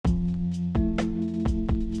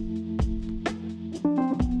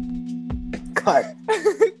Cut.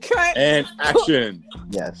 Cut. And action.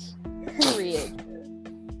 Yes. Period.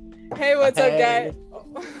 Hey, what's up, guys?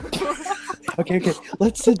 Okay.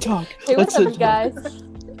 Let's talk. Hey, what's up, guys?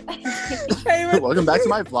 Hey, what's Welcome back to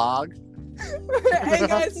my vlog. Hey,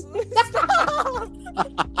 guys. Stop.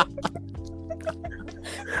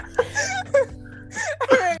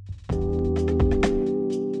 Alright.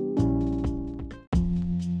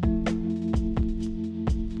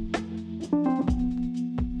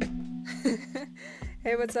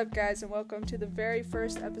 Hey, what's up, guys, and welcome to the very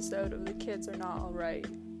first episode of The Kids Are Not Alright.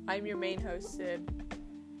 I'm your main host, Sid.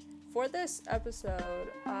 For this episode,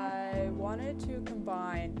 I wanted to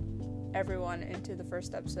combine everyone into the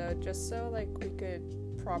first episode just so, we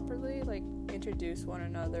could properly, introduce one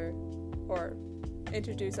another or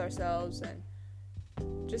introduce ourselves and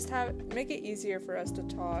just make it easier for us to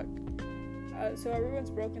talk. So everyone's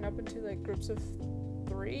broken up into, groups of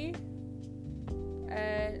 3.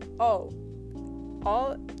 And, all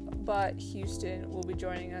but Houston will be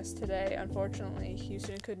joining us today. Unfortunately,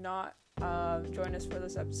 Houston could not join us for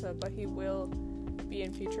this episode, but he will be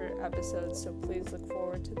in future episodes, so please look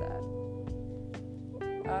forward to that.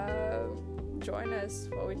 Join us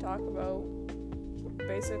while we talk about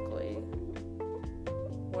basically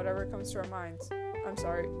whatever comes to our minds. I'm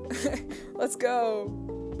sorry. Let's go.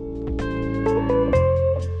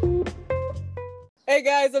 Hey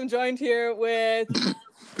guys, I'm joined here with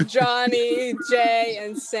Johnny, Jay,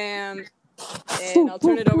 and Sam, and I'll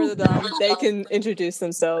turn it over to them. They can introduce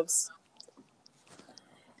themselves.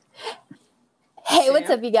 Hey, Sam? what's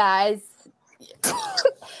up, you guys?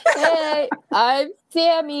 Hey, I'm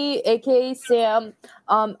Sammy, aka Sam.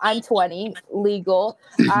 I'm 20, legal.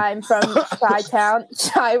 I'm from Chi-Town,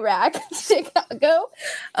 Chirac, Chicago.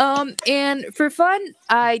 And for fun,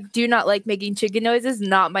 I do not like making chicken noises,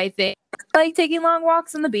 not my thing. I like taking long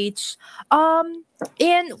walks on the beach. And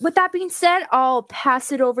with that being said, I'll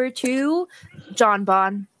pass it over to John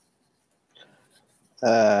Bon.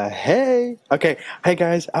 Hey. Okay. Hey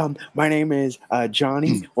guys. My name is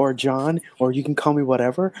Johnny or John, or you can call me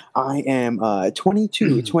whatever. I am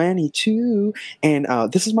 22, and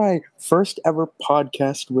this is my first ever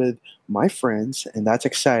podcast with my friends, and that's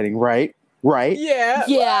exciting, right? Right? Yeah.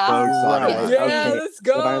 Yeah. Right. Yeah, Okay. let's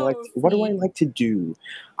go. What do I like to do?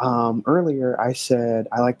 Earlier I said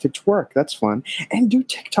I like to twerk. That's fun, and do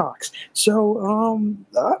TikToks. So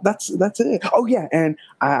that's it. Oh yeah, and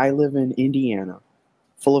I live in Indiana,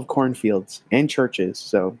 full of cornfields and churches.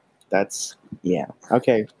 So that's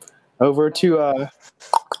okay. Over to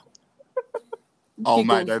Oh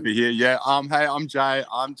mate, over here. Yeah. Hey, I'm Jay.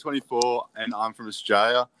 I'm 24 and I'm from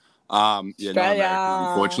Australia. Not American,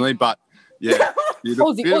 unfortunately, but yeah,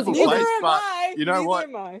 beautiful place. But you know what?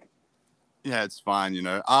 Yeah, it's fine.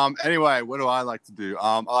 Anyway, what do I like to do?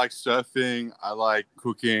 I like surfing. I like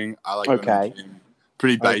cooking. I like going to the gym.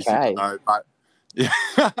 Pretty basic, but yeah,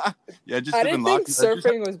 just I living didn't life. think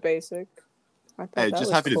surfing was basic. Hey,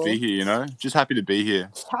 just happy to be here. Just happy to be here.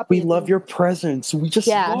 we love your presence. We just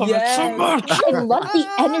love it so much. I love the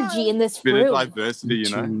energy in this Bit room. of diversity,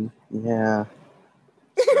 Yeah.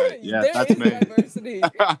 Yeah, there that's is me. diversity.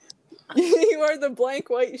 You are the blank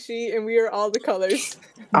white sheet, and we are all the colors.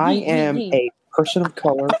 I am a person of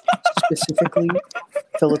color, specifically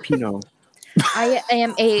Filipino. I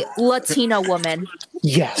am a Latina woman.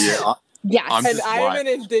 Yes. Yeah, Yes. I'm And just I am white. an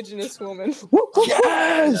indigenous woman.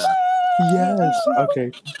 Yes. Yes.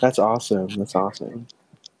 Okay. That's awesome.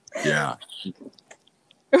 Yeah.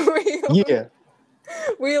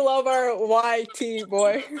 We love our YT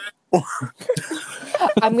boy.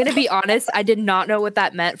 I'm gonna be honest, I did not know what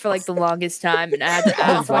that meant for the longest time, and I had to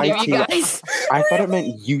ask one of you guys. I thought it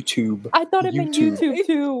meant YouTube. I thought it meant YouTube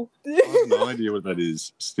too. I have no idea what that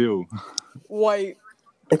is. Still. White.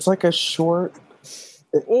 It's like a shorthand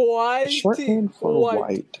for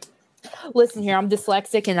white. Listen here, I'm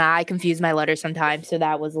dyslexic and I confuse my letters sometimes, so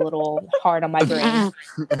that was a little hard on my brain.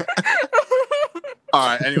 All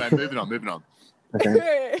right. Anyway, moving on.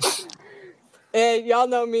 Okay. And y'all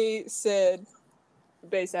know me, Sid,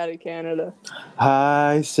 based out of Canada.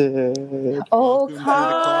 Hi, Sid. Oh, Welcome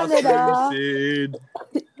to the Canada. classroom,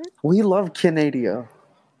 Sid. We love Canada.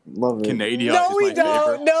 Love it. Canada. No, we is my don't.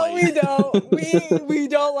 favorite No, place. we don't. We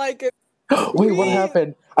don't like it. Wait, what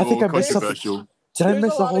happened? I think I missed something. controversial. Did I There's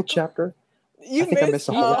miss a the lot whole of chapter? You I missed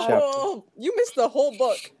the whole chapter. You missed the whole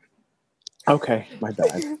book. Okay, my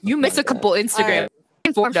bad. You missed a couple Instagram.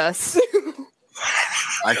 Informed us.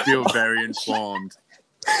 I feel very informed.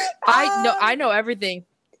 I know everything.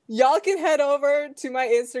 Y'all can head over to my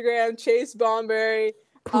Instagram, Chase Bomberry.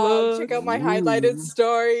 Check out my highlighted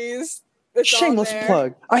stories. It's Shameless on there.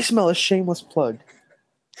 plug. I smell a shameless plug.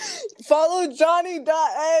 Follow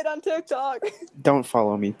Johnny.ed on TikTok. Don't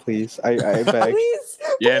follow me, please. I beg. Please.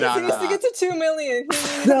 Yeah, He needs to get to 2 million. He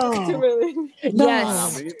needs to get to 2 million.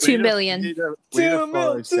 Yes, 2 million. We need to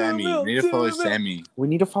follow Sammy. We need to follow Sammy. We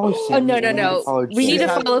need to follow Oh, Sammy. no. We need to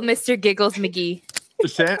follow Mr. Giggles McGee.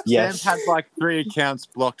 Sam's had like 3 accounts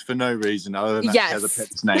blocked for no reason other than that she has a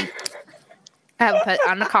pet snake. I have a pet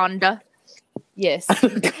anaconda. Yes.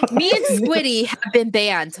 Me and Squiddy have been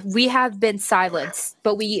banned. We have been silenced,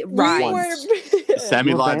 but we rhymed.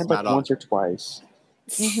 Sammy lives like matter. Once or twice.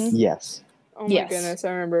 Mm-hmm. Yes. Oh my goodness!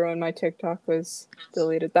 I remember when my TikTok was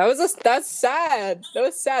deleted. That's sad. That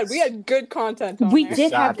was sad. We had good content on We there.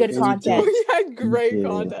 did have good content. We had great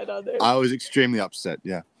content on there. I was extremely upset.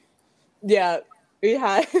 Yeah. Yeah, we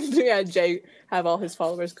had Jay have all his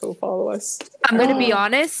followers co-follow us. I'm gonna be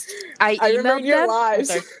honest. I emailed your them.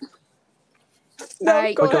 lives.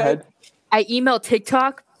 No, go ahead. I emailed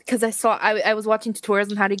TikTok because I was watching tutorials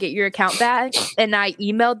on how to get your account back, and I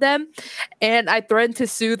emailed them, and I threatened to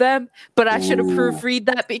sue them, but I should have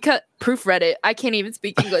proofread it. I can't even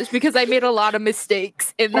speak English because I made a lot of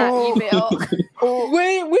mistakes in that email.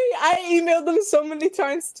 Wait, I emailed them so many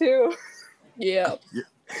times too. Yeah.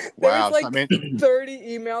 There was like 30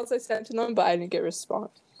 emails I sent to them, but I didn't get a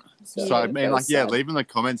response. So I mean, like, leave in the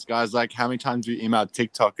comments, guys, like, how many times you emailed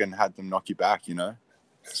TikTok and had them knock you back, you know?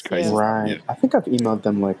 It's crazy. Right. Yeah. I think I've emailed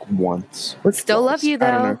them like once. Still love you, though.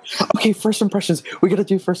 I don't know. Okay, first impressions. We gotta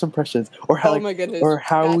do first impressions. Or how, my goodness. Or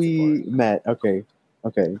how we met. Okay.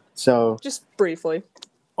 So. Just briefly.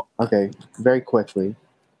 Okay, very quickly.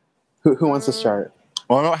 Who wants to start?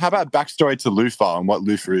 Well, how about backstory to Loofah and what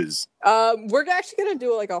Loofah is? We're actually gonna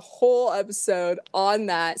do like a whole episode on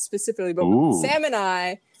that specifically, but Sam and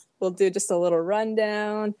I will do just a little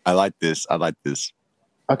rundown. I like this.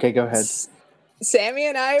 Okay, go ahead. Sammy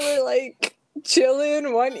and I were like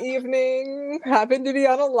chilling one evening, happened to be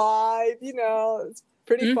on a live, you know, it's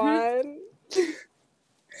pretty fun.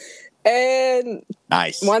 And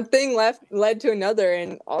nice. One thing led to another,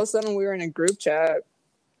 and all of a sudden we were in a group chat.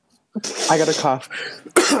 I got a cough.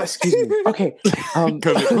 Excuse me. Okay.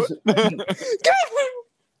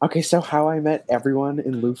 Okay, so how I met everyone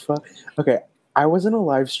in Loofah. Okay, I was in a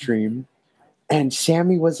live stream, and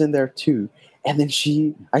Sammy was in there too. And then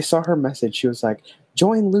I saw her message. She was like,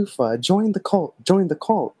 "Join Loofah, join the cult."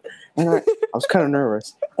 And I was kind of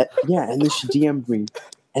nervous. Yeah, and then she DM'd me,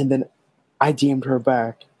 and then I DM'd her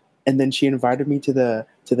back, and then she invited me to the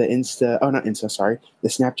Insta. Oh, not Insta. Sorry, the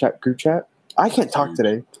Snapchat group chat. I can't talk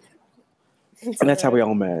today. And that's how we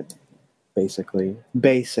all met, basically.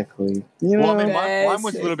 You know? Well, I mean, mine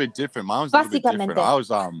was a little bit different. I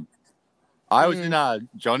was in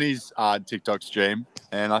Johnny's TikTok stream,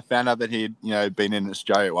 and I found out that he'd, been in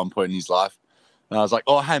Australia at one point in his life. And I was like,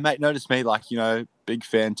 "Oh, hey, mate, notice me, like, big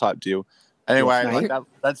fan type deal." Anyway,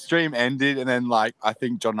 that stream ended, and then, like, I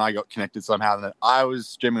think John and I got connected somehow, and then I was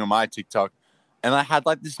streaming on my TikTok, and I had,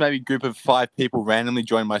 like, this maybe group of 5 people randomly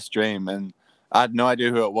join my stream, and I had no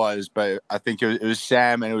idea who it was, but I think it was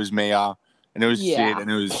Sam, and it was Mia, and it was Sid, and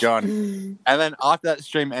it was John. And then after that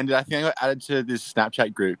stream ended, I think I got added to this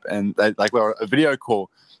Snapchat group, and we were a video call,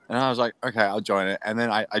 and I was like, okay, I'll join it. And then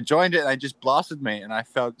I joined it, and they just blasted me, and I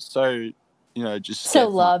felt so, just so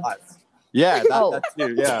loved. Yeah, that's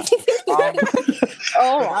you. Yeah.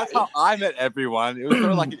 That's how I met everyone. It was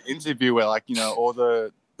sort of like an interview where, like, all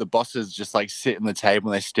the bosses just like sit on the table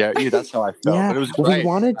and they stare at you. That's how I felt. Yeah, but it was great. We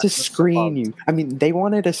wanted to screen you. I mean, they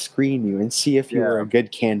wanted to screen you and see if you were a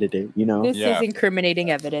good candidate, This is incriminating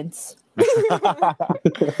evidence.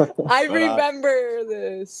 I remember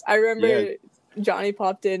this. I remember Johnny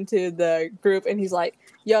popped into the group and he's like,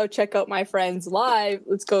 "Yo, check out my friend's live.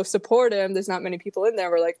 Let's go support him. There's not many people in there."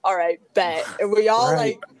 We're like, "All right, bet." And we all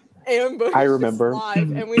like ambushed. I remember. Live,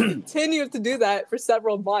 and we continued to do that for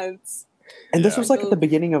several months. And this was like at the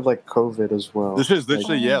beginning of like COVID as well. This is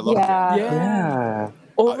literally over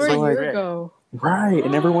a year ago. Right,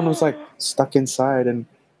 and everyone was like stuck inside, and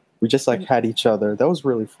we just like had each other. That was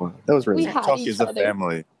really fun. TikTok is a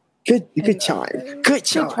family. Good time. Good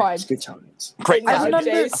times. Great. Now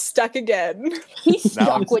Jay's stuck again. He's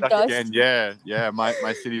stuck with us. Again. Yeah.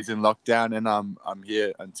 My city's in lockdown, and I'm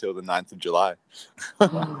here until the 9th of July.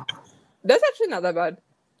 That's actually not that bad.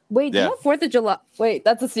 Wait, do you know 4th of July? Wait,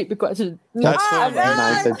 that's a stupid question. That's the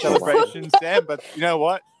 9th of July. Celebration, Sam, but you know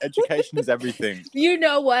what? Education is everything. You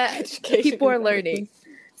know what? People are learning.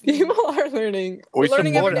 People are learning. We're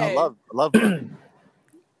learning every day. I love learning.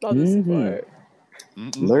 Love the support.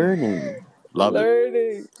 Learning. Love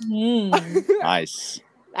it. Nice.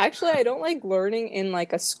 Actually, I don't like learning in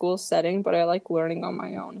like a school setting, but I like learning on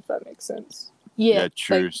my own, if that makes sense. Yeah,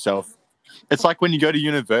 true. it's like when you go to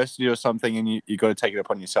university or something and you got to take it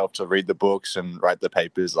upon yourself to read the books and write the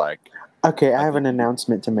papers. Like, okay, I have an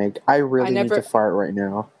announcement to make. I really need to fart right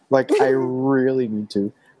now. Like, I really need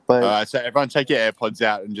to. But all right, so everyone take your AirPods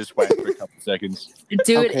out and just wait for a couple seconds.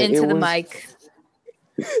 Do it into the mic.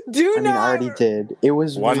 I already did. It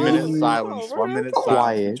was 1 really minute silence. 1 minute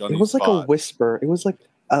quiet. Silence. It was like a whisper. It was like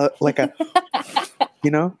a like a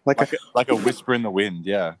whisper in the wind.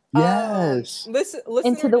 Yeah. Yes. Listen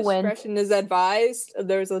into the wind. Discretion is advised.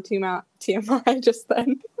 There was a TMI just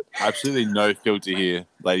then. Absolutely no filter here,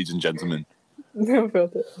 ladies and gentlemen. No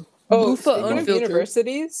filter. Oh, Loofah speaking of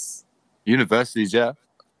universities. Universities, yeah.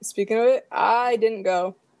 Speaking of it, I didn't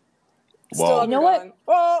go. Wow. You know what?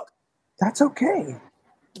 Oh, that's okay.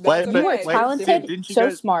 Wait, You were talented,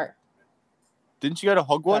 smart. Didn't you go to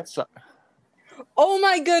Hogwarts? Oh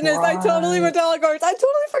my goodness! Right. I totally went to Hogwarts. I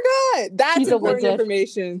totally forgot. That's important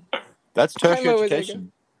information. That's tertiary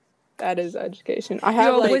education. That is education. I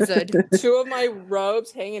have like wizard. 2 of my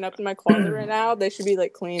robes hanging up in my closet right now. They should be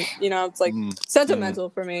like clean. You know, it's like sentimental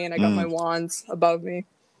for me, and I got my wands above me.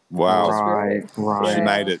 Wow. Right. She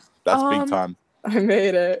made it. That's big time. I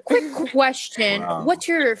made it. Quick question. Wow. What's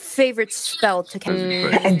your favorite spell to cast?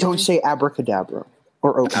 And don't say abracadabra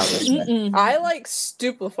or open. I like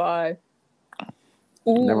stupefy.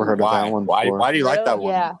 Never heard of that one before. Why do you like that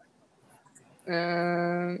one? Yeah.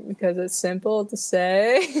 Because it's simple to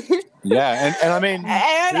say. Yeah, and I mean,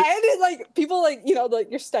 and it, like people like like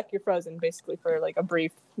you're stuck, you're frozen basically for like a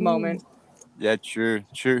brief moment. Yeah, true.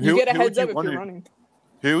 You get a heads up if you're running.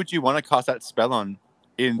 Who would you want to cast that spell on?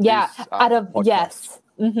 Out of podcast? Yes.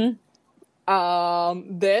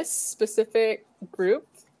 Mm-hmm. This specific group.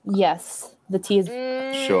 Yes, the tea is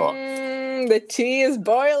sure. The tea is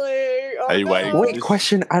boiling. Are you waiting? Wait,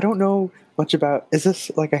 question. I don't know much about. Is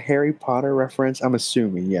this like a Harry Potter reference? I'm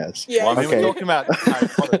assuming yes. Yeah. Well, I mean, we're talking about Harry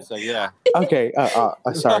Potter, so yeah. Okay.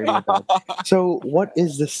 Sorry. My bad. So, what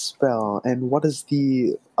is this spell, and what is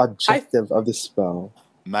the objective of the spell?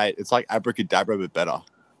 Mate, it's like abracadabra, but better.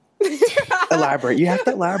 Elaborate. You have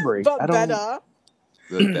to elaborate. But better.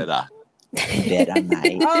 Better. Better,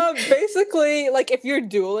 mate. Basically, like if you're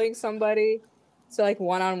dueling somebody, so like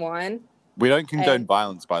 1-on-1. We don't condone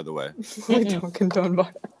violence, by the way. We don't condone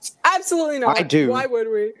violence. Absolutely not. I do. Why would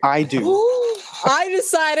we? I do. I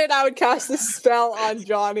decided I would cast this spell on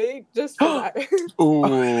Johnny just for that. Ooh.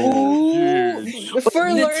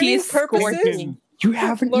 For learning purposes. You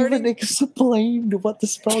haven't even explained what the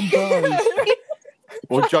spell does.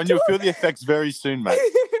 Well, John, you'll feel the effects very soon, mate.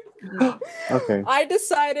 Okay. I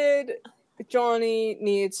decided Johnny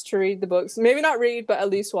needs to read the books. Maybe not read, but at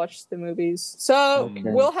least watch the movies. So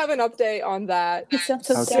we'll have an update on that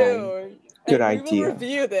soon. Good idea. We will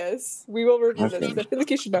review this. I feel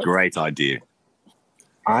like you should know. Great idea.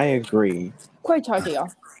 I agree. Great idea.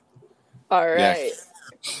 All right.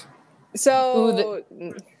 Yes. So...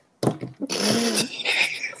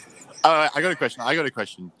 I got a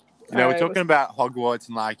question. You know, we're talking about Hogwarts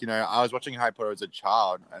and I was watching Harry Potter as a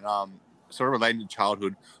child and sort of relating to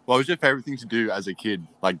childhood. What was your favorite thing to do as a kid,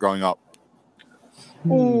 like growing up?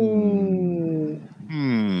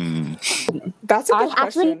 That's a good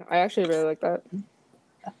question. I actually really like that.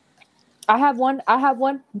 I have one.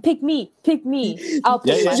 Pick me. I'll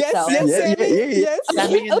pick myself. Yes.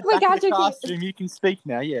 Oh my gosh, you can speak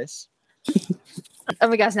now. Yes. Oh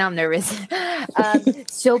my gosh, now I'm nervous.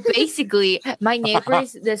 So basically, my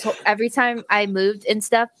neighbors, every time I moved and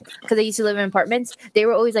stuff, because I used to live in apartments, they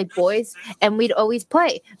were always like boys, and we'd always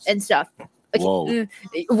play and stuff. Whoa!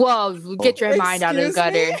 Get your mind out of the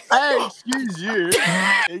gutter. Hey,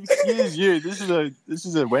 excuse you. This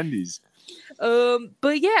is a Wendy's.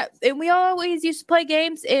 But yeah, and we always used to play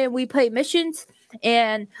games, and we play missions.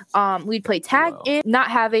 And we'd play tag, and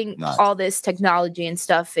not having all this technology and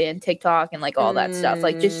stuff and TikTok and like all that stuff,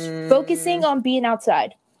 like just focusing on being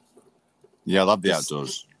outside. Yeah, I love the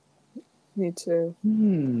outdoors. Me too.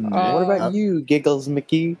 What about you, Giggles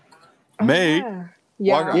Mickey? Me?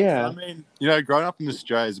 Yeah. I mean, growing up in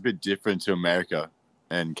Australia is a bit different to America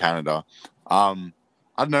and Canada. I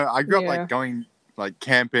don't know. I grew up like going like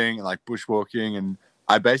camping and like bushwalking, and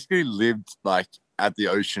I basically lived like at the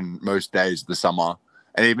ocean most days of the summer,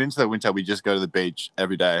 and even into the winter we just go to the beach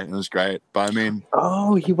every day, and it was great. But I mean,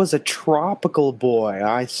 he was a tropical boy.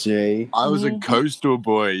 I see. I was a coastal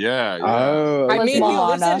boy. Yeah. I mean, he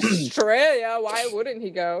lives in Australia. Why wouldn't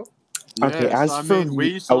he go? Okay, we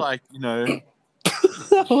used to like I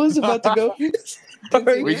was about to go.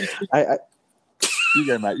 Sorry. You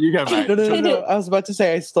go, mate. No. I was about to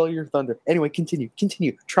say I stole your thunder. Anyway, continue.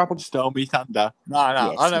 Tropical. Stole me thunder. No.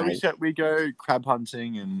 Yes, I don't know. We go crab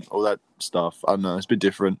hunting and all that stuff. I don't know. It's a bit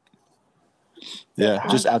different. Yeah,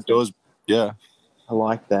 just outdoors. Yeah. I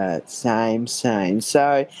like that. Same.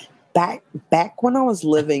 So back when I was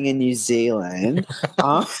living in New Zealand,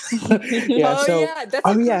 That's crucial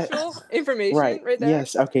information right there.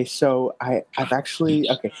 Yes. Okay. So I've actually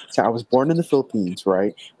So I was born in the Philippines,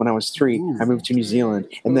 right? When I was 3, I moved to New Zealand,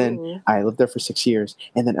 and then I lived there for 6 years,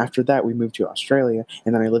 and then after that we moved to Australia,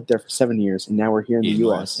 and then I lived there for 7 years, and now we're here in the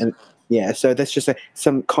U.S. And so that's just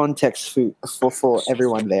some context for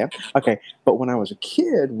everyone there. Okay, but when I was a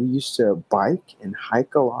kid, we used to bike and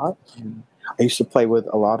hike a lot, and I used to play with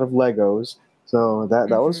a lot of Legos, so that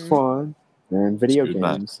was fun, and video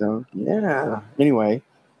games. So yeah. Anyway,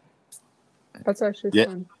 that's actually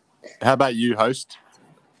fun. How about you, host?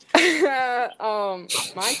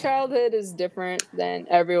 My childhood is different than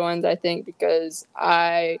everyone's, I think, because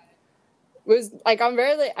I was I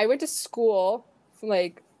went to school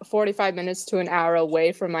from 45 minutes to an hour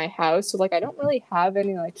away from my house, so I don't really have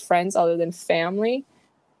any friends other than family.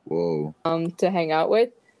 Whoa. To hang out with.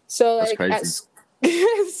 So at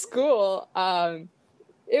school,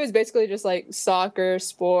 it was basically just soccer,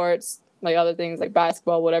 sports, other things like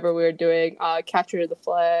basketball, whatever we were doing. Capture the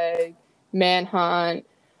flag, manhunt.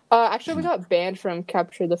 Actually, we got banned from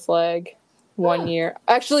Capture the Flag 1 year.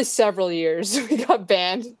 Actually, several years we got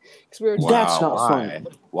banned because we were. That's not fun.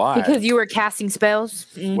 Why? Because you were casting spells.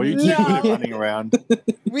 Mm-hmm. Were you two running around?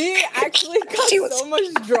 We actually got so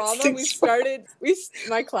much drama.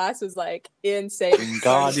 My class was insane.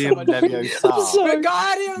 Wingardium Leviosa.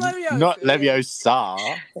 Wingardium Leviosa. Not Leviosa.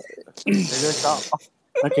 Leviosa.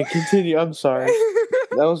 Okay, continue. I'm sorry.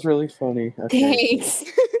 That was really funny. Okay. Thanks.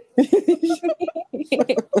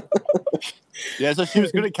 Yeah, so she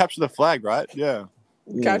was good at Capture the Flag, right? Yeah.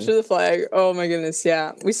 Capture the Flag. Oh my goodness,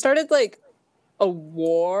 yeah. We started a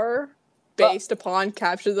war based upon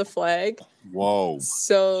Capture the Flag. Whoa.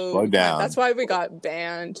 So slow down. That's why we got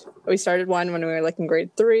banned. We started one when we were in grade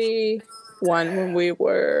 3, one when we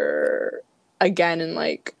were again in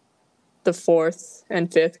the 4th and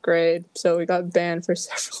 5th grade. So we got banned for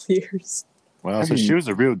several years. Wow, so she was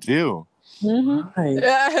a real deal. Mm-hmm.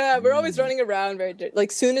 Yeah, we're always running around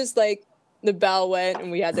soon as the bell went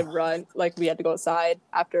and we had to run, we had to go outside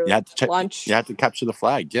after lunch. You had to capture the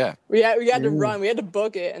flag, yeah. We had to run, we had to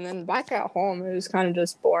book it, and then back at home it was kind of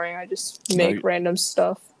just boring. I just make random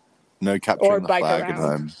stuff. No capturing the flag at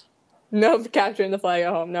home. No capturing the flag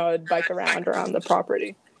at home. No, I'd bike around the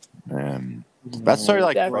property. That's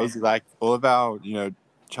so crazy. All of our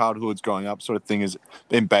childhoods growing up sort of thing has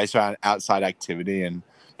been based around outside activity and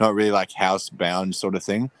not really housebound sort of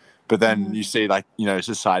thing. But then you see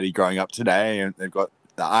society growing up today, and they've got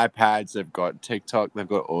the iPads, they've got TikTok, they've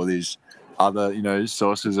got all these other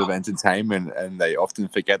sources of entertainment, and they often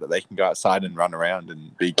forget that they can go outside and run around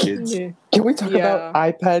and be kids. Yeah. Can we talk about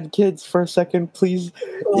iPad kids for a second, please?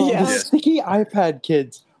 The sticky iPad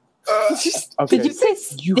kids. Okay. Did you say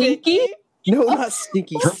stinky? No, not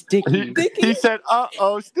stinky. Sticky. He said,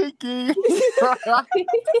 "Uh-oh, sticky."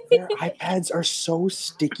 Their iPads are so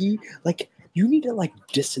sticky. You need to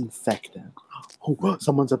disinfect them. Oh,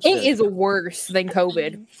 someone's upstairs. It is worse than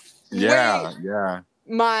COVID. Yeah, yeah.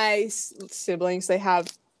 My siblings,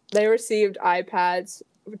 they received iPads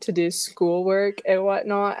to do schoolwork and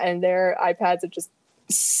whatnot, and their iPads are just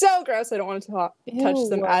so gross. I don't want to touch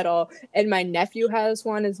them at all. And my nephew has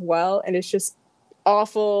one as well, and it's just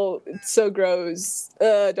awful. It's so gross.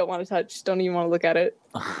 Don't want to touch. Don't even want to look at it.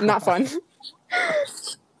 Not fun.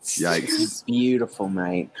 Yikes. Beautiful,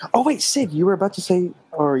 mate. Oh, wait, Sid, you were about to say,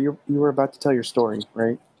 or you were about to tell your story,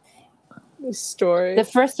 right? The story? The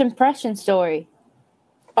first impression story.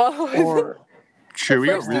 Oh. Or... True, we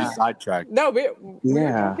got really sidetracked. No, we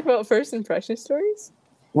were talking about first impression stories?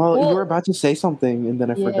 Well, you were about to say something, and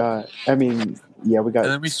then I forgot. I mean, we got...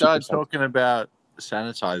 And then we started talking about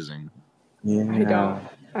sanitizing. Yeah.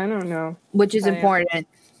 I don't know. Which is important.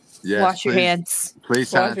 Yes, wash your hands.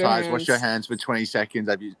 Please sanitize. Wash your hands for 20 seconds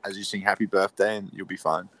as you sing happy birthday, and you'll be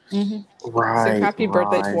fine. Mm-hmm. Right. Sing happy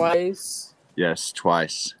birthday twice. Yes,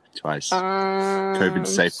 twice. COVID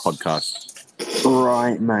safe podcast.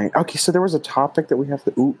 Right, mate. Okay, so there was a topic that we have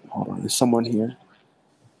to... Ooh, hold on. There's someone here.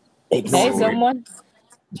 Hey, someone.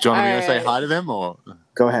 John, are we going to say hi to them, or...?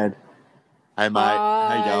 Go ahead. Hey, mate.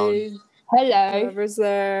 How you going? Hello. Whoever's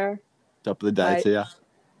there. Top of the day to you.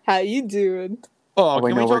 How you doing? Oh,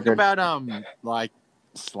 can we talk about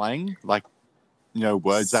slang,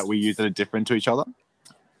 words that we use that are different to each other?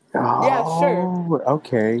 Oh, yeah, sure.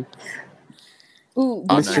 Okay. Ooh,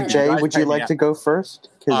 Mr. J, would you like to go first?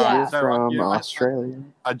 Because you're from so, Australia.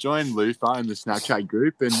 I joined Loofah in the Snapchat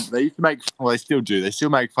group, and they used to make. Well, they still do. They still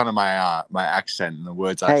make fun of my my accent and the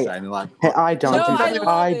words I say. And they're like, "Hey, I don't do that.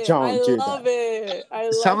 I don't do that. It. I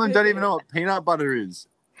love some of them don't it. even know what peanut butter is.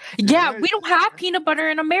 Yeah, we don't have peanut butter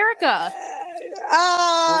in America.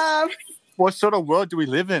 What sort of world do we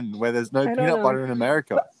live in where there's no peanut butter in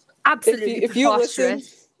America? Absolutely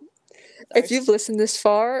preposterous. If you've listened this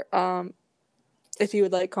far, if you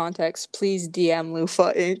would like context, please DM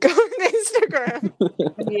Loofah Inc. on Instagram.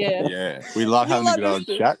 Yeah. Yeah. We love having a good old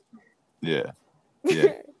chat. Yeah.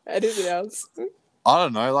 Yeah. Anything else? I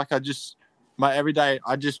don't know. Like, my everyday,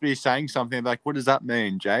 I'd just be saying something like, what does that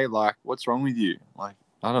mean, Jay? Like, what's wrong with you? Like,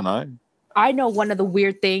 I don't know. I know one of the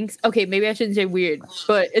weird things. Okay, maybe I shouldn't say weird,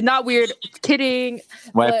 but it's not weird. Kidding.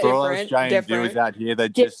 Wait, for all those Jay and viewers out here, they're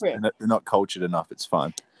not cultured enough. It's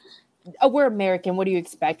fine. We're American. What do you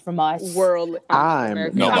expect from us? I'm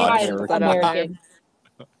American.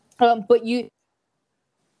 But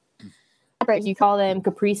you call them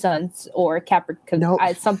Capri Suns or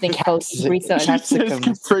something close Capri Suns.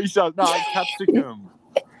 Capri Suns. No, capsicum.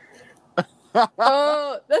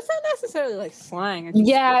 Oh, that's not necessarily like slang.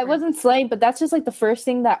 It wasn't slang, but that's just like the first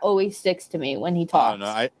thing that always sticks to me when he talks. I don't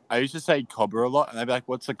know. I used to say cobber a lot, and they'd be like,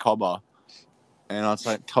 "What's a cobber?" And I was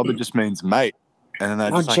like, "Cobber just means mate." And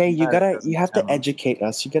then Jay, you have to educate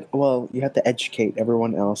us. You have to educate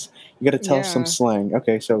everyone else. You got to tell us some slang.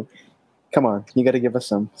 Okay, so come on, you got to give us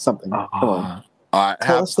something. Come on, all right,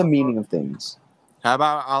 tell us the meaning of things. How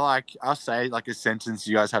about I'll say like a sentence.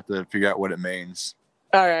 You guys have to figure out what it means.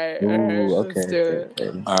 All right. Let's do it.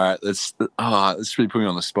 Okay. All right, let's really put me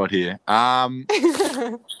on the spot here. How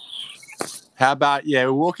about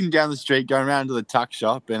we're walking down the street, going around to the tuck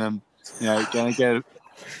shop, and gonna get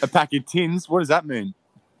a pack of tins. What does that mean?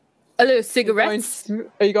 A little cigarettes.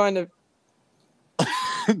 Are you going to?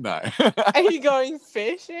 No. Are you going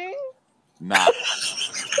fishing? Nah.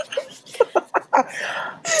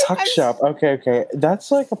 Tuck shop. Okay.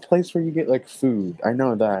 That's like a place where you get like food. I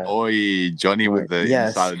know that. Oi, Johnny with the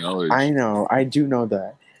inside knowledge. I know. I do know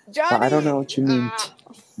that. Johnny! But I don't know what you mean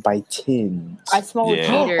by tins. I smell a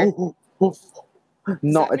cheater.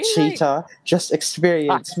 Not a cheater. Just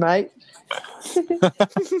experience, mate.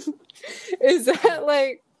 Is that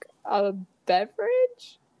like a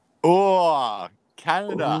beverage? Oh,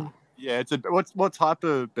 Canada. Ooh. Yeah, it's what type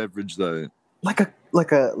of beverage though? Like a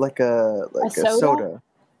soda.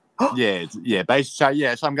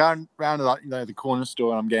 Basically, so I'm going around to the corner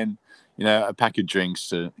store and I'm getting a pack of drinks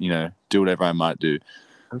to do whatever I might do.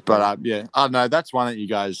 Okay. But I don't know. That's one that you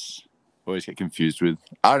guys always get confused with.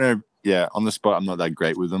 I don't know. Yeah, on the spot, I'm not that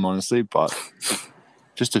great with them, honestly, but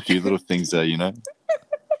just a few little things there, Yeah.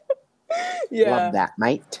 Love that,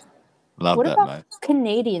 mate. What about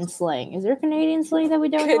Canadian slang? Is there Canadian slang that we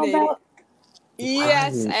don't know about?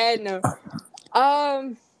 Yes and no.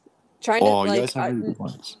 Trying to like. You guys have really good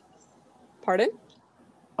ones. Pardon?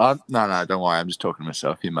 No, don't worry. I'm just talking to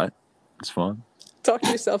myself here, mate. It's fine. Talk to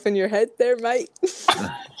yourself in your head there, mate.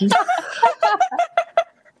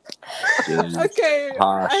 Okay.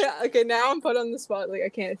 Now I'm put on the spot. Like I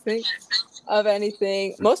can't think of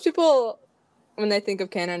anything. Most people, when they think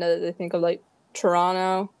of Canada, they think of like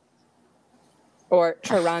Toronto or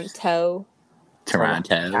Toronto.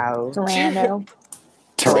 Tarantula. No,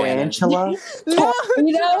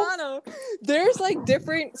 Toronto. There's like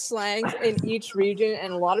different slangs in each region,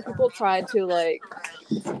 and a lot of people try to like.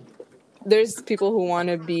 There's people who want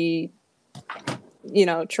to be,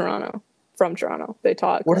 Toronto. From Toronto, they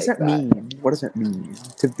talk. What does that mean? What does it mean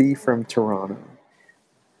to be from Toronto?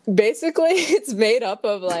 Basically, it's made up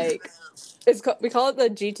of like, we call it the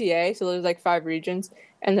GTA. So there's like 5 regions,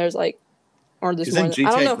 and there's like, or there's more. Isn't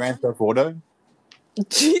GTA Grand Theft Auto?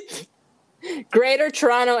 Greater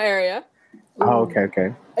Toronto area. Oh,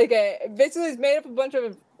 okay. Okay, basically, it's made up of a bunch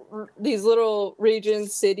of these little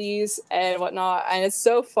regions, cities, and whatnot, and it's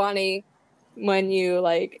so funny when you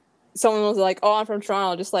like someone was like, "Oh, I'm from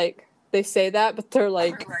Toronto," just like. They say that, but they're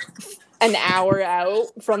like an hour out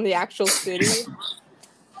from the actual city.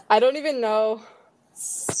 I don't even know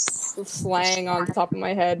slang on the top of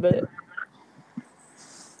my head, but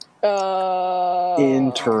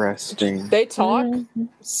interesting. They talk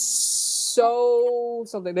so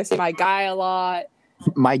something. They say "my guy" a lot.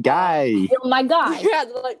 My guy. My guy. Yeah,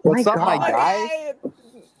 like what's up, my guy?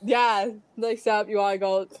 Yeah, like stop. You want to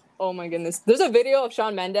go? Oh my goodness. There's a video of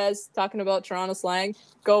Shawn Mendes talking about Toronto slang.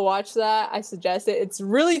 Go watch that. I suggest it. It's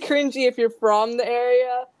really cringy if you're from the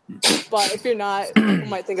area, but if you're not, people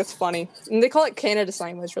might think it's funny. And they call it Canada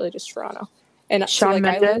slang, but it's really just Toronto. And Shawn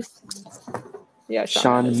Mendes? Yeah,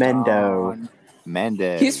 Shawn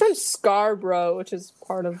Mendes. He's from Scarborough, which is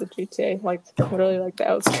part of the GTA, like literally like the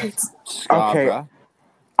outskirts. Okay.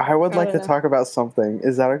 I would like to talk about something.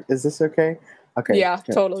 Is this okay? Okay. Yeah,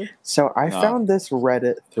 totally. So I found this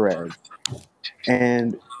Reddit thread,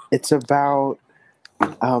 and it's about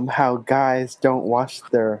how guys don't wash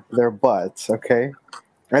their butts. Okay,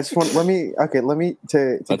 I just want let me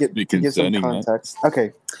to give some context. Man.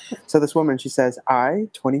 Okay, so this woman, she says, I,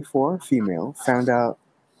 24 female, found out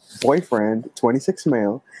boyfriend, 26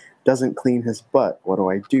 male, doesn't clean his butt. What do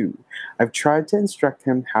I do? I've tried to instruct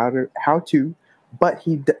him how to, but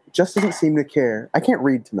he just doesn't seem to care. I can't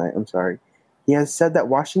read tonight. I'm sorry. He has said that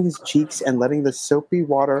washing his cheeks and letting the soapy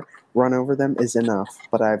water run over them is enough,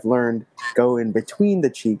 but I've learned go in between the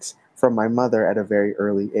cheeks from my mother at a very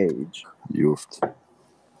early age.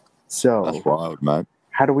 So that's wild, mate.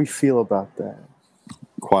 How do we feel about that?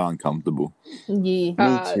 Quite uncomfortable. Yeah.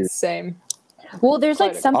 Me too. Same. Well, there's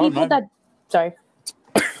like some people that. Sorry.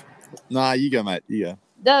 Nah, you go, mate. You go.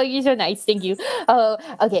 Oh, you're so nice. Thank you. Oh,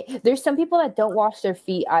 okay. There's some people that don't wash their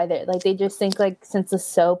feet either. Like they just think like since the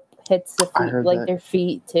soap hits the feet, like their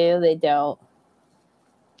feet too, they don't.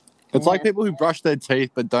 It's like people who brush their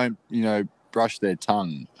teeth but don't, brush their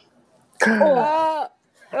tongue. And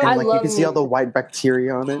like you can see all the white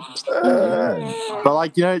bacteria on it. But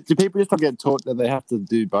like, do people just not get taught that they have to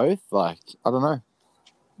do both? Like, I don't know.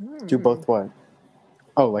 Do both what?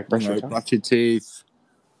 Oh, like brush your tongue? Brush your teeth,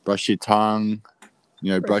 brush your tongue,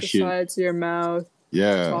 brush your sides of your mouth.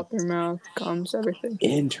 Yeah. Top of your mouth, gums, everything.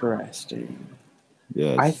 Interesting.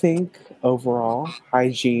 Yes. I think overall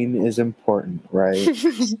hygiene is important, right?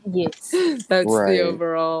 Yes. That's the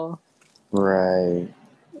overall. Right.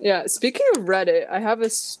 Yeah, speaking of Reddit, I have a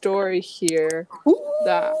story here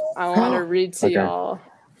that I want to read to y'all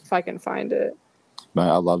if I can find it. Man,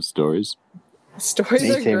 I love stories. Stories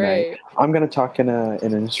are great. Mate. I'm going to talk in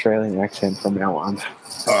an Australian accent from now on.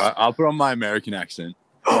 All right, I'll put on my American accent.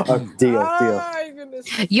 Deal.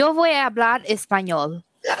 Yo voy a hablar español.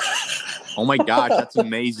 Oh my gosh, that's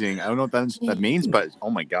amazing. I don't know what that means, but oh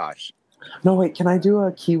my gosh. No, wait, can I do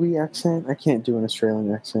a Kiwi accent? I can't do an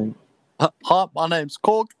Australian accent. Hi, my name's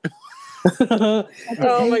Cork. Oh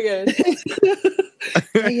my goodness.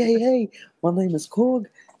 Hey, my name is Korg,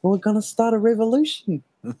 and we're going to start a revolution.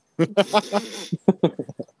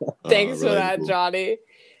 Thanks for that, Johnny.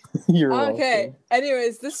 You're okay. welcome.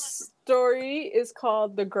 Anyways, this story is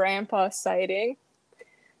called The Grandpa Sighting.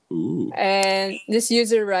 Ooh. And this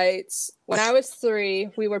user writes, when I was 3,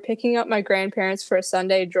 we were picking up my grandparents for a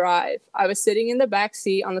Sunday drive. I was sitting in the back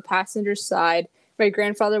seat on the passenger side. My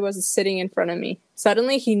grandfather was sitting in front of me.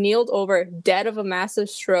 Suddenly, he kneeled over, dead of a massive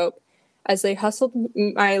stroke, as they hustled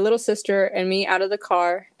my little sister and me out of the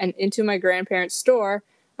car and into my grandparents' store.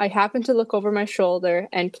 I happened to look over my shoulder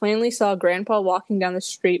and plainly saw Grandpa walking down the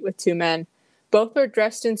street with 2 men. Both were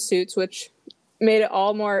dressed in suits, which made it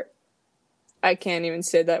all more, I can't even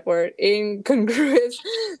say that word, incongruous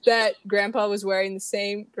that Grandpa was wearing the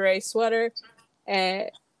same gray sweater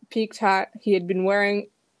and peaked hat he had been wearing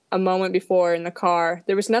a moment before in the car.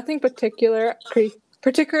 There was nothing particular,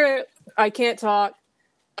 I can't talk,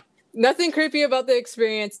 nothing creepy about the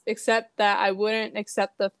experience except that I wouldn't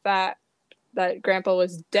accept the fact that Grandpa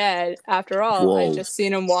was dead. After all, Whoa. I'd just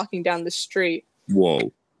seen him walking down the street.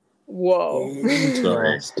 Whoa.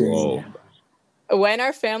 Interesting. When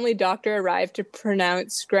our family doctor arrived to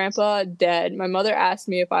pronounce Grandpa dead, my mother asked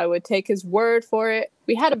me if I would take his word for it.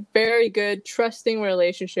 We had a very good, trusting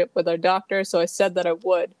relationship with our doctor, so I said that I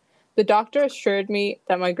would. The doctor assured me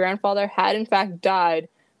that my grandfather had in fact died,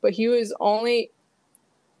 but he was the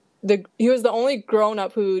only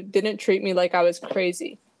grown-up who didn't treat me like I was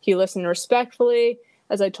crazy. He listened respectfully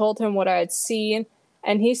as I told him what I had seen,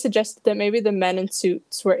 and he suggested that maybe the men in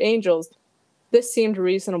suits were angels. This seemed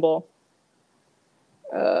reasonable.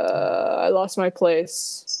 I lost my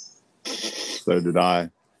place. So did I.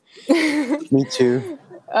 Me too.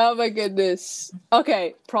 Oh my goodness.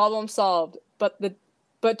 Okay, problem solved. But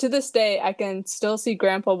to this day, I can still see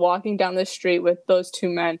Grandpa walking down the street with those 2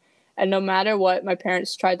 men. And no matter what my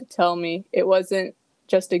parents tried to tell me, it wasn't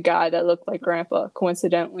just a guy that looked like Grandpa,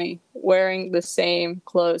 coincidentally, wearing the same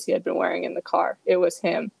clothes he had been wearing in the car. It was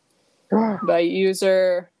him. By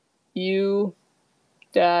user U-U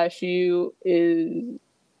is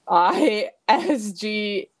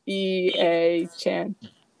ISGEA Chan.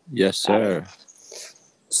 Yes, sir.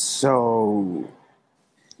 So,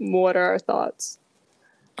 what are our thoughts?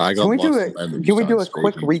 Can we do a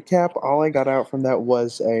quick recap? All I got out from that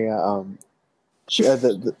was the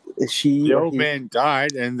old man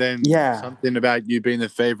died, and then something about you being the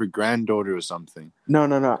favorite granddaughter or something.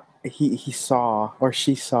 No. He saw, or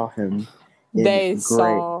she saw him. They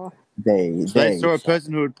saw a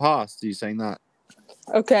person who had passed. Are you saying that?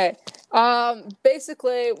 Okay.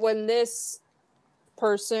 Basically, when this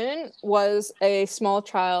person was a small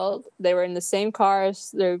child, they were in the same car as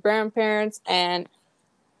their grandparents, and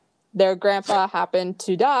their grandpa happened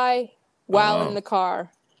to die while in the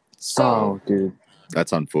car. So, dude,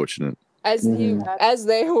 that's unfortunate. As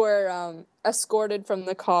they were escorted from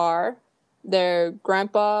the car, their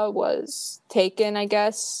grandpa was taken, I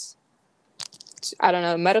guess, I don't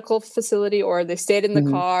know, medical facility, or they stayed in the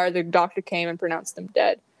car. The doctor came and pronounced them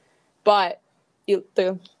dead. But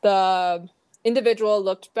the individual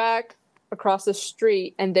looked back across the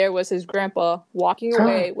street, and there was his grandpa walking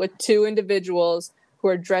away with two individuals who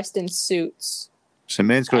are dressed in suits. So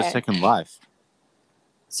man's got a second life.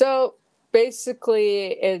 So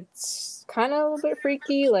basically, it's kind of a little bit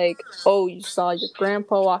freaky. Like, oh, you saw your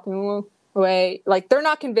grandpa walking away. Like, they're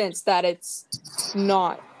not convinced that it's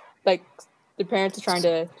not. Like, the parents are trying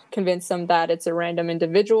to convince them that it's a random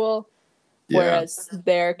individual, whereas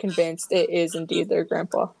they're convinced it is indeed their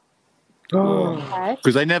grandpa.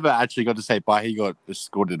 Because they never actually got to say bye. He got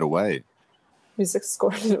escorted away. He's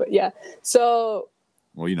escorted away, yeah. So...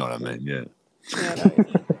 Well, you know what I mean, yeah.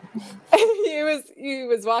 He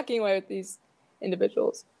was walking away with these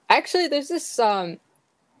individuals. Actually, there's this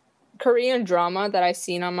Korean drama that I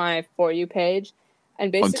seen on my For You page,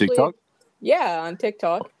 and basically on TikTok. Yeah, on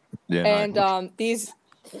TikTok. Yeah, and these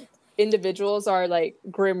individuals are like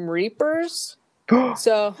Grim Reapers.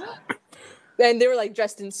 So, and they were like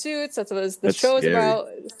dressed in suits. That's what the show's about.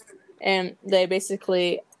 And they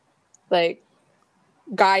basically like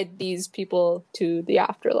guide these people to the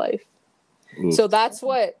afterlife. Ooh. So that's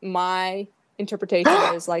what my interpretation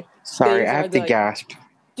is like. Sorry, I have to gasp.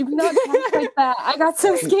 Do not talk like that. I got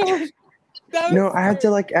so scared. No, I had to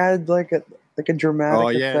like add like a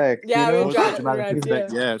dramatic effect. Yeah, you know? we got it.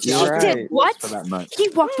 Yeah. He did what? He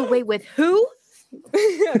walked away with who?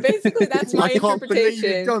 Basically, that's my interpretation. I can't believe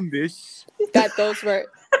you've done this. That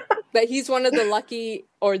he's one of the lucky,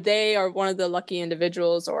 or they are one of the lucky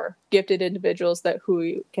individuals or gifted individuals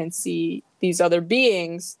who can see these other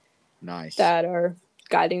beings. Nice. That are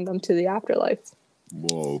guiding them to the afterlife.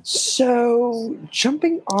 Whoa. So,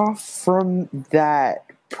 jumping off from that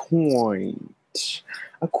point,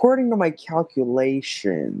 according to my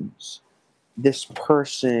calculations, this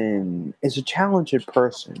person is a talented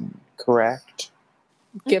person, correct?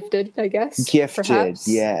 Gifted, I guess. Gifted, perhaps.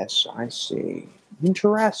 Yes, I see.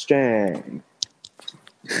 Interesting.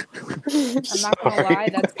 I'm not gonna lie,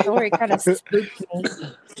 that story kind of spooked me.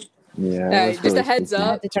 Yeah. Just a heads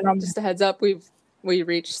up. Just a heads up. We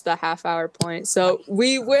reached the half-hour point, so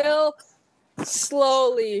we will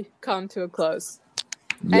slowly come to a close.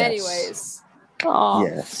 Yes. Anyways. Aww.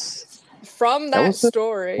 Yes. From that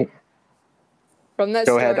story.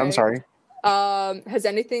 Go ahead. I'm sorry. Has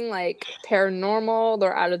anything like paranormal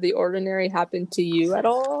or out of the ordinary happened to you at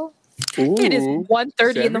all? Ooh. It is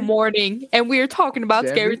 1:30 in the morning, and we are talking about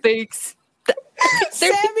scary things.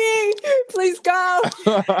 Sammy, please go.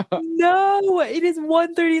 No, it is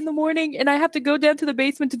 1:30 in the morning, and I have to go down to the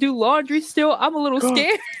basement to do laundry still. I'm a little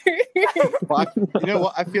scared. But you know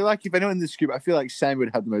what? I feel like if anyone in this group, I feel like Sam would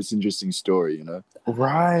have the most interesting story, you know?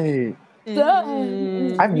 Right.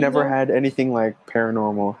 Mm-hmm. I've never had anything like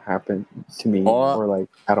paranormal happen to me or like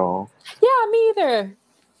at all. Yeah, me either.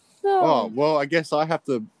 So. Oh, well, I guess I have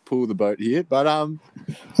to pull the boat here, but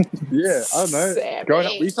yeah, I don't know. Growing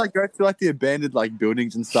up, we used to like go to like the abandoned like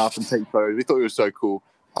buildings and stuff and take photos. We thought it was so cool.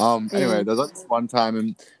 Anyway, there was like this one time,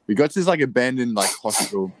 and we got to this like abandoned like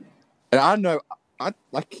hospital, and I don't know, I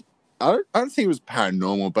don't think it was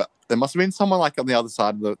paranormal, but there must have been someone like on the other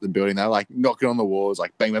side of the building. They were like knocking on the walls,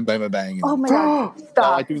 like bang, bang, bang, bang, bang. And, oh my god!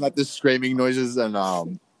 Stop. Like doing like the screaming noises, and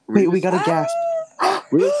we got a gasp.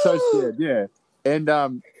 We were so scared, yeah.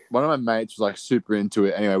 And one of my mates was like super into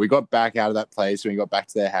it. Anyway, we got back out of that place and we got back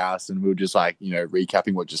to their house, and we were just like, you know,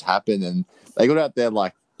 recapping what just happened. And they got out there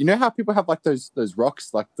like, you know how people have like those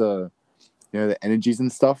rocks, like the, you know, the energies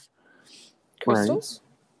and stuff. Crystals? Right?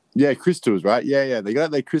 Yeah, crystals, right? Yeah. They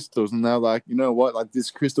got their crystals, and they're like, you know what? Like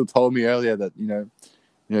this crystal told me earlier that you know,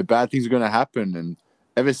 bad things are going to happen. And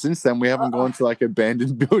ever since then, we haven't gone to like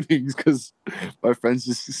abandoned buildings because my friend's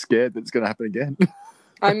just scared that it's going to happen again.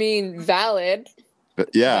 I mean, valid.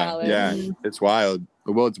 But yeah, it's wild.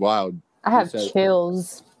 The world's wild. I have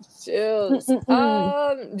chills. Just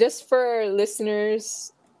for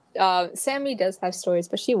listeners, Sammy does have stories,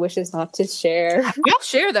 but she wishes not to share. I'll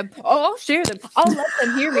share them. I'll let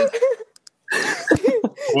them hear me.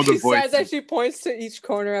 She says as she points to each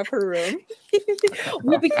corner of her room.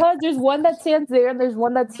 Well, because there's one that stands there and there's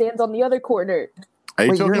one that stands on the other corner. Are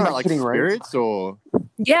you talking about like spirits or?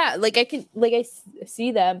 Yeah, like I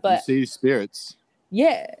see them, but you see spirits.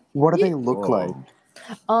 Yeah. What do they look like?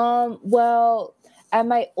 Well, at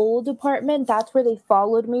my old apartment, that's where they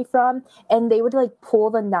followed me from, and they would like pull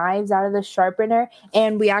the knives out of the sharpener,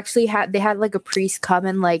 and they had like a priest come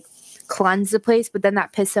and like cleanse the place, but then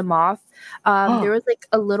that pissed him off. There was like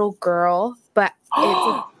a little girl, but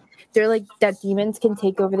it's they're like that demons can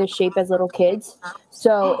take over the shape as little kids,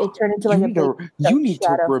 so it turned into like you need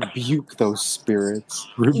to rebuke those spirits.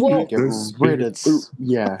 Rebuke those spirits.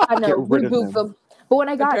 I know, rebuke them. But when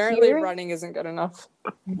I got apparently running isn't good enough.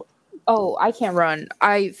 Oh, I can't run.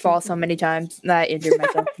 I fall so many times that I injured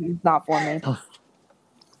myself. It's not for me.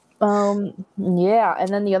 Yeah, and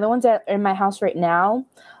then the other ones that are in my house right now,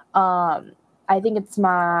 I think it's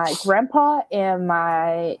my grandpa and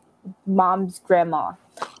my mom's grandma,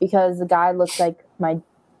 because the guy looks like my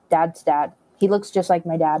dad's dad. He looks just like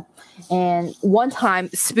my dad. And one time,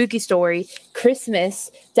 spooky story,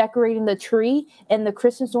 Christmas, decorating the tree, and the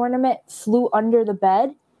Christmas ornament flew under the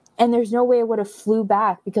bed, and there's no way it would have flew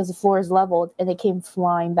back because the floor is leveled, and it came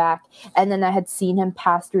flying back. And then I had seen him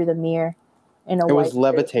pass through the mirror. It was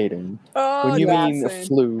levitating. Oh, when you mean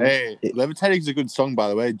flew. Hey, levitating is a good song, by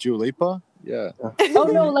the way. Dua Lipa. Yeah. Oh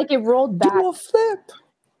no, like it rolled back. Do a flip.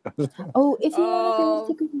 Oh, if you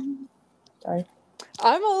want to go. Sorry.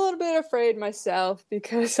 I'm a little bit afraid myself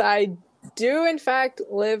because I do in fact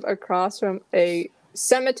live across from a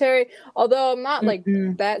cemetery. Although I'm not like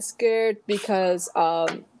that scared because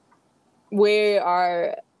we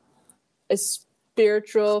are a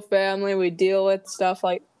spiritual family. We deal with stuff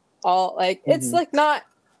like it's like not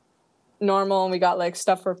normal, and we got like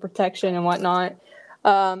stuff for protection and whatnot.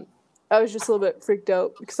 I was just a little bit freaked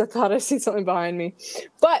out because I thought I seen something behind me,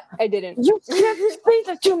 but I didn't. You can't say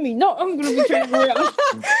that to me. No, I'm gonna be turning around.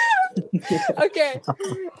 Okay.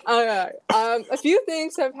 A few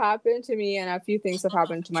things have happened to me, and a few things have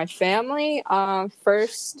happened to my family.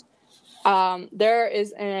 First, there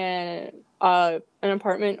is an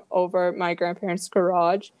apartment over my grandparents'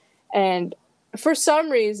 garage, and for some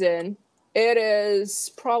reason, it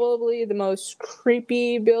is probably the most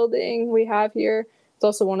creepy building we have here. It's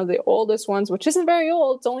also one of the oldest ones, which isn't very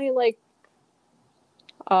old. It's only like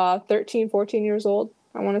 13, 14 years old,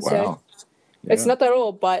 I want to say. Yeah. It's not that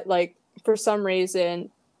old, but like for some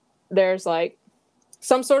reason, there's like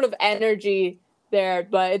some sort of energy there,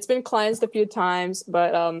 but it's been cleansed a few times.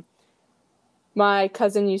 But my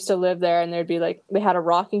cousin used to live there, and there'd be like, they had a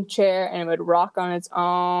rocking chair, and it would rock on its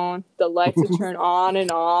own. The lights would turn on and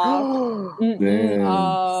off.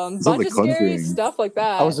 Bunch of scary stuff like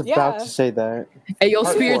that. I was about to say that. Hey, yo,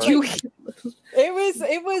 spirit, you.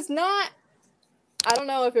 It was not. I don't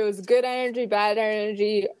know if it was good energy, bad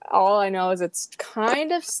energy. All I know is it's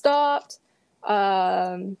kind of stopped.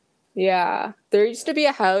 Yeah, there used to be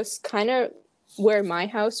a house kind of where my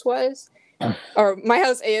house was, or my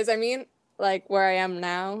house is. I mean. Like where I am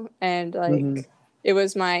now, and like it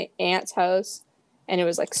was my aunt's house, and it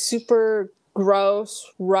was like super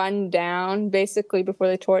gross, run down basically before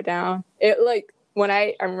they tore it down. It like when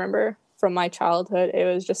I remember from my childhood, it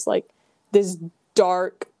was just like this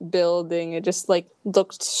dark building. It just like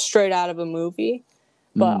looked straight out of a movie.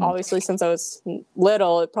 But obviously since I was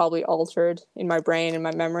little, it probably altered in my brain and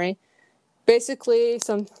my memory. Basically,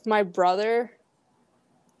 my brother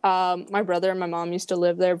and my mom used to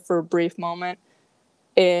live there for a brief moment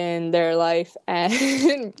in their life, and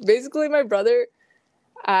basically my brother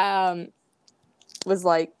was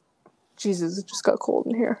like, Jesus, it just got cold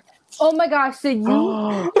in here. Oh my gosh, so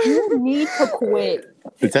you need to quit.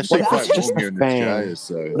 It's actually quite warm here in Australia,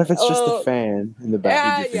 so... What if it's just the fan in the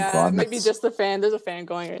back? Yeah, maybe just the fan. There's a fan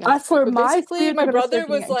going right now. As for my brother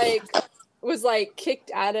was like kicked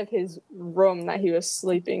out of his room that he was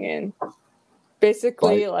sleeping in.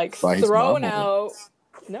 Basically, by thrown out.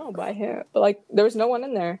 No, by him. But like, there was no one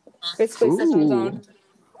in there. Basically, slept on his own.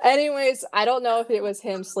 Anyways, I don't know if it was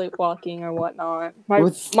him sleepwalking or whatnot. My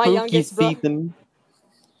youngest brother.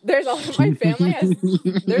 There's my family has.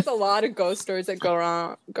 There's a lot of ghost stories that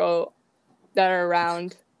that are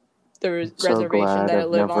around the reservation that I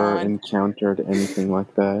live on. I've never encountered anything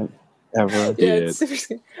like that ever.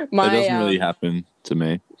 That doesn't really happen to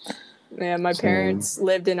me. Yeah, my parents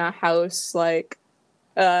lived in a house like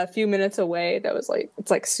a few minutes away that was like,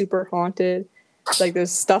 it's like super haunted. Like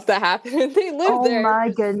there's stuff that happened and they lived there. Oh my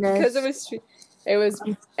goodness. Because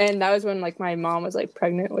and that was when like my mom was like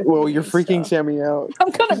pregnant with me. You're freaking Sammy out. I'm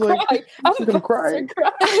gonna cry. I'm gonna cry.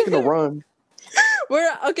 I'm gonna run.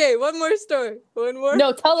 Okay, one more story. One more.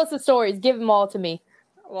 No, tell us the stories. Give them all to me.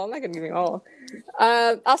 Well, I'm not gonna give you all.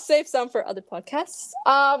 I'll save some for other podcasts.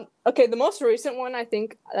 Okay, the most recent one I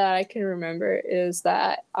think that I can remember is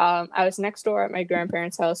that I was next door at my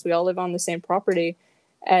grandparents' house. We all live on the same property,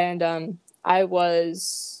 and I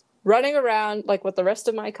was running around like with the rest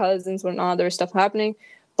of my cousins when there was stuff happening,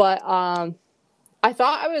 but I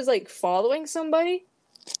thought I was like following somebody,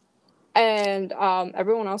 and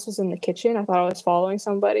everyone else was in the kitchen. I thought I was following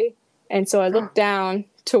somebody, And so I looked down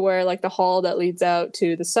to where like the hall that leads out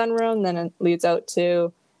to the sunroom, then it leads out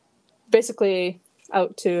to basically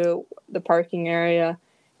out to the parking area.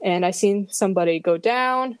 And I seen somebody go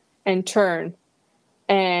down and turn.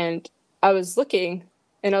 And I was looking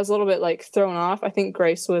and I was a little bit like thrown off. I think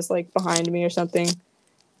Grace was like behind me or something.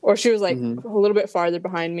 Or she was like a little bit farther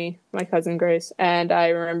behind me, my cousin Grace. And I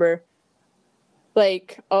remember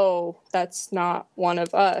like, oh, that's not one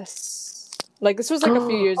of us. Like this was like a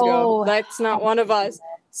few years ago. That's not one of us.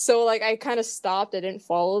 So like I kind of stopped. I didn't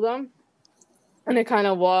follow them. And I kind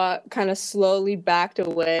of slowly backed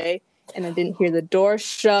away. And I didn't hear the door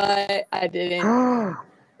shut. I didn't know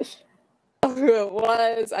who it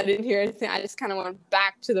was. I didn't hear anything. I just kind of went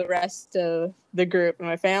back to the rest of the group and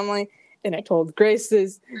my family. And I told Grace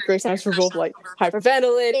and I was both like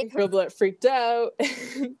hyperventilating, a little bit freaked out.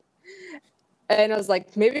 And I was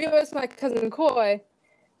like, maybe it was my cousin Coy.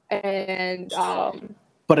 And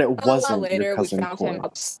but it wasn't later, your cousin we found Coy. him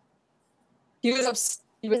He was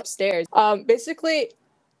upstairs. Basically,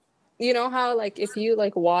 you know how like if you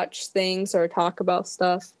like watch things or talk about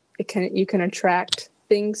stuff, you can attract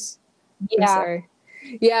things. Yeah. I'm sorry.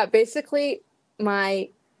 Yeah. Basically, my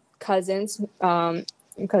cousins,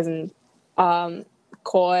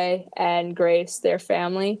 Coy and Grace, their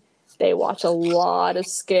family, they watch a lot of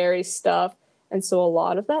scary stuff, and so a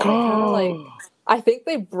lot of that kind of like I think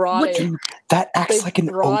they brought it. Dude, that acts like an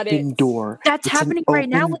open door. That's happening right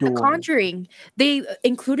now with The Conjuring. They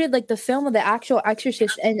included like the film of the actual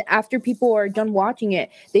exorcist, and after people are done watching it,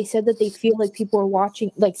 they said that they feel like people are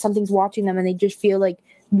watching, like something's watching them, and they just feel like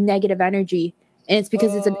negative energy, and it's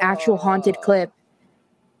because it's an actual haunted clip.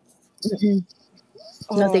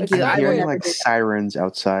 No, thank you. I'm hearing like sirens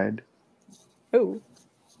outside. Oh,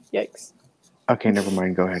 yikes! Okay, never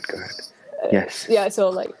mind. Go ahead. Yes. Yeah. So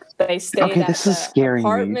like they stayed. Okay, this is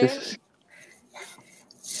scaring me.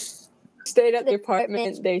 Stayed at the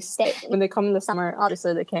apartment. They stay when they come in the summer.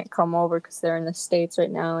 Obviously, they can't come over because they're in the States right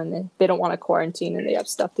now, and they don't want to quarantine and they have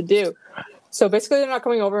stuff to do. So basically, they're not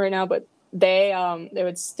coming over right now. But they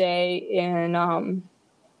would stay in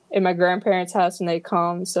my grandparents' house when they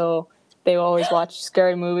come. So they will always watch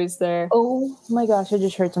scary movies there. Oh my gosh! I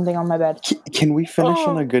just heard something on my bed. Can we finish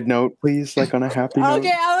on a good note, please? Like on a happy note.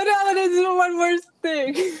 Okay, I want to do one more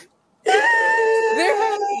thing.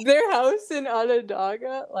 Their house in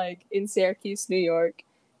Onondaga, like in Syracuse, New York,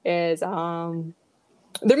 is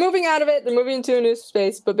they're moving out of it. They're moving into a new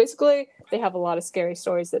space, but basically they have a lot of scary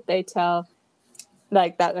stories that they tell,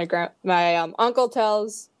 like that my uncle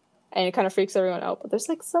tells, and it kind of freaks everyone out. But there's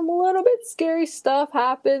like some little bit scary stuff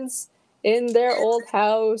happens in their old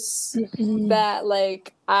house that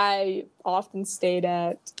like I often stayed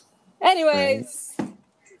at. Anyways. Right.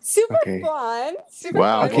 Super fun.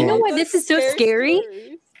 Wow. Fun. You know why this is so scary?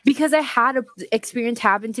 Stories. Because I had an experience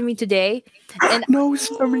happen to me today. And No,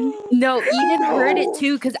 Eden heard it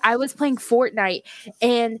too, because I was playing Fortnite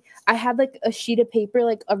and I had like a sheet of paper,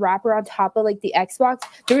 like a wrapper on top of like the Xbox.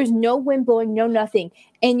 There was no wind blowing, no nothing.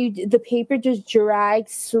 And the paper just dragged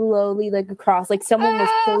slowly like across, like someone was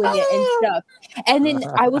pulling it and stuff. And then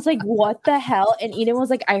I was like, what the hell? And Eden was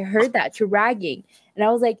like, I heard that dragging. And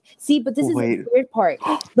I was like, see, but this is the weird part.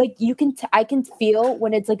 Like I can feel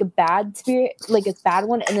when it's like a bad spirit, like a bad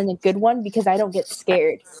one, and then a good one, because I don't get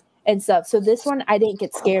scared and stuff. So this one I didn't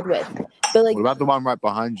get scared with. But like, what about the one right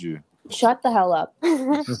behind you? Shut the hell up.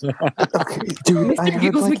 Okay, dude, I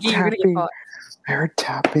heard like tapping. I heard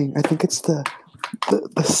tapping. I think it's the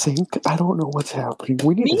sink. I don't know what's happening.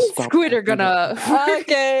 We need to stop. Squid are gonna.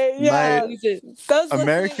 Okay, yeah. Those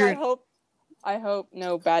American. I hope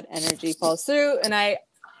no bad energy falls through, and I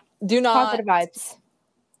do not positive vibes.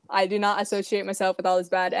 I do not associate myself with all this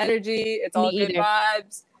bad energy. It's all good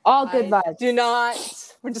vibes. All good vibes. Do not.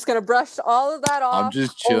 We're just gonna brush all of that off. I'm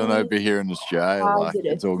just chilling over here in Australia. Like,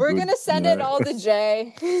 it's all We're good, gonna send it all to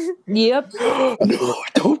Jay. Yep. No,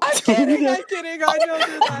 don't. I'm kidding. I don't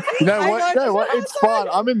do that. You know what? It's fine.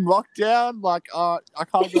 I'm in lockdown. Like, I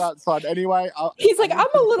can't go outside anyway. He's like, I'm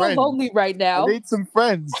a little lonely right now. I need some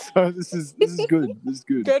friends. So this is good. This is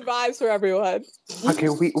good. Good vibes for everyone. Okay,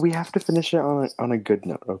 we have to finish it on a good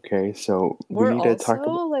note. Okay, so we need to talk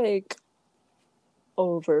about like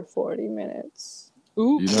over 40 minutes.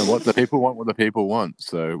 Oops. You know what the people want.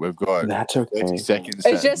 So we've got that's okay. 30 seconds.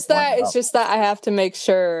 It's just that I have to make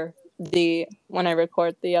sure when I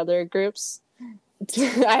record the other groups,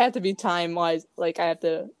 I have to be time wise. Like I have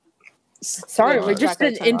to. Sorry, we're just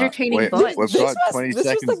an entertaining bunch. We've got 20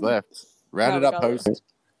 seconds left. Round it up, host.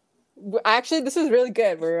 Actually, this is really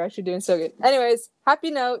good. We're actually doing so good. Anyways,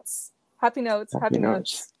 happy notes. Happy notes.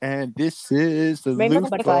 And this is the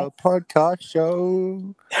Loofah podcast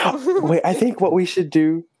show. Wait, I think what we should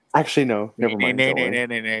do Actually, no. Never mind,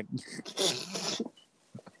 Zoey.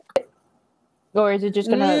 Or is it just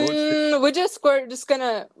gonna? We're just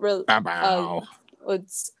gonna.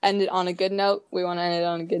 Let's end it on a good note. We want to end it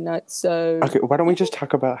on a good note. So Okay, why don't we just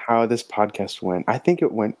talk about how this podcast went? I think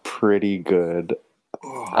it went pretty good.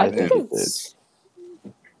 I think it was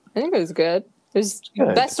good. It was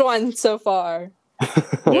the best one so far.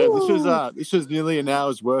 Yeah, this was nearly an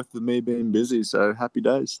hour's worth of me being busy. So happy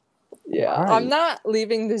days. Yeah, right. I'm not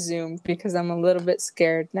leaving the Zoom because I'm a little bit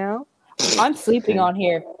scared now. I'm sleeping on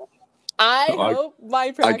here. I hope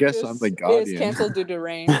my practice is canceled due to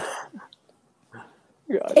rain.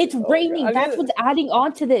 It's raining. That's what's adding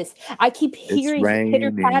on to this. I keep hearing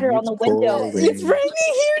pitter patter on the window. It's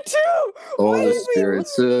raining here too. All the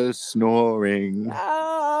spirits are snoring.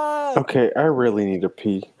 Okay, I really need to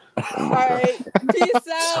pee. All right, peace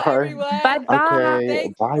out, everyone. Bye-bye.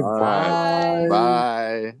 Okay, bye.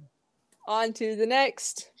 Bye. On to the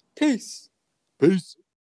next. Peace. Peace.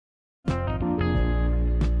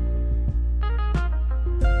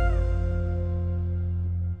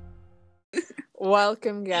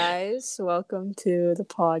 Welcome, guys. Welcome to the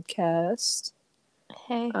podcast.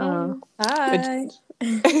 Hey. Hi.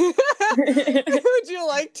 Would you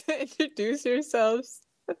like to introduce yourselves?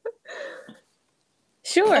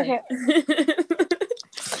 Sure. Okay.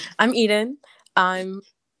 I'm Eden. I'm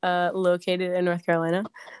located in North Carolina.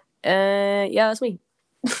 Yeah, that's me.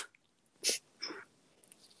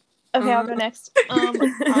 Okay, I'll go next.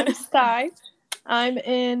 I'm Sky. I'm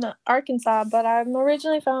in Arkansas, but I'm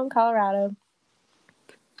originally from Colorado.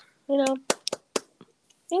 You know.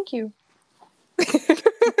 Thank you.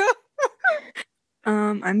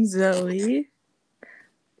 I'm Zoey.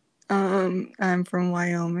 I'm from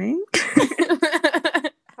Wyoming.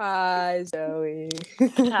 Hi, Zoey.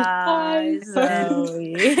 Hi,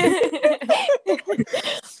 Zoey.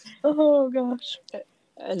 Oh, gosh.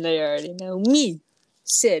 And they already know me,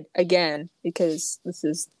 Sid, again, because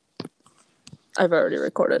I've already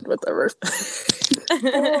recorded with the verse.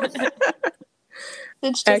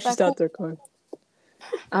 It's just actually stopped the record.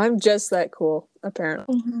 I'm just that cool,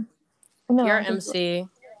 apparently. Mm-hmm. No, you're MC.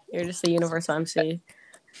 You're just a universal MC.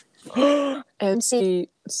 MC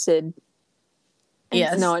Sid.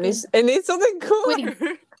 Yes. No, it needs something cooler.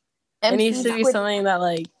 It needs to be something that,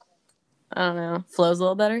 like, I don't know, flows a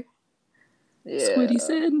little better. Yeah. Squiddy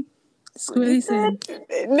Sid.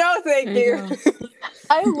 No, thank you.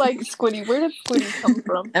 I like Squiddy. Where did Squiddy come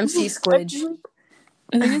from? MC Squidge.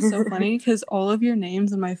 I think it's so funny because all of your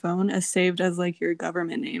names on my phone is saved as like your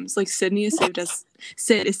government names. Like Sydney is saved as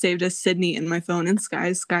Sid is saved as Sydney in my phone, and Sky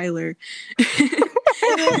is Skylar.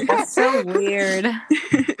 That's so weird.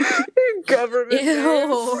 Government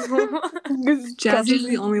name. Jasmine's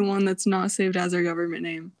the only one that's not saved as her government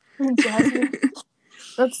name. Jasmine.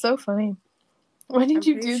 That's so funny. Why did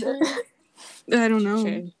you do that? I don't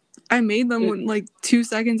know. I made them when, like 2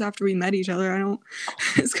 seconds after we met each other. I don't.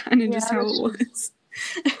 It's kind of just how it was.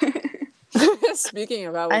 Speaking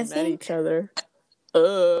of how we met each other,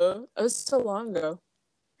 it was so long ago.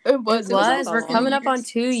 It was. We're coming up on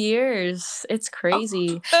 2 years. It's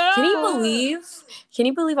crazy. Can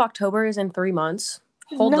you believe October is in 3 months?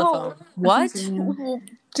 Hold the phone. What?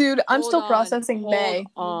 Dude, I'm still processing May.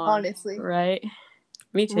 Honestly. Right.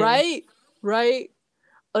 Me too. Right.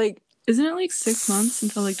 Like, isn't it like 6 months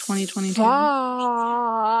until like 2022?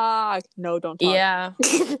 Fuck. No, don't talk. Yeah.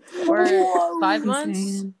 Or 5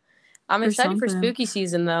 months. I'm excited for spooky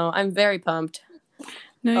season, though. I'm very pumped.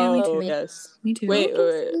 No, yeah, me too. Yes. Me too. Wait.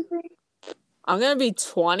 I'm gonna be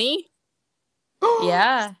 20.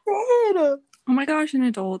 Yeah. Oh my gosh, an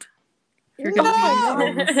adult. You're gonna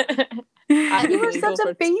be you were such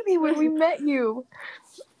a baby when we met you.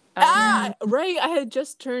 Right. I had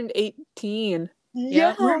just turned 18.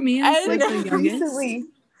 Yeah. Weren't me and like the youngest? Recently.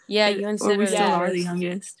 Yeah, you and Sid we still are the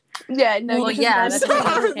youngest. Yeah, no. Well, yeah, that's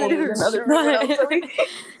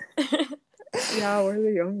yeah, we're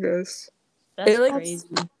the youngest. That's crazy.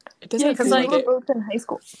 Because we were both in high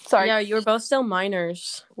school. Sorry. Yeah, you were both still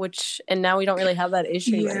minors, and now we don't really have that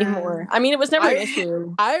issue anymore. I mean, it was never an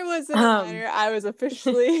issue. I wasn't a minor. I was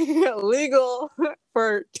officially legal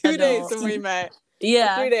for 2 days when we met.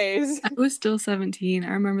 Yeah. 2 days. I was still 17.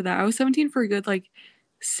 I remember that. I was 17 for a good,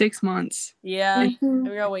 6 months. Yeah. And we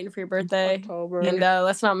were all waiting for your birthday. October. And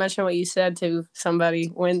let's not mention what you said to somebody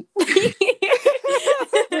when...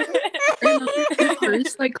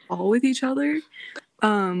 First, call with each other.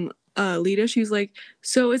 Lita, she was like,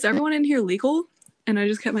 so is everyone in here legal? And I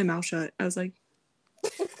just kept my mouth shut. I was like,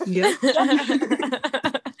 yeah.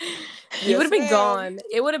 You would have been gone.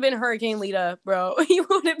 It would have been Hurricane Lita, bro. You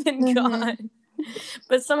would have been gone.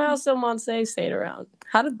 But somehow Monse stayed around.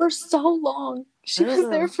 For so long. She was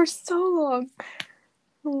there for so long.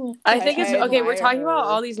 I think it's okay. We're talking about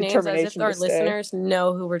all these names as if our listeners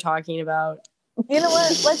know who we're talking about. You know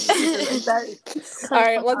what? Let's all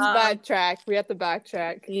right, let's backtrack. We have to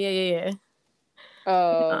backtrack. Yeah.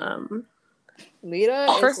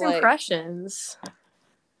 Lita first is impressions,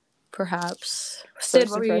 perhaps. Sid,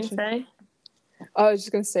 what were you gonna say? I was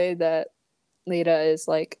just gonna say that Lita is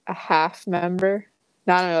like a half member,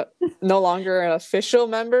 no longer an official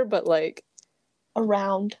member, but like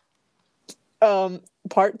around.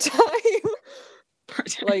 Part-time.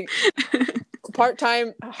 Like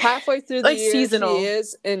part-time, halfway through the like year seasonal. She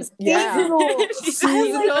is, and seasonal.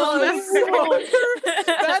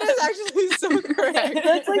 That is actually so correct.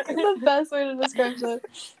 That's like the best way to describe that.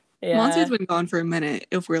 Yeah. Monty's been gone for a minute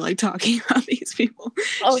if we're like talking about these people.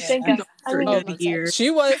 Oh, thank God. For a good year.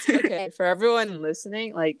 She was okay for everyone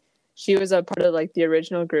listening. Like she was a part of like the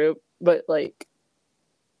original group, but like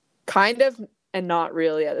kind of and not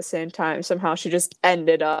really at the same time. Somehow she just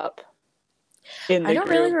ended up in the I don't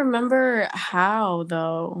group. really remember how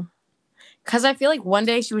though, because I feel like one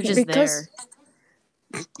day she was just there.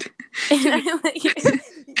 I don't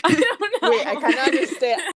know. Wait, I kind of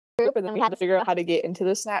understand. But then we had to figure out how to get into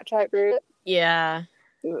the Snapchat group. Yeah.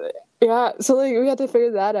 So like we had to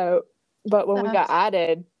figure that out. But when we got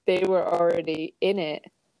added, they were already in it.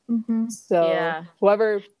 Mm-hmm. So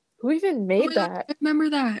who even made that? I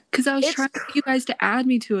remember that because I was trying to get you guys to add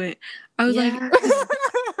me to it. I was like,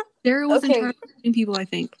 Sarah wasn't trying to find people, I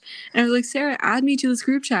think. And I was like, Sarah, add me to this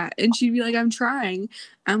group chat. And she'd be like, I'm trying.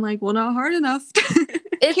 I'm like, well, not hard enough.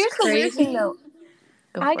 Here's the weird thing, though.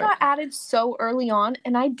 I got added so early on,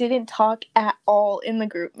 and I didn't talk at all in the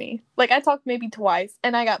group me. Like, I talked maybe twice,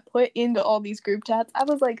 and I got put into all these group chats. I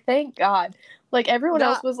was like, thank God. Like, everyone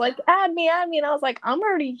else was like, add me. And I was like, I'm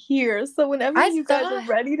already here. So whenever you guys are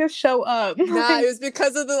ready to show up. Nah, it was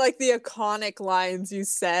because of the iconic lines you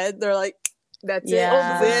said. They're like, that's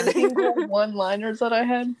it. Single one-liners that I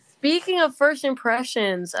had. Speaking of first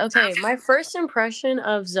impressions, okay, my first impression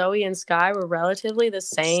of Zoey and Sky were relatively the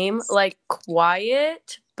same, like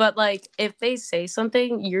quiet, but like if they say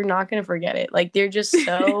something, you're not gonna forget it. Like they're just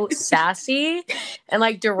so sassy and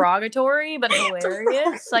like derogatory, but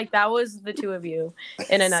hilarious. Like that was the two of you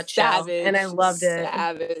in a nutshell, and I loved it.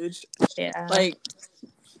 Savage, yeah. Like,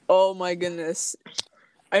 oh my goodness,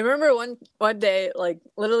 I remember one day, like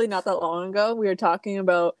literally not that long ago, we were talking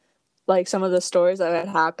about like some of the stories that had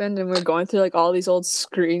happened, and we're going through like all these old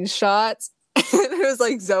screenshots, and it was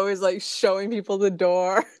like Zoe's like showing people the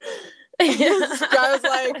door. I was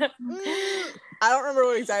like, I don't remember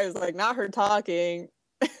what exactly it was like. Not her talking.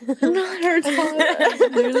 Not her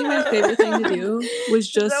talking. Literally, my favorite thing to do was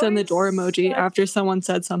just send the door emoji after someone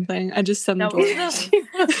said something. I just send the door. Was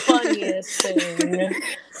the funniest thing.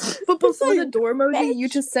 But before the door emoji, you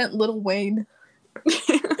just sent Lil Wayne.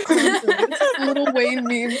 Little Wayne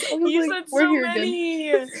memes. You said so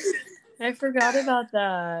many. I forgot about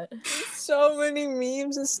that. So many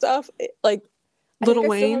memes and stuff. Like Little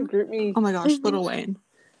Wayne. Oh my gosh, Little Wayne.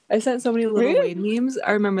 I sent so many Little Wayne memes.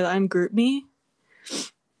 I remember that on GroupMe.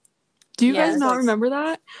 Do you guys not remember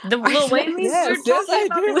that? The Lil Wayne memes? Yes, I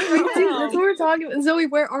do. That's what we're talking about. Zoey,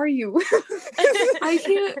 where are you? I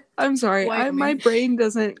can't. I'm sorry. My brain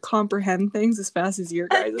doesn't comprehend things as fast as your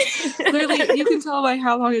guys. Literally, you can tell by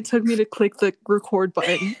how long it took me to click the record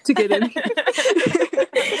button to get in here.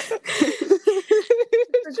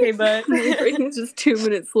 Okay, but my brain is just 2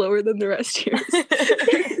 minutes slower than the rest of yours.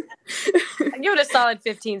 I give it a solid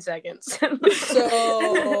 15 seconds.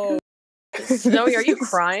 So, Zoey, are you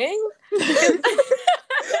crying?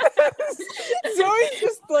 Zoe's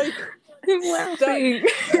just like laughing.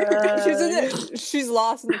 She's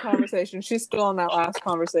lost in the conversation. She's still on that last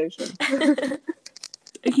conversation.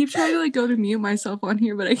 I keep trying to like go to mute myself on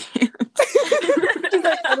here, but I can't.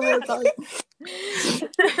 I don't want to talk.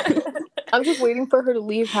 I'm just waiting for her to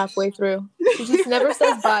leave halfway through. She just never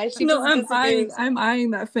says bye. I'm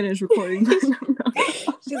eyeing that finished recording.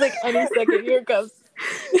 She's like, any second, here it goes.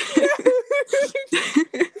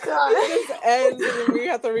 God. It just ends and then we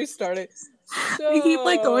have to restart it. So... I keep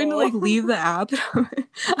like going to like leave the app.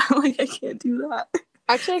 I'm like, I can't do that.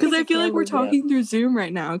 Actually, because I feel like we're talking through Zoom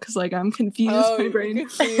right now. Because like I'm confused. My brain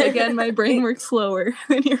again. My brain works slower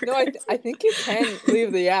than yours. No, I think you can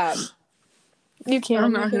leave the app. You can.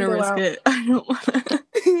 I'm not gonna risk it. I don't want to.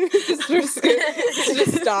 Just risk it. It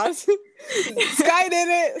just stops. Sky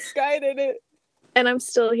did it. And I'm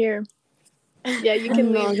still here. Yeah, you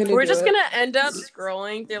can leave. We're just gonna end up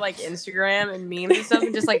scrolling through like Instagram and memes and stuff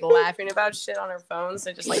and just like laughing about shit on our phones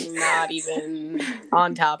and just like not even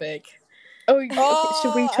on topic. Oh, okay.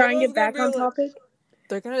 Should we try and get back on topic?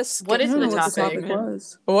 They're gonna skip. What is the what the topic topic?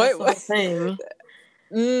 was. What thing?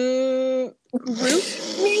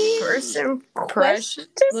 First impression.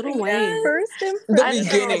 Little Wayne. First impression. The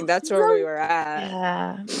beginning. That's where we were at.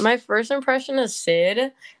 Yeah. My first impression of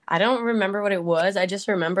Sid, I don't remember what it was. I just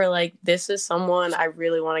remember like this is someone I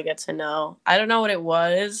really want to get to know. I don't know what it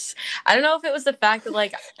was. I don't know if it was the fact that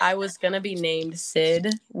like I was gonna be named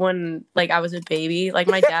Sid when like I was a baby. Like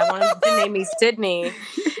my dad wanted to name me Sydney.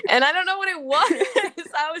 And I don't know what it was.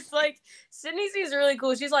 I was like, Sydney seems really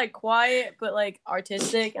cool. She's like quiet but like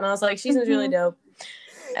artistic. And I was like, she seems really dope.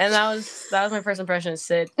 And that was my first impression of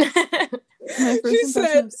Sid. My first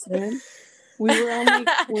impression of Sid. We were on like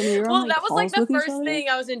when we were on like that was like calls the with each first other. thing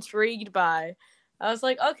I was intrigued by. I was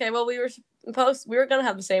like, okay, well we were gonna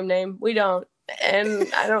have the same name. We don't.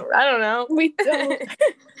 And I don't know. We don't.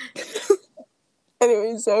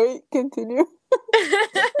 Anyway, Zoe, continue.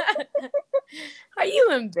 Are you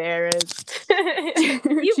embarrassed?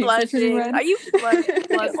 You blushing? Are you flustered?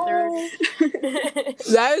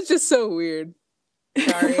 That was just so weird.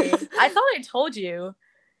 Sorry. I thought I told you.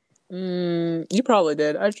 You probably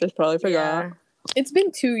did. I just probably forgot. Yeah. It's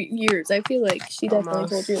been 2 years. I feel like she definitely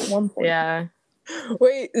told you at one point. Yeah.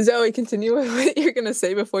 Wait, Zoe, continue with what you're gonna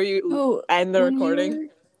say before you end the recording.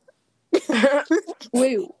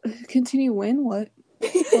 Wait, continue when? What?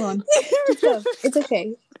 Hold on. It's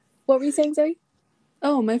okay. What were you saying, Zoe?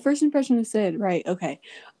 Oh, my first impression of Sid. Right. Okay.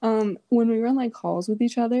 When we were on like calls with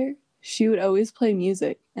each other, she would always play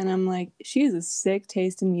music, and I'm like, she has a sick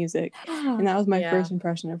taste in music, and that was my first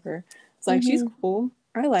impression of her. It's like she's cool.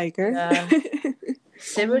 I like her. Yeah.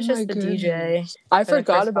 Sid was just the DJ. I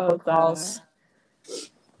forgot about that.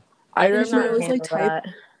 I remember it was like type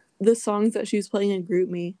the songs that she was playing in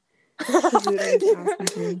GroupMe.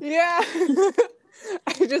 Yeah.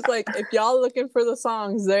 I just like, if y'all looking for the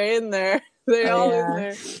songs, they're in there. They're all in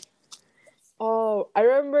there. Oh, I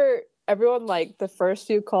remember everyone like the first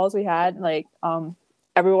few calls we had, like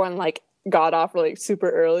everyone like got off like super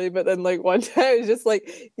early, but then like one time it was just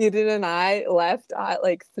like Eden and I left at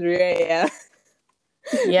like 3 a.m.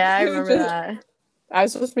 Yeah, I remember that. I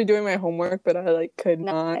was supposed to be doing my homework, but I like could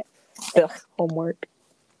not. Homework.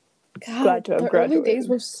 God, glad to have the graduated. early days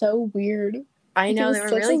were so weird. I know, It they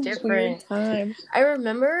was were such really a different. weird time. I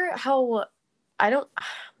remember how I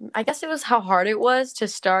guess it was how hard it was to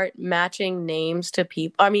start matching names to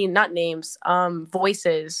people. I mean, not names,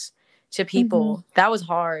 voices to people. Mm-hmm. That was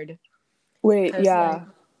hard. Wait, yeah.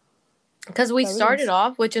 Because we started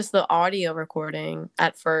off with just the audio recording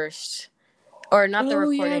at first. Or not the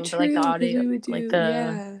recording, but like the audio. Like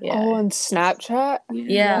the Oh, on Snapchat?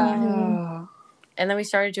 Yeah. Mm-hmm. And then we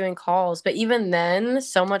started doing calls. But even then,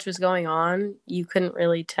 so much was going on, you couldn't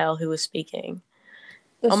really tell who was speaking.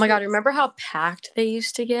 Oh my God, remember how packed they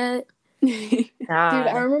used to get? Dude,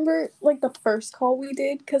 I remember like the first call we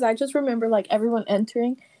did, because I just remember like everyone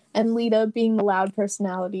entering and Lita being the loud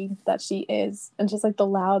personality that she is, and just like the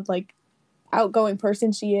loud, like outgoing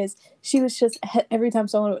person she is. She was just, every time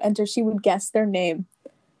someone would enter, she would guess their name.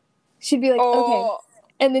 She'd be like, okay.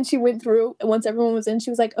 And then she went through, and once everyone was in,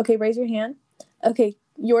 she was like, okay, raise your hand. Okay,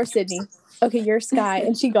 you're Sydney. Okay, you're Sky.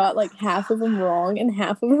 And she got like half of them wrong and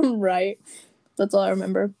half of them right. That's all I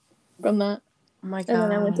remember from that. Oh my God. And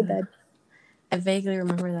then I went to bed. I vaguely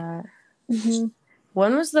remember that. Mm-hmm.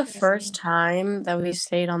 When was the first time that we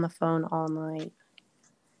stayed on the phone all night?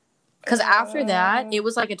 Because after that, it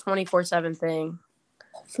was like a 24/7 thing.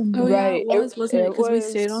 Oh, right. Yeah, wasn't it? Because we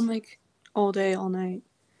stayed on like all day, all night.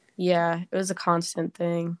 Yeah, it was a constant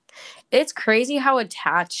thing. It's crazy how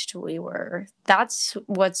attached we were. That's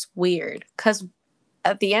what's weird. Because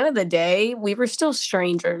at the end of the day, we were still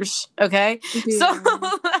strangers, okay? Yeah. So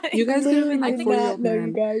like, you guys could have been like 40-year-old men.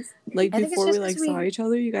 You guys. Like before we like saw each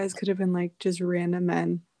other, you guys could have been like just random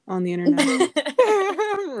men on the internet.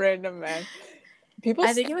 Random men.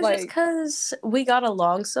 I think it was just because we got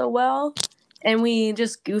along so well and we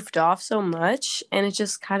just goofed off so much and it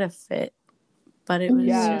just kind of fit. But it was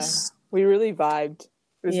just... We really vibed.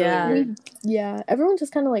 It was really weird. Yeah, everyone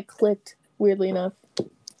just kind of like clicked, weirdly enough.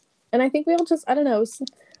 And I think we all just, I don't know,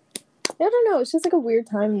 it's just like a weird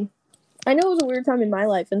time. I know it was a weird time in my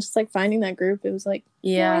life, and just like finding that group, it was like, I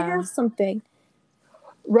have something.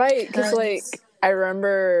 Right, because like, I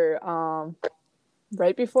remember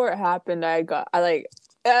right before it happened, I don't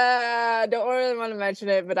really want to mention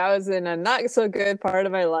it, but I was in a not so good part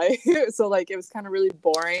of my life. So like, it was kind of really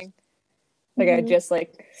boring. Like I just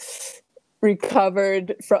like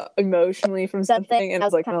recovered emotionally from something, and I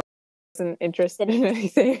was like, wasn't interested in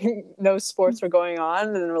anything. No sports were going on,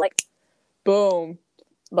 and then like, boom,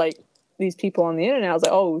 like these people on the internet. I was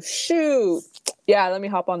like, oh shoot, yeah, let me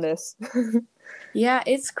hop on this. Yeah,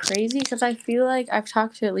 it's crazy because I feel like I've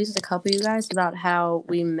talked to at least a couple of you guys about how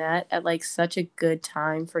we met at like such a good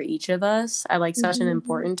time for each of us at like such an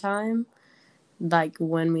important time, like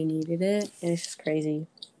when we needed it. And it's just crazy.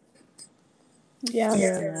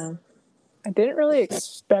 Yeah. I didn't really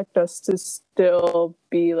expect us to still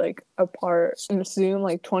be like apart in Zoom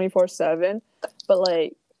like 24/7, but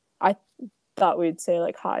like I thought we'd say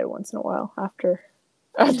like hi once in a while after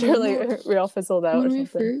like we all fizzled out.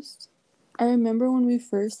 I remember when we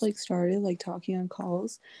first like started like talking on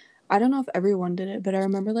calls. I don't know if everyone did it, but I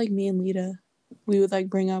remember like me and Lita, we would like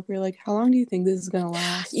bring up, we were like, how long do you think this is gonna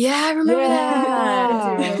last? Yeah, I remember that. I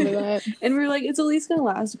do remember that. And we were like, it's at least gonna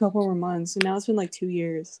last a couple more months. And now it's been like 2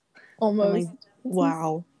 years. Almost. I'm like,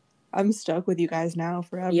 wow. I'm stuck with you guys now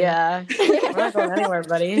forever. Yeah. We're not going anywhere,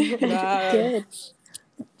 buddy. Good.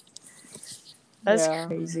 That's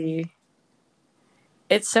crazy.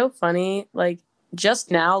 It's so funny, like,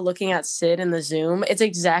 just now looking at Sid in the Zoom, it's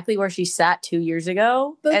exactly where she sat 2 years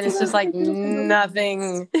ago. And it's just like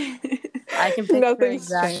nothing. I can picture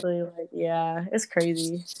exactly like, yeah, it's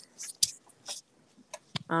crazy.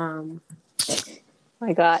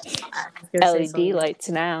 I got LED lights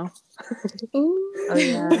now. Ooh. Oh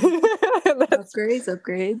yeah.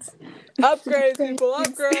 Upgrades. Upgrades, people,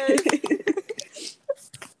 upgrades.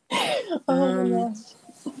 Oh my gosh.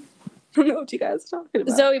 I don't know what you guys are talking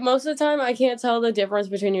about. Zoe, most of the time I can't tell the difference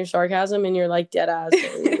between your sarcasm and your like dead ass. Like,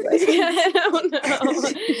 I don't know.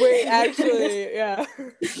 Wait, actually, yeah.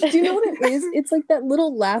 Do you know what it is? It's like that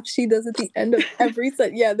little laugh she does at the end of every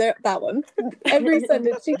sentence. Yeah, that one. Every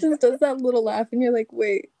sentence, she just does that little laugh, and you're like,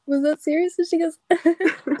 wait, was that serious? And she goes...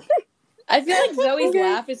 I feel like Zoe's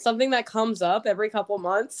laugh is something that comes up every couple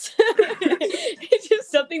months. It's just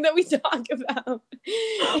something that we talk about.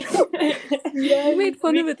 Yeah, I made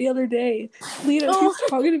fun of it the other day. Lita, she was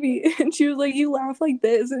talking to me, and she was like, you laugh like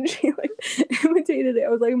this, and she like imitated it. I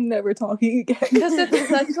was like, I'm never talking again. Because it's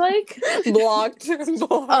such like blocked.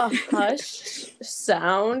 A hush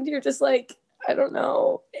sound. You're just like, I don't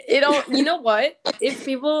know. You know what? If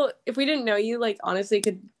we didn't know you, like, honestly,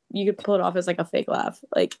 you could pull it off as like a fake laugh.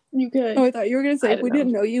 Like, you could. Oh, I thought you were gonna say if we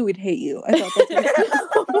didn't know you, we'd hate you. I thought that's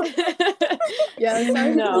yeah, it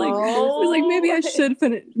sounds like, it was like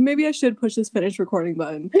maybe I should push this finish recording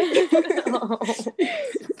button. No.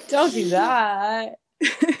 Don't do that.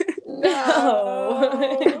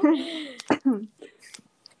 No.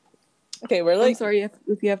 Okay, we're like, I'm sorry if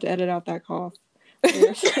you have to edit out that cough.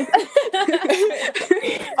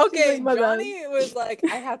 Okay, Johnny was like,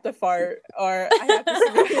 I have to fart, or I have to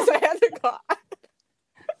sneeze, I have to cough.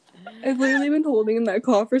 I've literally been holding that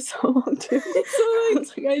cough for so long too. So I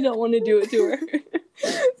was like, I don't want to do it to her.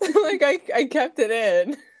 So, like, I kept it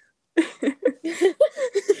in.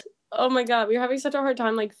 Oh my god, we're having such a hard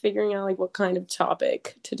time like figuring out like what kind of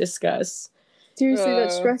topic to discuss. Seriously,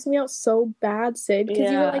 that stressed me out so bad, Sid, because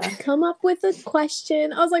you were like, come up with a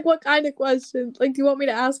question. I was like, what kind of question? Like, do you want me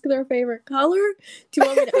to ask their favorite color? Do you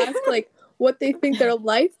want me to ask, like, what they think their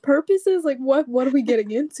life purpose is? Like, what are we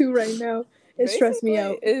getting into right now? It stressed me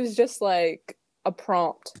out. It was just, like, a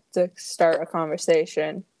prompt to start a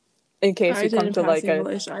conversation. In case you come to, like,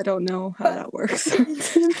 English. I don't know how that works.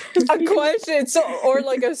 A question, or,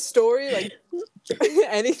 like, a story, like,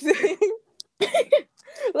 anything.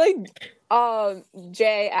 Like,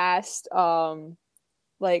 Jay asked,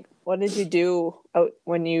 like, what did you do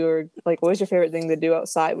when you were, like, what was your favorite thing to do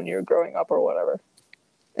outside when you were growing up or whatever?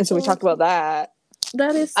 And so we talked about that.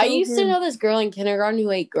 That is so I used to know this girl in kindergarten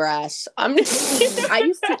who ate grass. I'm just kidding. I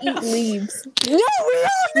used to eat leaves. No, we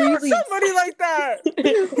all know somebody like that.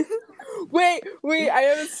 Wait, I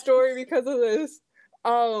have a story because of this.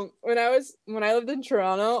 When I lived in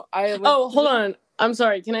Toronto, hold on. I'm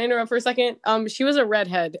sorry. Can I interrupt for a second? She was a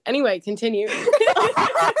redhead. Anyway, continue. For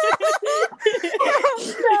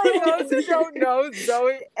those who don't know,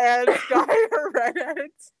 Zoe and Sky are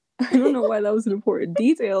redheads. I don't know why that was an important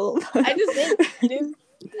detail. I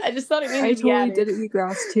just thought it needed to be added. Did eat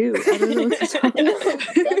grass too. I don't know what you're talking about.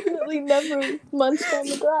 Definitely never munched on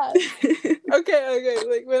the grass. Okay.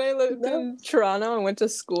 Like, when I lived in Toronto and went to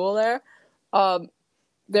school there,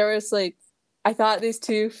 there was, like, I thought these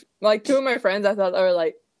two of my friends, I thought they were,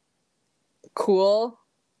 like, cool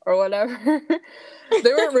or whatever.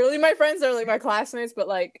 They weren't really my friends. They were, like, my classmates, but,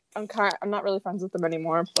 like, I'm not really friends with them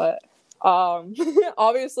anymore. But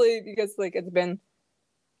obviously, because, like, it's been,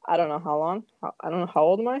 I don't know how long. I don't know, how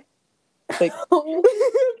old am I? Like,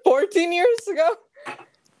 14 years ago.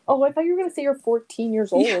 Oh, I thought you were gonna say you're 14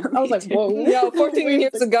 years old. I was like, whoa. No, 14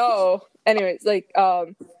 years ago. Anyways, like,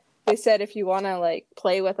 they said if you want to, like,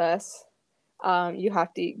 play with us, you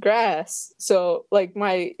have to eat grass. So like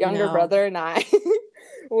my younger brother and I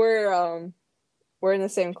we're in the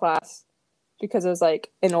same class because it was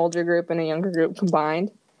like an older group and a younger group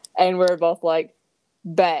combined, and we're both like,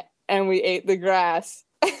 bet, and we ate the grass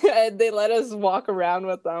and they let us walk around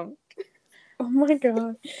with them. Oh my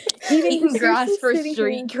god. Eating grass for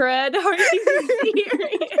street cred? Are you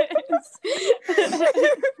serious?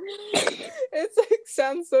 It's like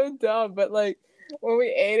sounds so dumb, but like when we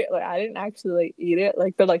ate it, like I didn't actually like eat it.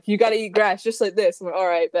 Like they're like, you gotta eat grass just like this. I'm like, all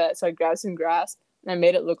right, bet. So I grabbed some grass and I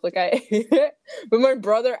made it look like I ate it. But my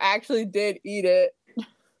brother actually did eat it.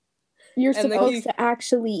 You're supposed to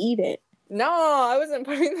actually eat it. No, I wasn't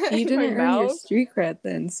putting that you in my didn't earn mouth. your street cred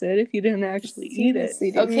then, Sid, if you didn't actually eat it.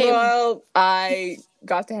 Okay, well, I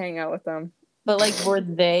got to hang out with them. But like, were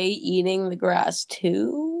they eating the grass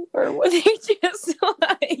too? Or were they just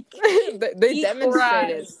like they demonstrated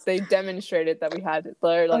grass. They demonstrated that we had it.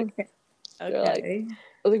 They're like, okay.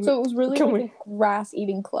 Like, so it was really like a grass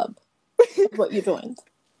eating club. What you joined.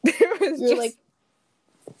 There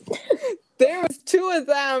was 2 of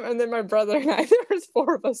them, and then my brother and I. There was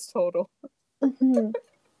 4 of us total. Mm-hmm.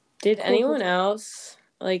 Did anyone else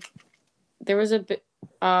like? There was a bit.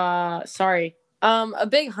 A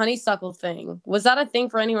big honeysuckle thing. Was that a thing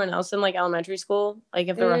for anyone else in like elementary school? Like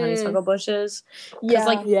if there were honeysuckle bushes?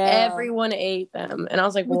 Because everyone ate them, and I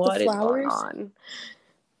was like, what is going on?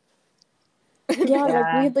 Yeah,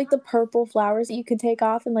 like we had like the purple flowers that you could take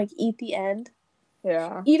off and like eat the end.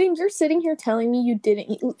 Yeah. Eden, you're sitting here telling me you didn't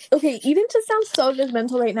eat. Okay, Eden just sounds so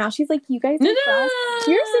judgmental right now. She's like, you guys eat grass?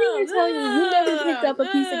 You're sitting here telling me you never picked up a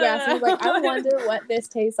piece of grass. And you're like, I wonder what this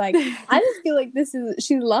tastes like. I just feel like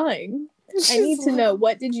she's lying. I need to know,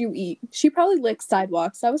 what did you eat? She probably licked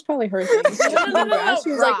sidewalks. That was probably her thing. She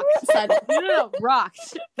was like, sidewalks. No,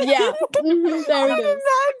 rocks. Yeah. Mm-hmm, there it is.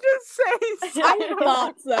 Not just say I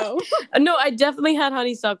thought so. No, I definitely had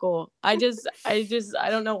honeysuckle. I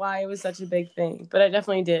don't know why it was such a big thing, but I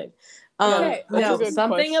definitely did. Something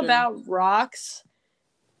question. About rocks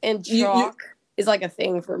and chalk is like a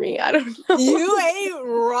thing for me. I don't know. You ate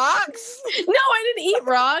rocks? No, I didn't eat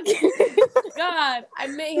rocks. God, I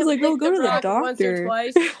may have like, go to the doctor once or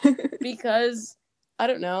twice because I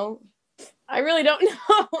don't know. I really don't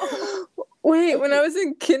know. Wait, when I was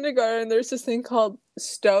in kindergarten, there's this thing called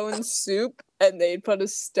stone soup, and they'd put a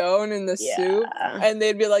stone in the soup, and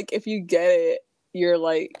they'd be like, if you get it, you're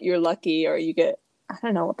lucky, or you get, I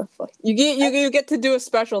don't know what the fuck. You get to do a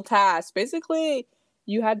special task. Basically,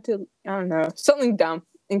 you had to, I don't know, something dumb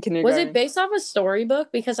in kindergarten. Was it based off a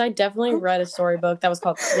storybook? Because I definitely read a storybook that was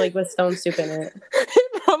called, like, with stone soup in it.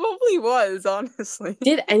 It probably was, honestly.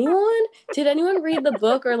 Did anyone read the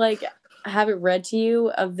book or, like, have it read to you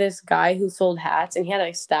of this guy who sold hats, and he had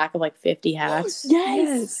a stack of, like, 50 hats?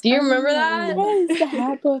 Yes. Do you remember that? Yes, the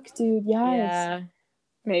hat book, dude. Yes. Yeah.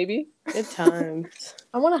 Maybe. Good times.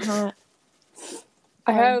 I want a hat.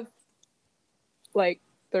 I have, like,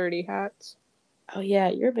 30 hats. Oh, yeah,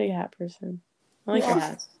 you're a big hat person. I like your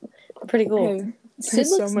hats. They're pretty cool. Hey, Sid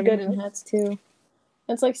looks good in hats, too.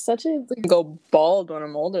 It's like such a... I go bald when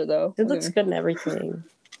I'm older, though. It looks good in everything.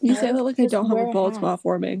 You say that like I don't have a bald spot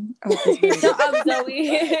forming. Zoey.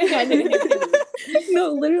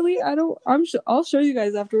 No, literally, I don't. I'll show you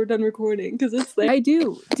guys after we're done recording because it's like I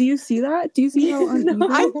do. Do you see that? Do you see how uneven? No,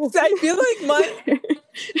 I feel like my.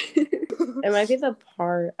 It might be the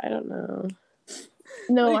part. I don't know.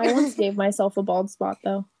 No, I once gave myself a bald spot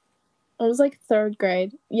though. I was like 3rd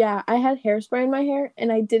grade. Yeah, I had hairspray in my hair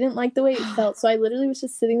and I didn't like the way it felt. So I literally was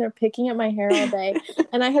just sitting there picking at my hair all day.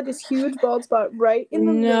 And I had this huge bald spot right in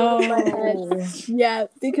the middle of my head. Yeah,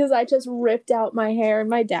 because I just ripped out my hair.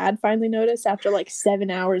 And my dad finally noticed after like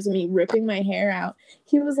 7 hours of me ripping my hair out.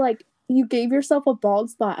 He was like, you gave yourself a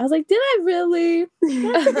bald spot. I was like, did I really?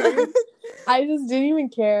 I just didn't even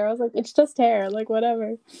care. I was like, it's just hair. Like,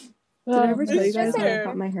 whatever. Did I ever tell you guys how I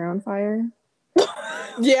caught my hair on fire?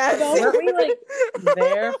 Yeah, weren't we like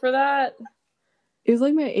there for that? It was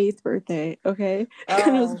like my 8th birthday, okay?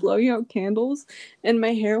 And I was blowing out candles, and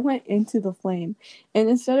my hair went into the flame. And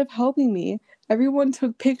instead of helping me, everyone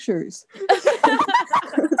took pictures.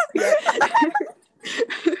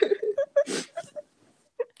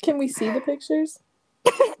 Can we see the pictures?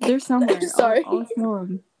 They're somewhere. I'm sorry. I'll show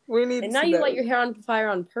them. We need. And now you light your hair on fire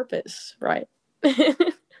on purpose, right?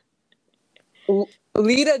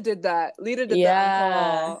 Lita did that.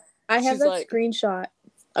 That. I have that screenshot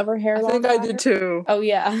of her hair. I think I did too. Oh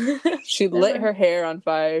yeah. She lit her hair on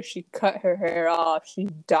fire. She cut her hair off. She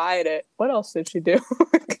dyed it. What else did she do?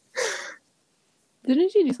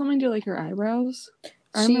 Didn't she do something to like her eyebrows?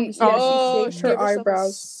 She shaved her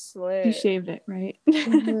eyebrows. She shaved it, right?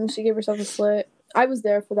 She gave herself a slit. I was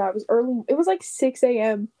there for that. It was early. It was like 6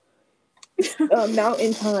 a.m.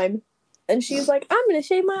 Mountain time. And she's like, I'm going to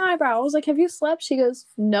shave my eyebrow. I was like, have you slept? She goes,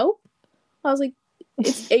 nope. I was like,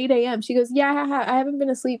 it's 8 a.m. She goes, yeah, I haven't been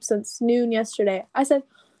asleep since noon yesterday. I said,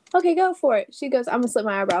 okay, go for it. She goes, I'm going to slip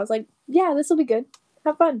my eyebrow. I was like, yeah, this will be good.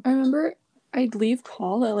 Have fun. I remember I'd leave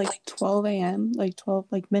call at like 12 a.m., like 12,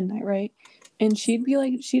 like midnight, right? And she'd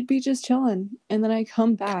be just chilling. And then I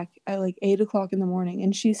come back at like 8 o'clock in the morning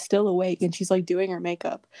and she's still awake and she's like doing her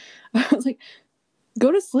makeup. I was like,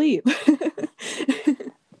 go to sleep.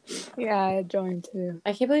 Yeah, I joined too.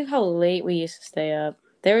 I can't believe how late we used to stay up.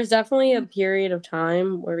 There was definitely a period of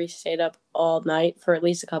time where we stayed up all night for at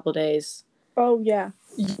least a couple days. Oh, yeah.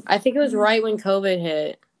 I think it was right when COVID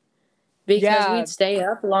hit. Because we'd stay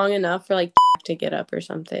up long enough for like to get up or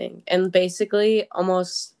something. And basically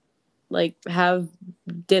almost like have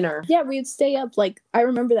dinner. Yeah, we'd stay up like, I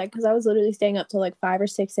remember that because I was literally staying up till like 5 or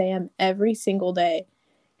 6 a.m. every single day.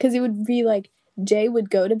 Because it would be like, Jay would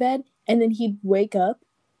go to bed and then he'd wake up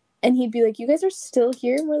and he'd be like, you guys are still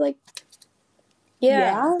here? And we're like,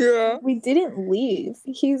 yeah. We didn't leave.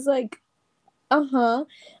 He's like, I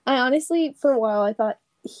honestly, for a while, I thought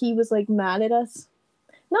he was like mad at us.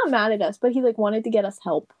 Not mad at us, but he like wanted to get us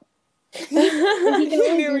help. And he can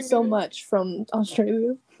only do so much from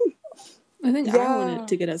Australia. I think I wanted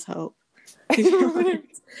to get us help.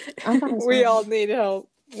 We all need help.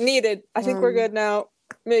 Needed. I think we're good now.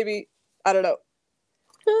 Maybe. I don't know.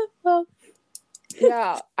 Well.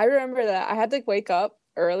 Yeah, I remember that. I had to wake up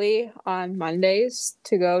early on Mondays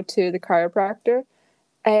to go to the chiropractor.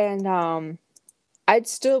 And I'd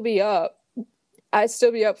still be up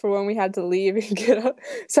for when we had to leave and get up.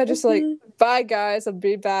 So I just like, bye guys, I'll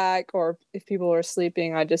be back. Or if people were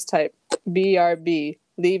sleeping, I just type BRB,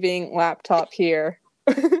 leaving laptop here.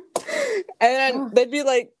 And then they'd be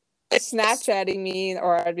like Snapchatting me,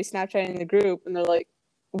 or I'd be Snapchatting the group, and they're like,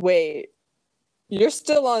 wait, you're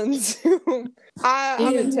still on Zoom.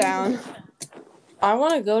 I'm in town. I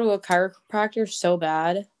want to go to a chiropractor so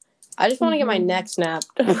bad. I just want to get my neck snapped.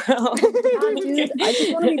 Dude, I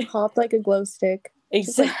just want to be popped like a glow stick.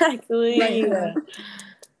 Exactly. Right.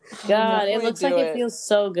 God, it looks like it feels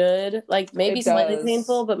so good. Like maybe slightly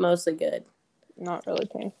painful, but mostly good. Not really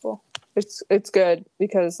painful. It's good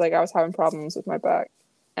because like I was having problems with my back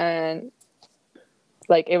and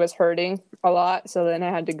like it was hurting a lot. So then I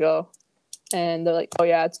had to go, and they're like, "Oh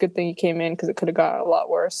yeah, it's a good thing you came in because it could have got a lot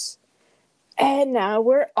worse." And now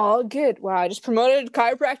we're all good. Wow, I just promoted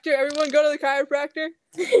chiropractor. Everyone go to the chiropractor.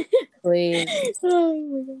 Please.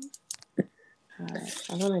 Oh my God.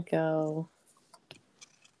 I want to go.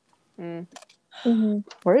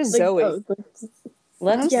 Where is Zoe?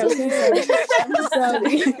 Let's go.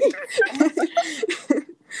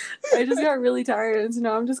 I just got really tired, and so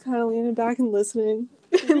now I'm just kind of leaning back and listening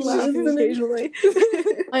and laughing occasionally.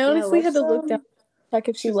 I honestly had to look down check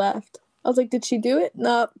if she left. I was like, did she do it?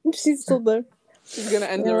 No, she's still there. She's gonna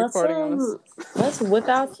end the recording on us. Let's whip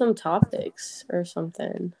out some topics or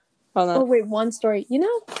something. Oh wait, one story. You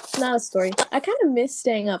know, not a story. I kind of miss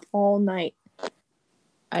staying up all night.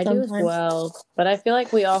 I do as well, but I feel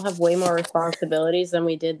like we all have way more responsibilities than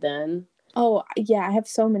we did then. Oh yeah, I have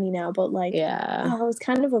so many now, but like, it's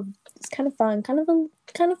kind of fun, kind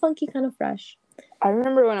of funky, kind of fresh. I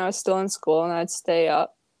remember when I was still in school and I'd stay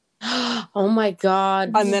up. Oh my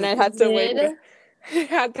God! And then I had to wait.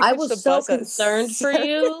 I was so concerned for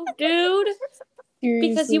you, dude. Seriously.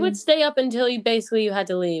 Because you would stay up until you had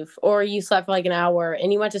to leave, or you slept for like an hour,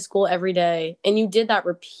 and you went to school every day, and you did that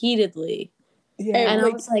repeatedly. Yeah, and I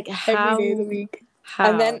was like, how? Every day of the week.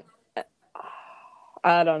 How? And then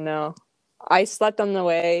I don't know. I slept on the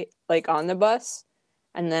way, like on the bus,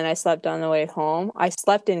 and then I slept on the way home. I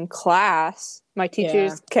slept in class. My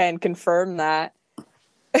teachers can confirm that.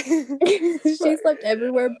 She slept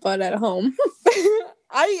everywhere but at home.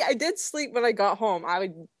 I did sleep when I got home. I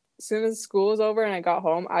would, as soon as school was over and I got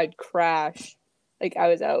home, I'd crash. Like I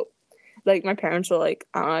was out. Like my parents were like,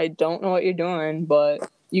 I don't know what you're doing, but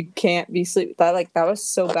you can't be sleeping. That was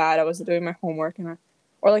so bad. I wasn't doing my homework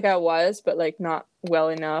I was, but like not well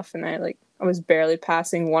enough, and I was barely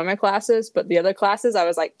passing one of my classes, but the other classes I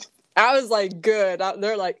was like good.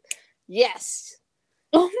 They're like, yes.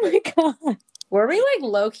 Oh my God. Were we like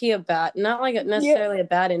low-key not like necessarily a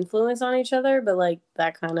bad influence on each other, but like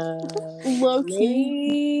that kind of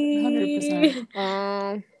low-key?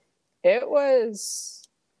 100%. It was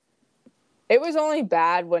only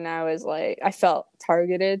bad when I was like, I felt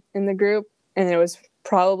targeted in the group, and it was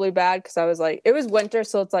probably bad because I was like, it was winter,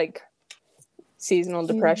 so it's like seasonal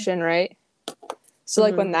depression, right? So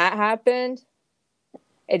like when that happened,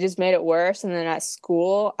 it just made it worse. And then at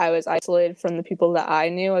school, I was isolated from the people that I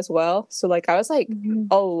knew as well. So, like, I was, like,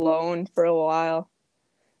 alone for a while.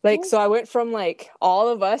 Like, so I went from, like, all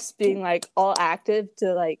of us being, like, all active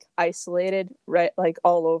to, like, isolated, right, like,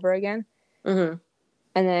 all over again. Mm-hmm.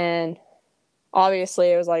 And then,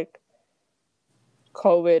 obviously, it was, like,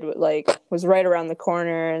 COVID, like, was right around the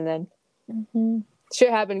corner. And then shit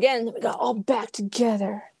happened again. And then we got all back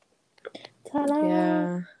together. Ta-da.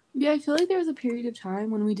 Yeah. Yeah, I feel like there was a period of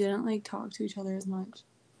time when we didn't, like, talk to each other as much.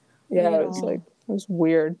 Yeah, it was, like, it was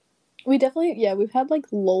weird. We definitely, we've had, like,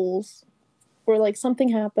 lulls where, like, something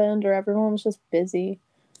happened or everyone was just busy.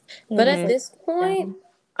 But at this point,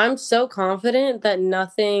 I'm so confident that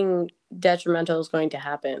nothing detrimental is going to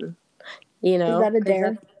happen. You know? Is that a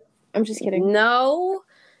dare? I'm just kidding. No.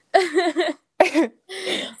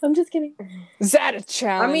 I'm just kidding. Is that a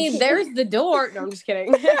challenge? I mean, there's the door. No, I'm just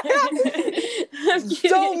kidding. I'm kidding.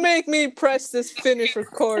 Don't make me press this finish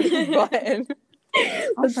recording button.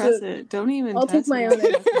 I'll press it. Don't even. I'll take my own.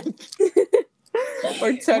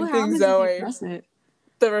 We're tempting Zoe.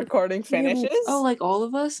 The recording finishes. Oh, like all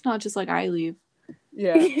of us, not just like I leave.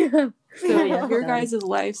 Yeah. So your guys'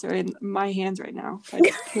 lives are in my hands right now. I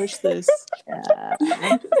just push this. Oh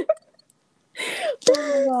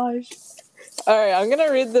my gosh. All right, I'm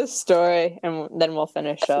gonna read this story and then we'll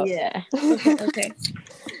finish up. Yeah. Okay.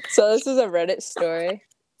 So this is a Reddit story.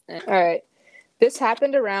 All right. This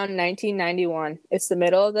happened around 1991. It's the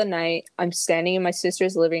middle of the night. I'm standing in my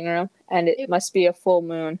sister's living room, and it must be a full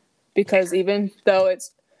moon because even though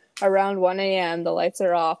it's around 1 a.m., the lights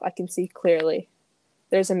are off. I can see clearly.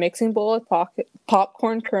 There's a mixing bowl with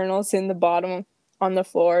popcorn kernels in the bottom on the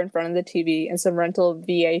floor in front of the TV and some rental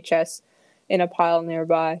VHS in a pile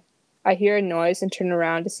nearby. I hear a noise and turn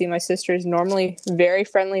around to see my sister's normally very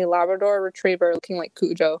friendly Labrador retriever looking like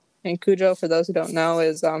Cujo. And Cujo, for those who don't know,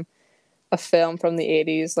 is a film from the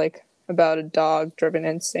 80s, like about a dog driven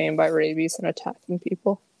insane by rabies and attacking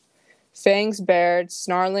people. Fangs bared,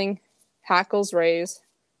 snarling, hackles raised.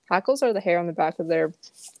 Hackles are the hair on the back of their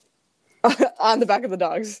on the back of the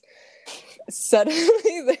dogs.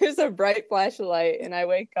 Suddenly, there's a bright flash of light, and I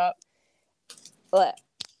wake up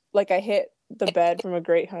like I hit the bed from a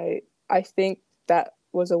great height. I think that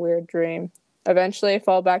was a weird dream. Eventually, I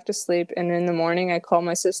fall back to sleep, and in the morning, I call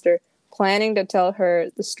my sister, planning to tell her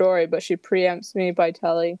the story, but she preempts me by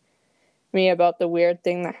telling me about the weird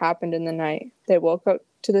thing that happened in the night. They woke up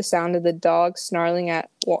to the sound of the dog snarling at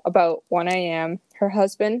about 1 a.m. Her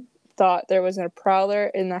husband thought there was a prowler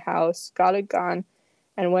in the house, got a gun,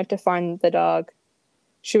 and went to find the dog.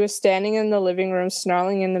 She was standing in the living room,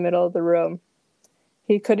 snarling in the middle of the room.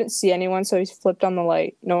 He couldn't see anyone, so he flipped on the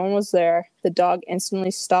light. No one was there. The dog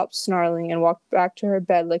instantly stopped snarling and walked back to her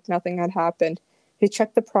bed like nothing had happened. He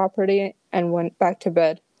checked the property and went back to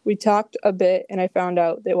bed. We talked a bit, and I found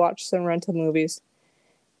out they watched some rental movies.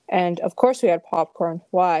 And, of course, we had popcorn.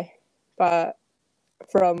 Why? But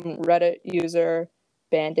from Reddit user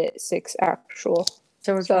Bandit6Actual.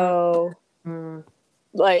 So,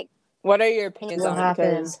 like, what are your opinions on it?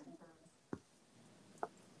 Because,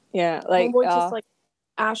 yeah, like, just, like,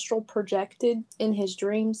 astral projected in his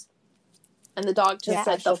dreams. And the dog just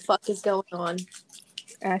said, the fuck is going on?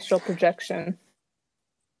 Astral projection.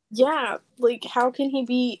 Yeah, like, how can he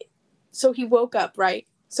be... So he woke up, right?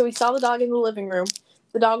 So he saw the dog in the living room.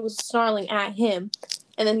 The dog was snarling at him.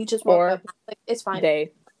 And then he just woke up. Like, it's fine.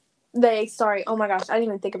 They, sorry. Oh my gosh, I didn't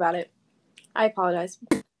even think about it. I apologize.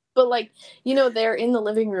 But, like, you know, they're in the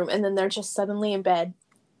living room, and then they're just suddenly in bed.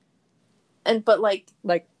 But, like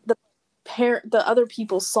the other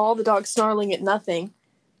people saw the dog snarling at nothing.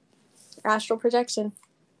 Astral projection.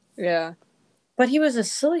 Yeah. But he was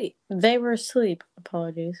asleep. They were asleep.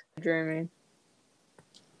 Apologies. Dreaming.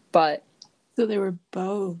 But. So they were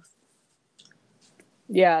both.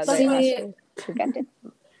 Yeah.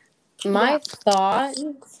 My thought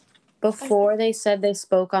before they said they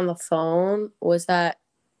spoke on the phone was that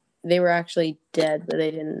they were actually dead, but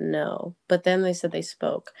they didn't know. But then they said they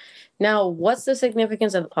spoke. Now, what's the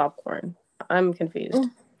significance of the popcorn? I'm confused.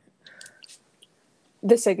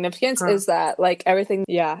 The significance is that, like, everything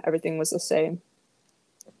was the same.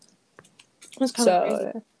 That's kind of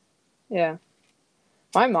crazy. Yeah.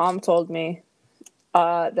 My mom told me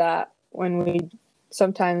that when we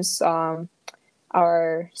sometimes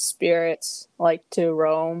our spirits like to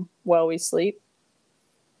roam while we sleep.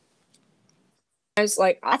 I was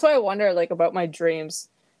like, that's why I wonder, like, about my dreams.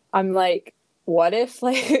 I'm like, what if,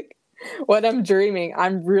 like, when I'm dreaming,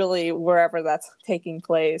 I'm really wherever that's taking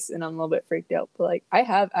place, and I'm a little bit freaked out. But, like, I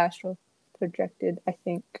have astral projected, I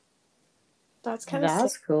think. That's kind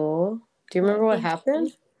of sick. Cool. Do you remember what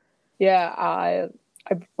happened? Yeah,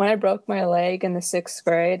 when I broke my leg in the 6th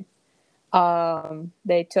grade,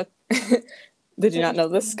 they took. Did you not know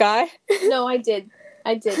this guy? No, I did.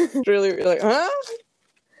 Really, really, huh?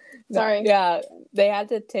 Sorry. Yeah, they had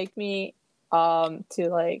to take me to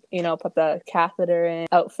like, put the catheter in,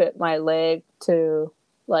 outfit my leg to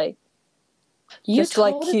like. You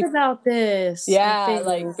told us about this. Yeah,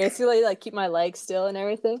 like basically like keep my leg still and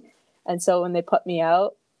everything. And so when they put me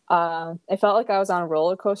out, it felt like I was on a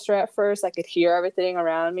roller coaster at first. I could hear everything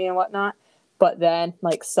around me and whatnot. But then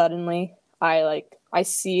like suddenly I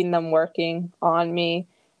seen them working on me,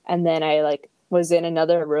 and then I like was in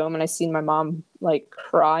another room and I seen my mom like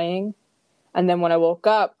crying. And then when I woke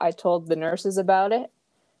up, I told the nurses about it.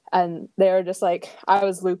 And they were just like, I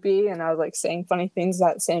was loopy and I was like saying funny things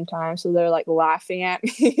at the same time. So they're like laughing at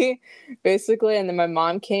me, basically. And then my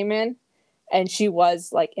mom came in and she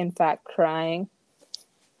was like, in fact, crying.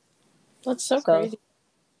 That's so crazy.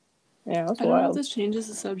 Yeah, that's I don't know wild. if this changes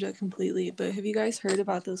the subject completely, but have you guys heard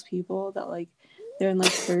about those people that like they're in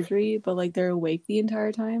like surgery, but like they're awake the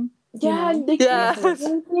entire time? Yeah, they can't feel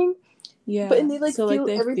anything. Yeah, but and they like so, feel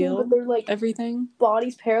they everything, feel but they're like everything.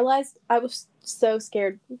 Body's paralyzed. I was so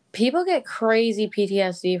scared. People get crazy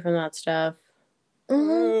PTSD from that stuff.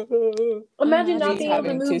 Mm-hmm. Imagine not being able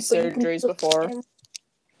to move. 2 surgeries before.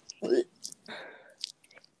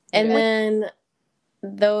 And then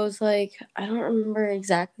those like I don't remember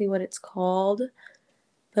exactly what it's called,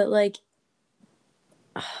 but like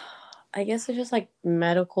I guess it's just like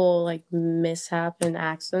medical like mishap and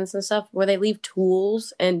accidents and stuff where they leave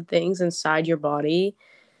tools and things inside your body.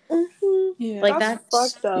 Mm-hmm. Yeah, like that's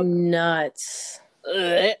fucked up. Nuts.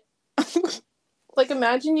 Like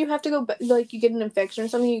imagine you have to go like you get an infection or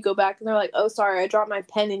something, you go back and they're like, oh sorry, I dropped my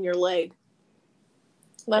pen in your leg.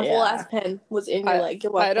 My whole ass pen was in your leg.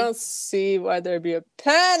 You're welcome. I don't see why there'd be a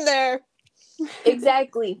pen there.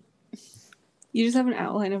 Exactly. You just have an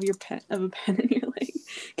outline of a pen in your leg.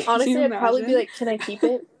 Honestly, I'd probably be like, can I keep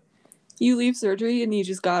it? You leave surgery and you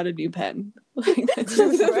just got a new pen. Like, that's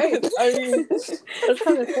right. I mean, that's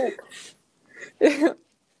kind of sick.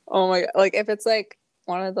 Oh my god! Like if it's like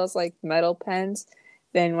one of those like metal pens,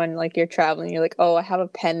 then when like you're traveling, you're like, oh, I have a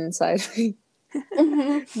pen inside me.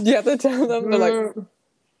 Mm-hmm. You have to tell them. They're like,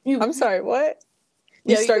 I'm sorry, what?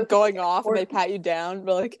 You start going off and they pat you down.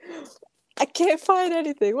 But like, I can't find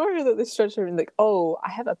anything. Where is it? They stretch and like, oh,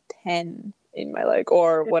 I have a pen in my leg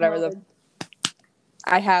or whatever.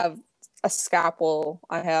 I have a scalpel.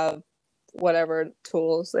 I have whatever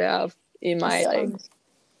tools they have in my leg.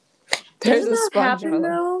 There's a sponge happen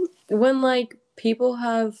though when like people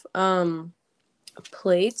have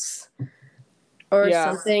plates or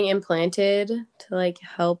something implanted to like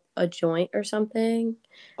help a joint or something.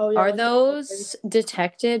 Oh, yeah, are those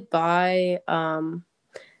detected by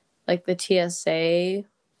like the TSA?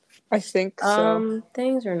 I think so.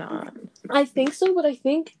 Things or not? I think so, but I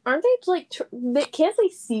think aren't they like can't they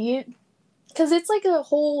see it? Because it's like a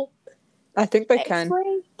whole. I think they X-ray? can.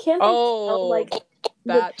 Can't they tell, like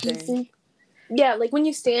that thing? Yeah, like when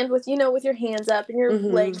you stand with with your hands up and your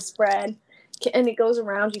legs spread, and it goes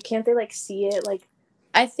around you. Can't they like see it? Like,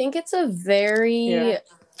 I think it's a very.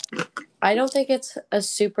 I don't think it's a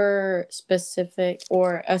super specific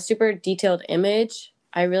or a super detailed image.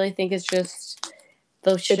 I really think it's just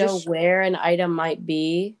they'll show where an item might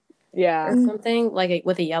be. Yeah. Or something like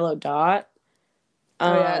with a yellow dot.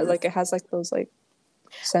 Like it has like those like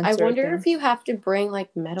sensor I wonder things. if you have to bring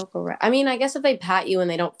like medical I mean, I guess if they pat you and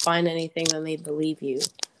they don't find anything, then they believe you.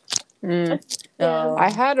 So I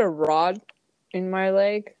had a rod in my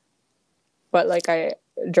leg, but like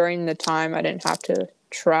during the time I didn't have to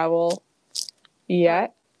travel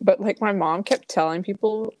yet. But like my mom kept telling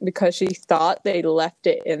people because she thought they left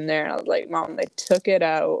it in there, and I was like, Mom, they took it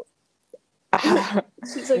out.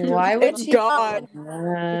 She's like, why would she? God,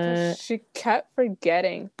 because she kept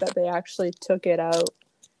forgetting that they actually took it out.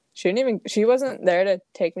 She wasn't there to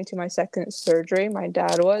take me to my second surgery. My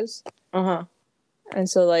dad was. And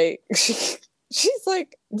so like she's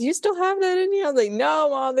like, do you still have that in you? I was like, no,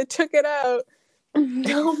 Mom, they took it out.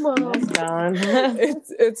 No, Mom. It's gone.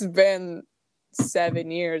 It's been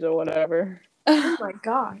 7 years or whatever. Oh my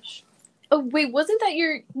gosh. Oh wait, wasn't that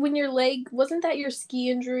your ski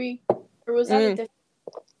injury? Or was that a different?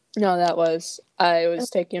 No, I was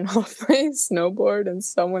taking off my snowboard and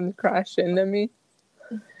someone crashed into me.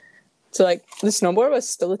 So like the snowboard was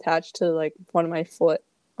still attached to like one of my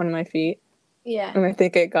feet. Yeah. And I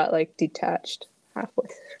think it got like detached halfway.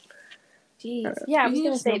 Jeez. Yeah, I was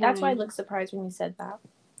gonna say that's why I looked surprised when you said that.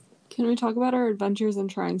 Can we talk about our adventures in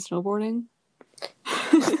trying snowboarding?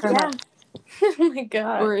 Yeah. Oh my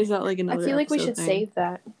god. Or is that like another? I feel like we should save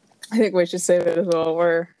that. I think we should save it as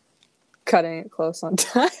well. cutting it close on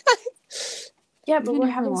time. Yeah, but we're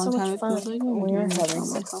having so much fun. We're having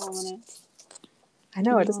so much fun. I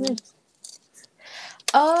know, doesn't it?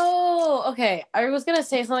 Oh, okay. I was gonna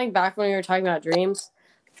say something back when we were talking about dreams.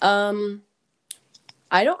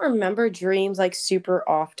 I don't remember dreams like super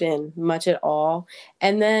often, much at all.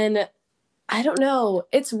 And then I don't know.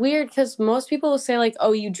 It's weird because most people will say like,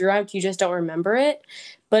 "Oh, you dreamt, you just don't remember it."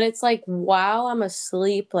 But it's like while I'm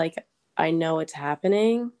asleep, like I know it's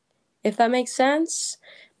happening, if that makes sense.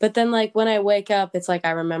 But then like when I wake up, it's like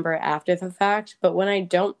I remember it after the fact. But when I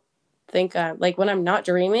don't think like when I'm not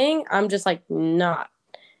dreaming, I'm just like not.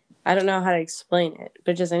 I don't know how to explain it.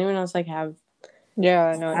 But does anyone else like have? Yeah,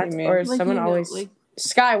 I know what you mean. Or like, someone always.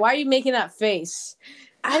 Sky, why are you making that face?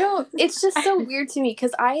 I don't. It's just so weird to me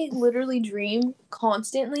because I literally dream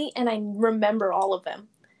constantly and I remember all of them.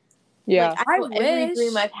 Yeah, like, I know every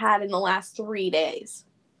dream I've had in the last 3 days.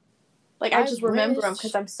 Like I just remember them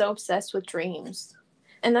because I'm so obsessed with dreams.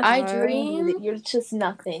 And that's I dream. You're just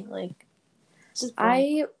nothing. Like just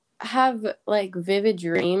I have like vivid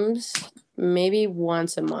dreams maybe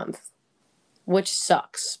once a month, which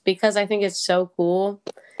sucks because I think it's so cool.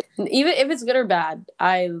 Even if it's good or bad,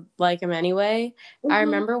 I like them anyway. Mm-hmm. I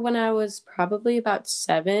remember when I was probably about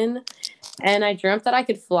 7 and I dreamt that I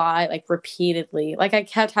could fly like repeatedly. Like I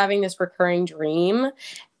kept having this recurring dream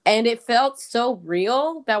and it felt so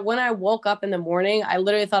real that when I woke up in the morning, I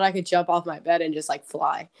literally thought I could jump off my bed and just like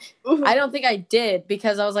fly. Mm-hmm. I don't think I did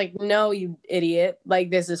because I was like, no, you idiot. Like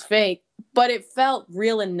this is fake. But it felt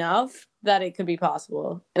real enough that it could be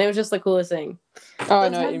possible. And it was just the coolest thing. Oh, I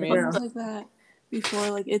know what you mean. It's like that before,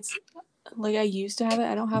 like it's like I used to have it.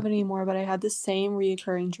 I don't have it anymore, but I had the same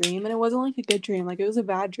reoccurring dream and it wasn't like a good dream. Like it was a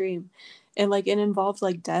bad dream. And like it involved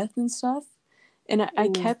like death and stuff. And I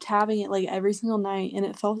kept having it like every single night and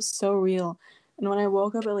it felt so real. And when I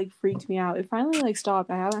woke up, it like freaked me out. It finally like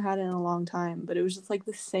stopped. I haven't had it in a long time, but it was just like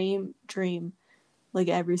the same dream like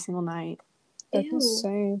every single night. That's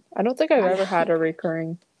insane. I don't think I've ever had a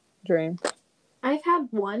recurring dream. I've had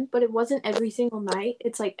one, but it wasn't every single night.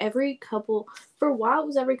 It's like for a while it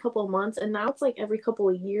was every couple of months, and now it's like every couple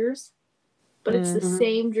of years. But it's the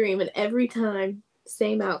same dream, and every time,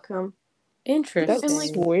 same outcome. Interesting. That's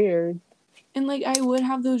like weird. And like I would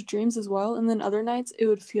have those dreams as well, and then other nights it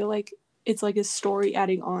would feel like it's like a story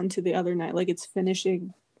adding on to the other night, like it's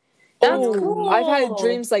finishing. That's cool. I've had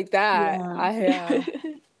dreams like that. Yeah.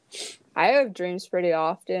 I have dreams pretty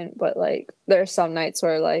often, but like there are some nights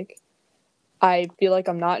where like I feel like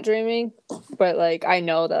I'm not dreaming, but like I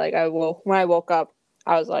know that like when I woke up,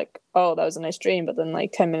 I was like, oh, that was a nice dream, but then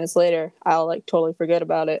like 10 minutes later, I'll like totally forget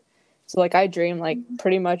about it. So like I dream like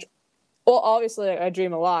pretty much. Well, obviously like, I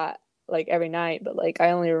dream a lot like every night, but like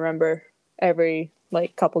I only remember every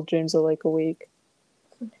like couple dreams of like a week.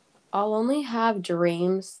 I'll only have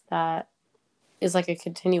dreams that is like a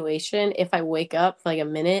continuation if I wake up for like a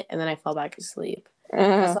minute and then I fall back asleep.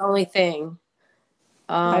 That's the only thing.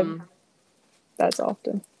 That's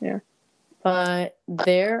often, yeah. But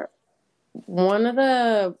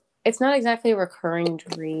it's not exactly a recurring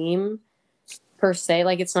dream per se.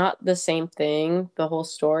 Like it's not the same thing, the whole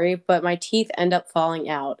story, but my teeth end up falling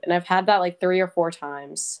out. And I've had that like 3 or 4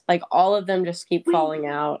 times. Like all of them just keep falling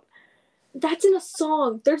out. That's in a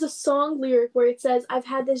song. There's a song lyric where it says, I've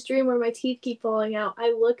had this dream where my teeth keep falling out.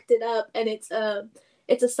 I looked it up and it's a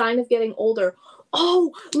sign of getting older.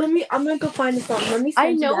 Oh, I'm gonna go find the song. Let me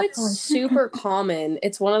I know it's super common.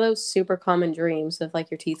 It's one of those super common dreams of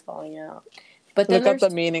like your teeth falling out. But then look up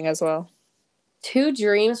the meaning as well. 2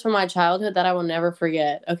 dreams from my childhood that I will never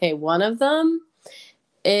forget. Okay, one of them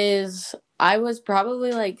is I was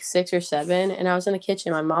probably like 6 or 7 and I was in the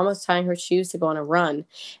kitchen. My mom was tying her shoes to go on a run.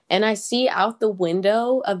 And I see out the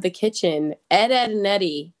window of the kitchen, Ed, and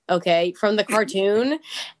Eddie, okay, from the cartoon.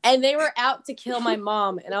 And they were out to kill my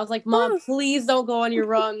mom. And I was like, Mom, please don't go on your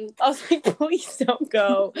run. I was like, please don't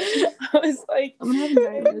go. I was like, I'm having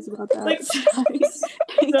nightmares about that. Like,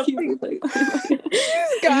 Thank you.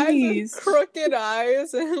 Guys, crooked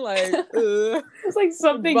eyes and like, it's like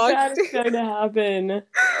something bad is going to happen.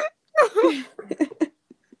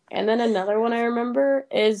 And then another one I remember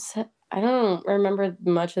is I don't remember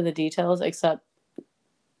much of the details except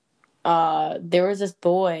there was this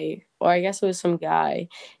boy, or I guess it was some guy,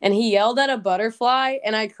 and he yelled at a butterfly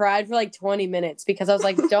and I cried for like 20 minutes because I was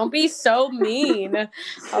like, don't be so mean.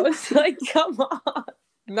 I was like, come on.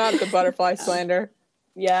 Not the butterfly slander.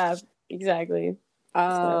 Yeah, exactly.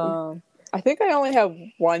 I think I only have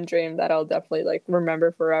one dream that I'll definitely like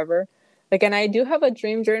remember forever. Like, and I do have a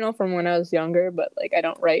dream journal from when I was younger, but like I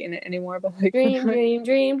don't write in it anymore. But like dream.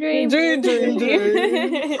 That's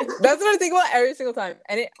what I think about every single time.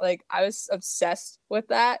 And it like I was obsessed with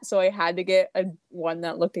that, so I had to get one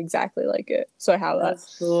that looked exactly like it. So I have that.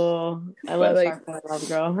 That's cool. I love love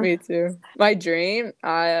girl. Me too. My dream,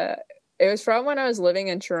 it was from when I was living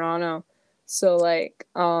in Toronto. So like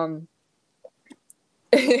my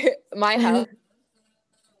house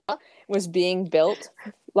was being built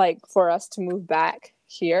like for us to move back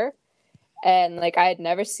here, and like I had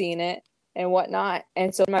never seen it and whatnot.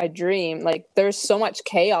 And so in my dream, like there's so much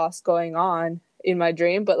chaos going on in my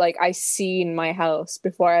dream, but like I seen my house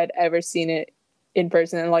before I'd ever seen it in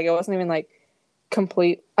person, and like it wasn't even like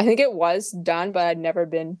complete. I think it was done, but I'd never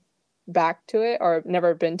been back to it or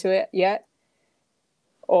never been to it yet,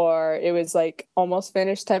 or it was like almost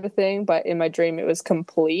finished type of thing, but in my dream it was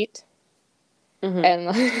complete. And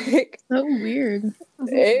like so weird.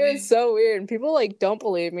 It was so weird. And people like don't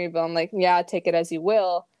believe me, but I'm like, yeah, take it as you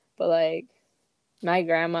will. But like my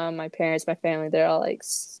grandma, my parents, my family, they're all like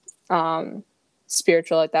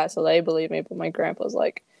spiritual like that, so they believe me. But my grandpa's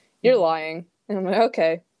like, you're lying. And I'm like,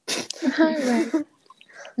 okay. Right.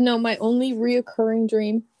 No, my only reoccurring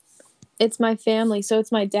dream, it's my family. So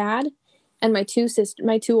it's my dad and my two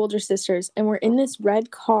older sisters, and we're in this red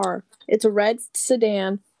car. It's a red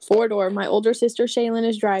sedan, 4-door. My older sister Shaylin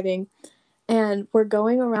is driving, and we're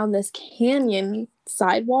going around this canyon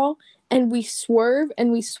sidewall, and we swerve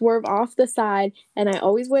off the side, and I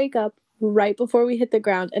always wake up right before we hit the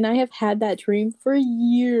ground, and I have had that dream for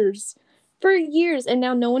years, and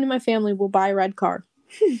now no one in my family will buy a red car.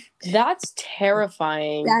 That's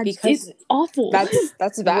terrifying. Because it's awful.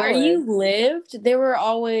 That's valid. Where you lived, there were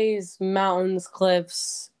always mountains,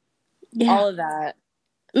 cliffs, all of that.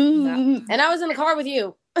 And I was in the car with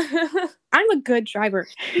you. I'm a good driver.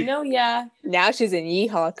 No, yeah. Now she's in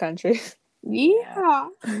yeehaw country. Yeah.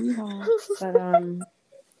 But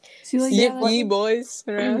see, like, yee boys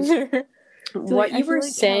around here. What you were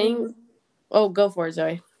saying? Oh, go for it,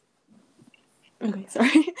 Zoe. Okay,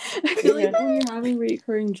 sorry. I feel like when you're having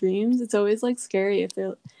recurring dreams, it's always like scary if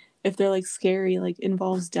they're like scary, like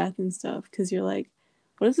involves death and stuff, because you're like,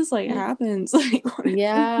 what if this like happens? Like,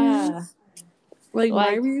 yeah. Like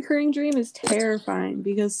my recurring dream is terrifying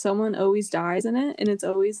because someone always dies in it, and it's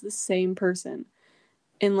always the same person,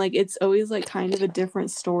 and like it's always like kind of a different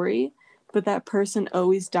story, but that person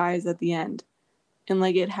always dies at the end, and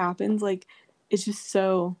like it happens, like it's just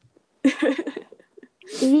so.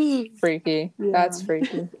 Freaky. Yeah. That's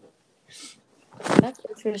freaky. That's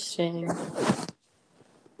interesting.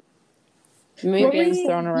 Maybe it's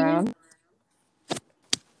thrown around.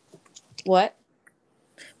 What?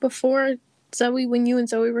 Before Zoe, when you and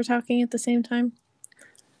Zoe were talking at the same time?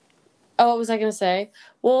 Oh, what was I gonna say?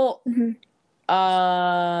 Well,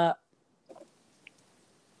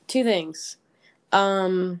 two things.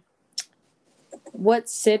 What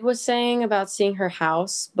Sid was saying about seeing her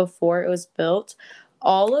house before it was built,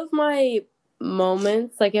 all of my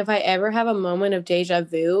moments, like if I ever have a moment of deja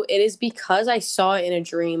vu, it is because I saw it in a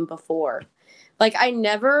dream before. Like I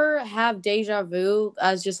never have deja vu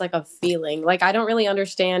as just like a feeling. Like I don't really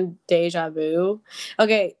understand deja vu.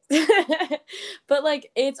 Okay. But like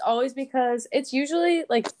it's always because it's usually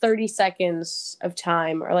like 30 seconds of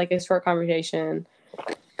time or like a short conversation.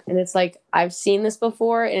 And it's like I've seen this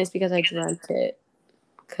before and it's because I dreamt it.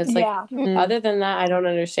 Because like other than that, I don't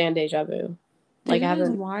understand deja vu. Like it is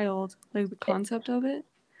wild, like the concept of it.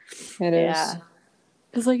 It is.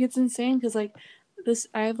 Because like it's insane. Because like this,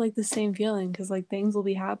 I have like the same feeling. Because like things will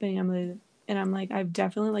be happening. I'm like I've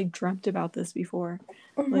definitely like dreamt about this before.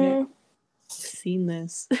 Like I've seen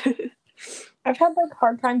this. I've had like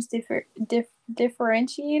hard times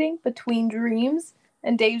differentiating between dreams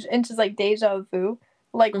and just like deja vu,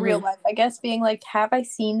 like real life. I guess being like, have I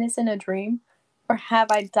seen this in a dream, or have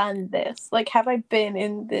I done this? Like, have I been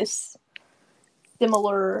in this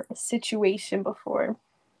similar situation before?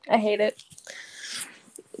 I hate it.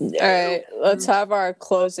 All right, let's have our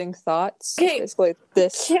closing thoughts. Okay, basically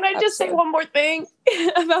this. Can I just say one more thing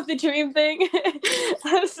about the dream thing?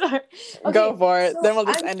 I'm sorry. Okay, go for it. Then we'll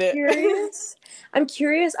just end it. I'm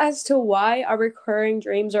curious as to why our recurring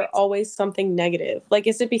dreams are always something negative. Like,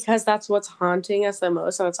 is it because that's what's haunting us the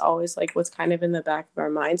most, and it's always like what's kind of in the back of our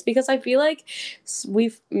minds? Because I feel like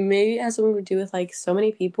maybe it has something to do with like so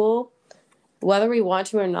many people, whether we want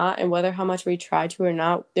to or not, and whether how much we try to or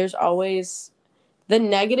not. There's always the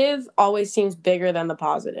negative always seems bigger than the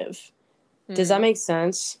positive. Does that make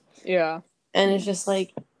sense? Yeah. And it's just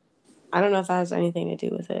like, I don't know if that has anything to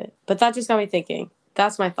do with it, but that just got me thinking.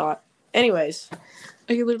 That's my thought. Anyways,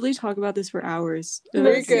 I could literally talk about this for hours.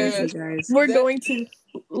 We're good. Guys. We're going to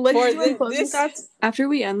after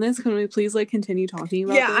we end this, can we please continue talking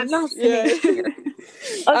about this? I'm not finished. Okay,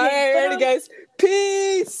 all right, ready, guys.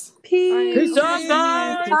 Peace. Peace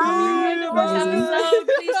out, guys.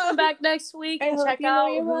 Please come back next week and check out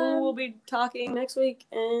who will be talking next week.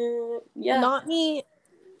 And not me.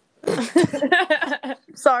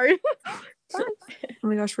 Sorry. Oh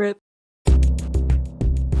my gosh, rip.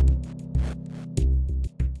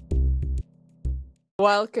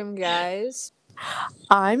 Welcome, guys.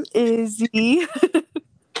 I'm Izzy.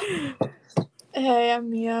 Hey, I'm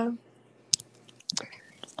Mia.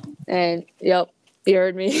 And you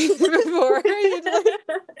heard me before.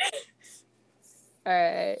 All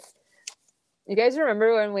right. You guys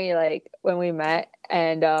remember when we met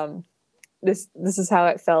and this is how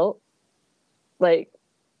it felt? Like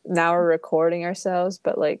now we're recording ourselves,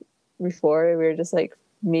 but before we were just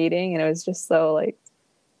meeting and it was just so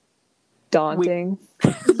daunting.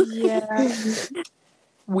 Yeah.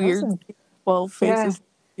 Weird. Well, faces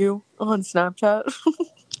you on Snapchat.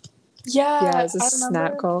 Yeah, it's a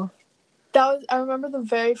snap call. I remember the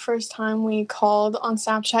very first time we called on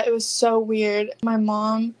Snapchat. It was so weird. My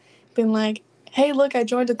mom been like, "Hey, look, I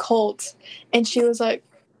joined a cult," and she was like,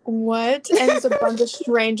 "What?" And it's a bunch of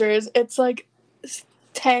strangers. It's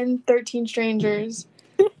 10, 13 strangers.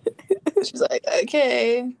 She's like,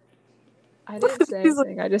 "Okay." I didn't say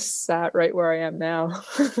anything. I just sat right where I am now.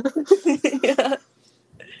 Yeah.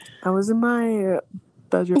 I was in my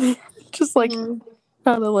bedroom, just kind of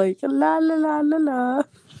la la la la la.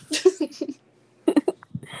 It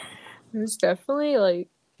was definitely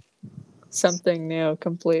something new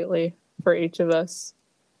completely for each of us.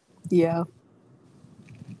 Yeah.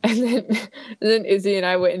 And then Izzy and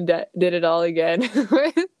I went and did it all again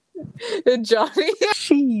with Johnny.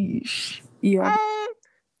 Sheesh. Yeah.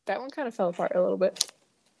 That one kind of fell apart a little bit.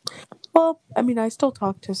 Well, I mean, I still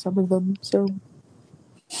talk to some of them, so.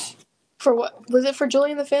 For what? Was it for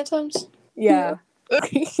Julie and the Phantoms? Yeah.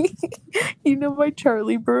 You know my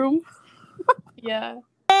Charlie broom? Yeah.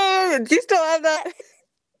 Oh, do you still have that?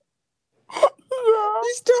 Yeah.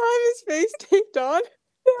 You still have his face taped on?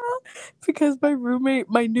 Yeah. Because my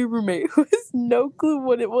new roommate, who has no clue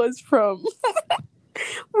what it was from,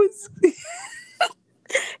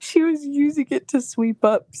 she was using it to sweep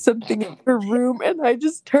up something in her room, and I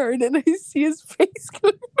just turned and I see his face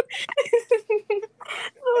going. And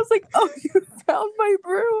I was like, "Oh, you found my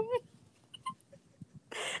broom."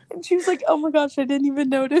 And she was like, "Oh my gosh, I didn't even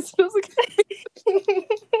notice." And I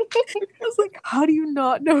was like, "How do you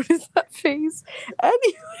not notice that face?"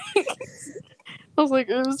 Anyway, I was like,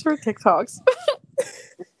 "It was for TikToks."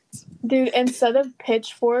 Dude, instead of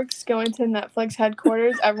pitchforks going to Netflix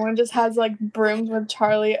headquarters, everyone just has brooms with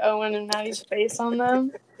Charlie, Owen, and Maddie's face on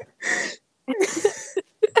them.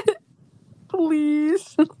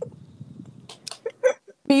 Please.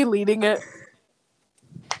 Me leading it.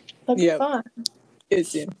 That'd be fun.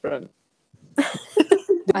 It's in front.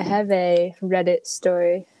 I have a Reddit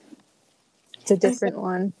story. It's a different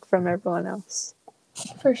one from everyone else.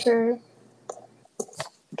 For sure.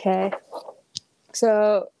 Okay.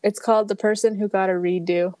 So it's called The Person Who Got a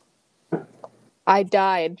Redo. I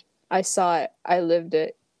died. I saw it. I lived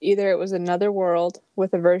it. Either it was another world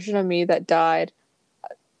with a version of me that died,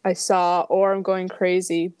 I saw, or I'm going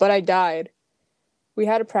crazy, but I died. We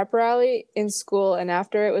had a prep rally in school, and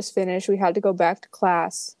after it was finished, we had to go back to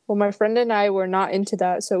class. Well, my friend and I were not into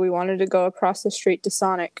that, so we wanted to go across the street to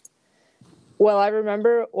Sonic. Well, I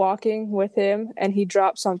remember walking with him, and he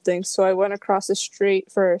dropped something, so I went across the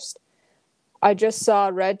street first. I just saw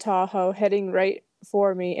a red Tahoe heading right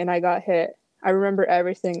for me, and I got hit. I remember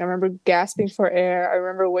everything. I remember gasping for air. I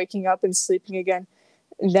remember waking up and sleeping again,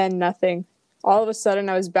 and then nothing. All of a sudden,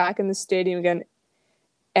 I was back in the stadium again,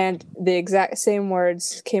 and the exact same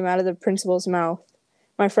words came out of the principal's mouth.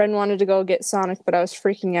 My friend wanted to go get Sonic, but I was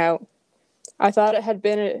freaking out. I thought it had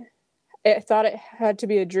to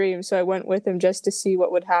be a dream, so I went with him just to see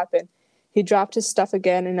what would happen. He dropped his stuff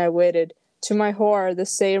again, and I waited. To my horror, the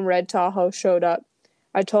same red Tahoe showed up.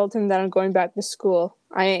 I told him that I'm going back to school.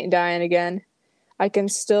 I ain't dying again. I can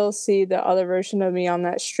still see the other version of me on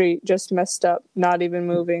that street, just messed up, not even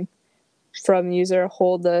moving. From user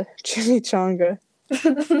Hold the Chimichanga.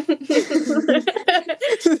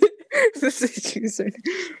 This is user.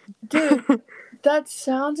 Dude, that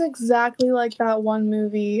sounds exactly like that one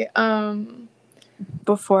movie.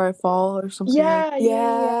 Before I Fall or something.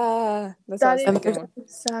 Yeah. That's that what is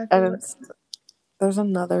exactly. And there's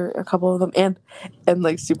a couple of them, and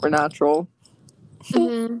Supernatural.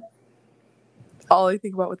 Mm-hmm. all I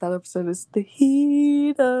think about with that episode is the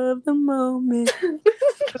heat of the moment.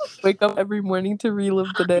 Wake up every morning to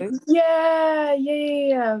relive the day. Yeah.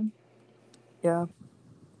 Yeah.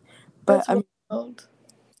 But That's wild.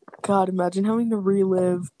 God, imagine having to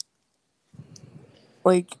relive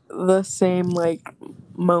like the same like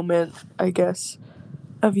moment, I guess,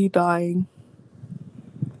 of you dying.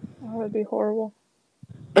 Oh, that'd be horrible.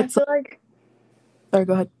 It's I feel like. Sorry,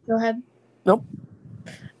 go ahead. Go ahead. Nope.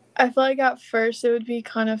 I feel like at first it would be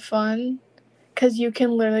kind of fun, because you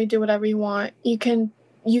can literally do whatever you want. You can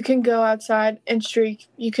go outside and streak.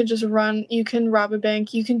 You can just run. You can rob a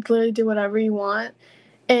bank. You can literally do whatever you want,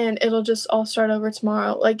 and it'll just all start over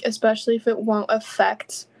tomorrow. Like, especially if it won't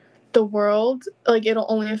affect the world. Like, it'll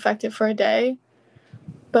only affect it for a day.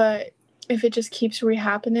 But if it just keeps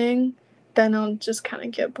rehappening, then it'll just kind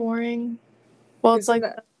of get boring. Well, it's like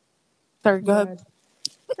Sorry, go ahead.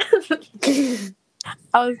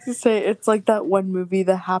 I was gonna say it's like that one movie,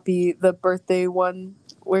 the birthday one,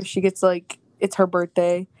 where she gets like it's her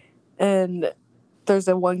birthday, and there's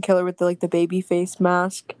a one killer with the baby face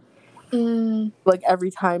mask. Like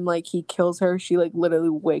every time like he kills her, she like literally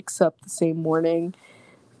wakes up the same morning,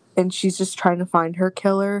 and she's just trying to find her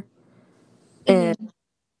killer, and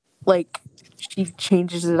like she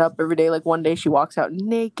changes it up every day. Like one day she walks out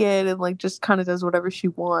naked and like just kind of does whatever she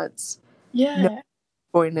wants. Yeah, no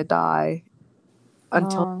going to die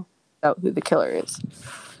until out who the killer is.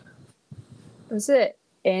 Was it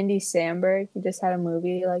Andy Samberg? He just had a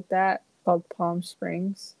movie like that called Palm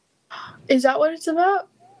Springs. Is that what it's about?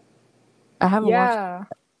 I haven't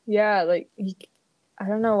watched it. Yeah, like I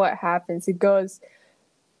don't know what happens.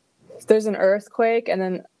 There's an earthquake, and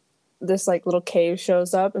then this like little cave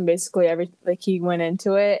shows up, and basically he went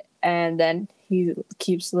into it, and then he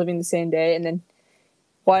keeps living the same day, and then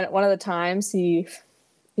one of the times he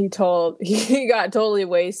got totally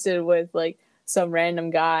wasted with like some random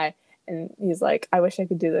guy, and he's like, I wish I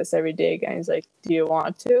could do this every day again. He's like, do you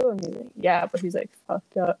want to? And he's like, yeah, but he's like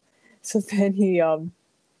fucked up. So then he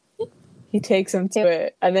takes him to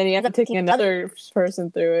it, and then he ends up taking another person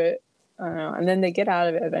through it. I don't know, and then they get out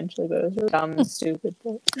of it eventually, but it was really dumb and stupid,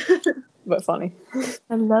 but funny.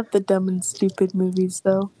 I love the dumb and stupid movies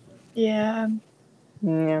though. Yeah,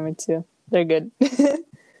 me too. They're good.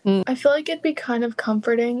 I feel like it'd be kind of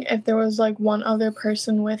comforting if there was like one other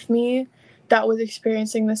person with me that was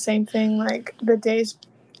experiencing the same thing, like the days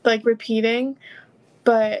like repeating.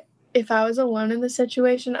 But if I was alone in the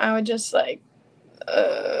situation, I would just like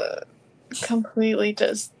completely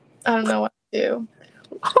just, I don't know what to do.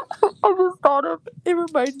 I just thought of it.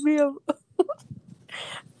 Reminds me of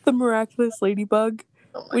the Miraculous Ladybug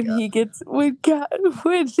when Adrian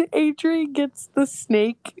gets the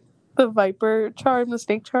snake, the viper charm, the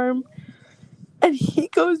snake charm, and he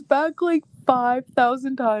goes back like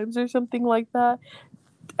 5,000 times or something like that.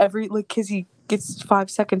 Because he gets 5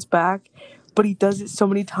 seconds back, but he does it so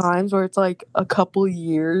many times where it's like a couple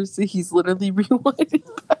years. He's literally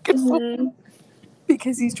rewinding back and forth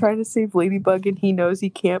because he's trying to save Ladybug, and he knows he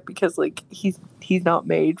can't because like he's not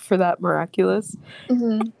made for that miraculous.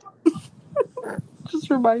 Just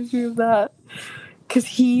reminds me of that because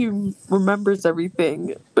he remembers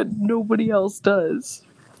everything, but nobody else does.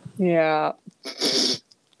 Yeah.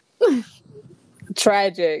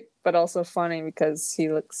 Tragic, but also funny because he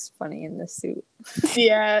looks funny in the suit.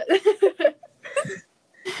 Yeah.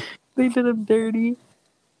 They did him dirty.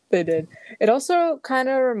 They did. It also kind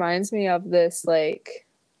of reminds me of this like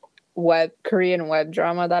Korean web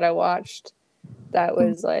drama that I watched. That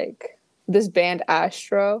was like this band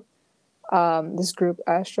Astro, this group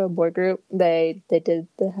Astro boy group. They did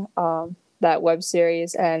the that web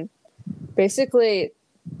series, and basically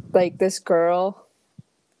like this girl,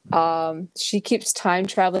 she keeps time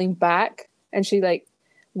traveling back, and she like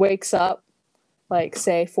wakes up like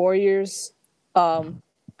say 4 years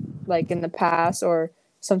like in the past, or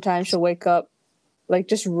sometimes she'll wake up like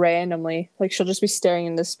just randomly, like she'll just be staring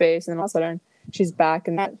into space, and then all of a sudden she's back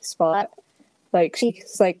in that spot. Like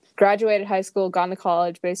she's like graduated high school, gone to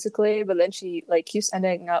college basically, but then she like keeps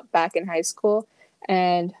ending up back in high school.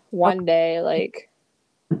 And one day like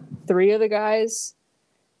 3 of the guys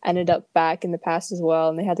ended up back in the past as well,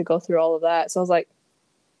 and they had to go through all of that. So I was like,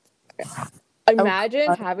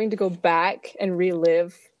 imagine having to go back and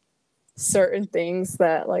relive certain things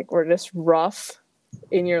that like were just rough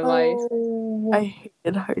in your life. I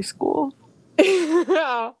hated high school.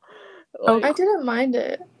 I didn't mind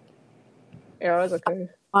it. Yeah, it was okay.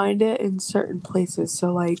 Mind it in certain places.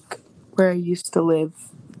 So like where I used to live,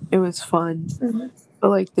 it was fun. But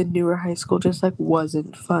like the newer high school just like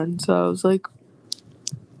wasn't fun. So I was like,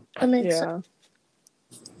 that makes sense.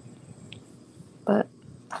 But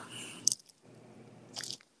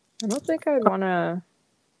I don't think I'd want to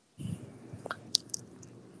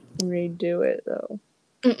redo it though.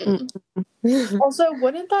 Also,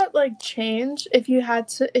 wouldn't that like change if you had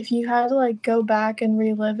to like go back and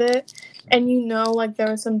relive it, and like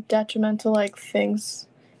there was some detrimental like things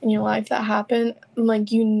in your life that happened,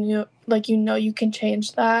 like you can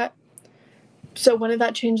change that. So wouldn't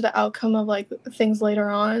that change the outcome of like things later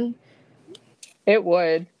on? It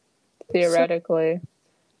would, theoretically,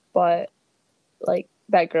 but like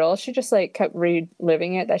that girl, she just like kept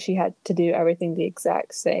reliving it, that she had to do everything the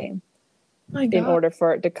exact same in order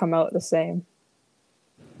for it to come out the same.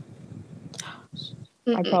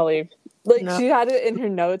 I probably she had it in her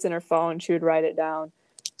notes in her phone. She would write it down,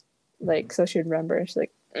 like, so she'd remember. She's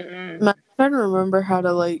like, I'm trying to remember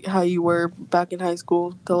how you were back in high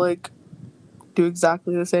school to like do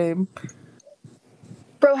exactly the same.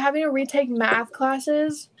 Bro, having to retake math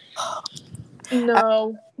classes?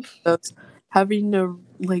 No. Having to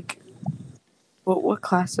like, what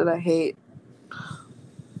class did I hate?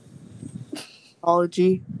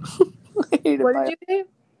 Biology. What did you hate?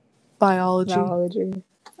 Biology.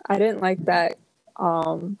 I didn't like that.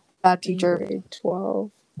 That teacher. In grade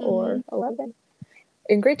 12 or 11.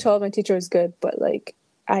 In grade 12, my teacher was good, but like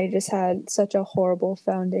I just had such a horrible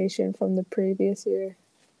foundation from the previous year.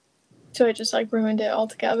 So it just like ruined it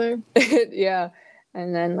altogether. Yeah,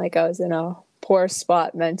 and then like I was in a poor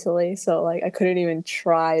spot mentally, so like I couldn't even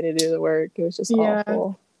try to do the work. It was just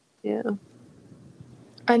awful. Yeah.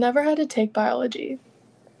 I never had to take biology.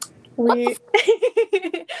 We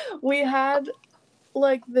had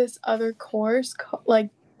like this other course like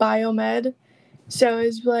biomed, so it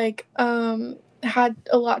was like had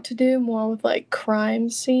a lot to do more with like crime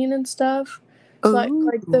scene and stuff. So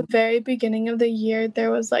like the very beginning of the year there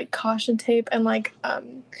was like caution tape and like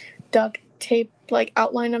duct tape like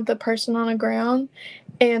outline of the person on the ground,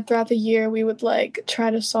 and throughout the year we would like try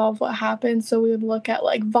to solve what happened. So we would look at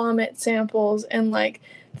like vomit samples and like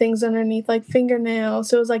things underneath like fingernails.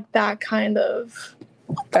 So it was like that kind of.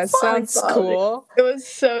 That sounds cool. It was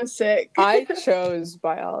so sick. I chose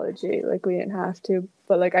biology. Like, we didn't have to.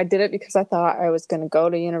 But, like, I did it because I thought I was going to go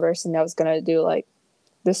to university and I was going to do, like,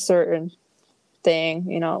 this certain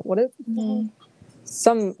thing. You know,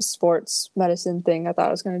 some sports medicine thing. I thought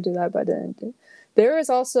I was going to do that, but I didn't do. There was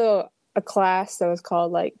also a class that was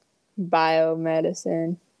called, like,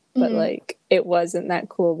 biomedicine. But, like, it wasn't that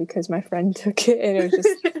cool because my friend took it and it was just...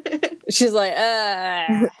 she's like,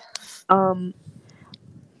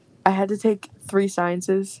 I had to take 3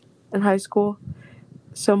 sciences in high school,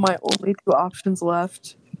 so my only 2 options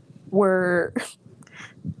left were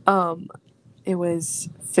it was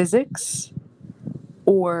physics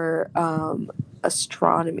or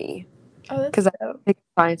astronomy, because I take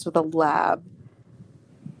science with a lab,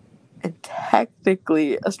 and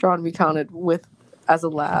technically astronomy counted as a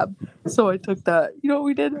lab, so I took that. You know what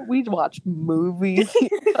we did? We watched movies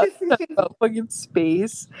about fucking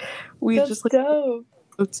space. That's just like dope.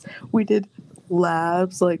 We did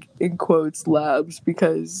labs, like in quotes labs,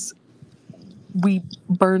 because we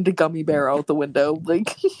burned a gummy bear out the window.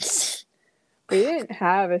 Like, we didn't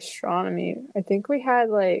have astronomy. I think we had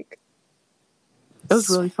like, it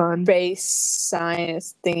was really fun, space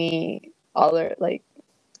science thingy. Other like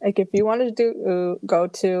if you wanted to go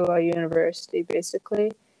to a university,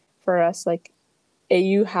 basically for us, like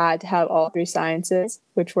you had to have all 3 sciences,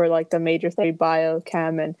 which were like the major 3: bio,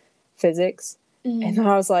 chem, and physics. And then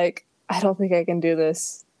I was like, I don't think I can do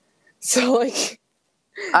this. So, like,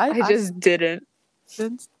 I just didn't.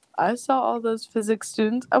 Since I saw all those physics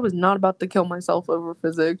students, I was not about to kill myself over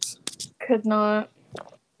physics. Could not.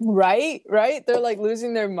 Right? They're, like,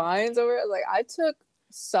 losing their minds over it. Like, I took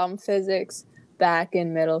some physics back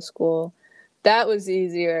in middle school. That was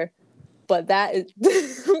easier. But that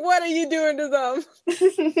is... What are you doing to them?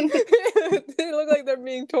 They look like they're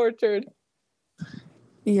being tortured.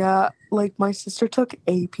 Yeah, like my sister took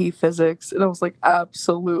AP physics, and I was like,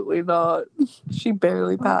 absolutely not. She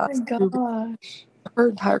barely passed. Oh my gosh. Her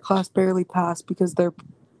entire class barely passed because their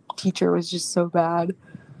teacher was just so bad.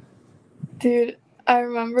 Dude, I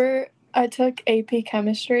remember I took AP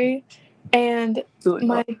chemistry, and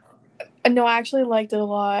I actually liked it a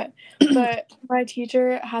lot, but my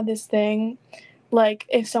teacher had this thing. Like,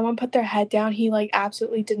 if someone put their head down, he, like,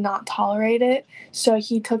 absolutely did not tolerate it. So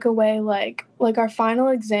he took away, like our final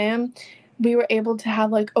exam, we were able to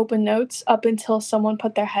have, like, open notes up until someone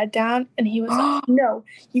put their head down. And he was like, no,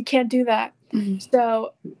 you can't do that.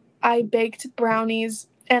 So I baked brownies,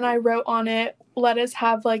 and I wrote on it, let us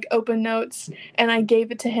have, like, open notes. And I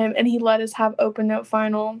gave it to him, and he let us have open note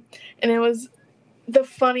final. And it was the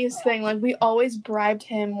funniest thing. Like, we always bribed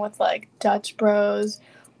him with, like, Dutch Bros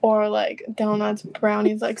or like donuts,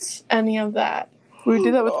 brownies, like any of that. We would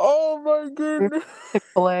do that with Oh my goodness.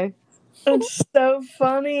 Chick-fil-A. It's so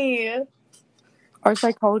funny. Our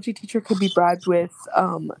psychology teacher could be bribed with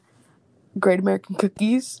Great American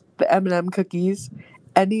cookies, the M&M cookies,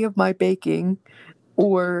 any of my baking,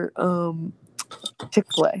 or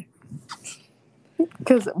Chick-fil-A.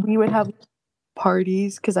 Because we would have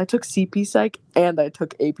parties, because I took CP Psych and I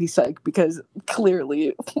took AP Psych, because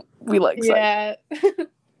clearly we like Psych. Yeah.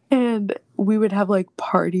 And we would have like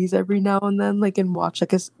parties every now and then, like, and watch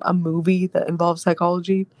like a movie that involves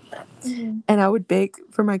psychology. Mm-hmm. And I would bake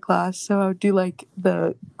for my class, so I would do like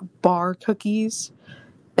the bar cookies,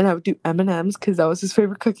 and I would do M&Ms because that was his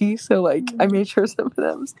favorite cookie. So like I made sure it was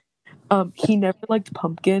M&Ms. He never liked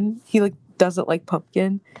pumpkin. He like doesn't like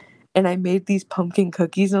pumpkin, and I made these pumpkin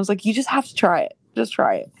cookies, and I was like, you just have to try it. Just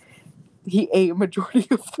try it. He ate a majority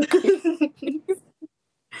of the cookies.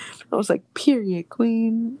 I was like, period,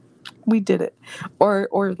 queen. We did it.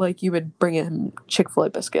 Or like you would bring him Chick-fil-A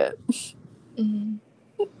biscuit. Mm-hmm.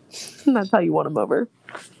 And that's how you won him over.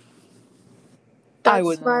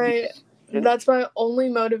 That's my only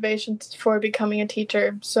motivation for becoming a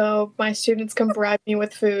teacher, so my students can bribe me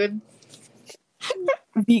with food.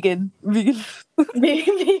 Vegan Vegan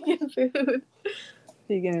food.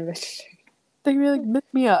 Vegan and vegetarian. They were like, Miss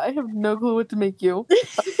Mia, I have no clue what to make you.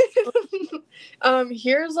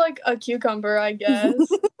 Here's like a cucumber, I guess.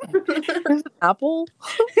 Here's an apple.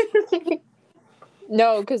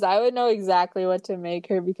 No, because I would know exactly what to make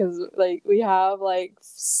her, because like we have like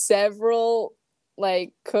several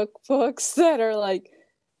like cookbooks that are like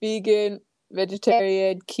vegan,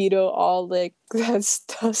 vegetarian, keto, all like that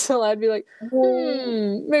stuff. So I'd be like,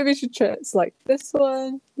 maybe you should try it. It's like this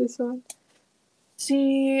one.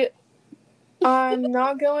 See, I'm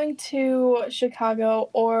not going to Chicago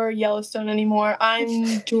or Yellowstone anymore.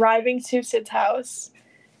 I'm driving to Sid's house.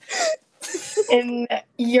 And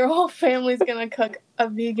your whole family's gonna cook a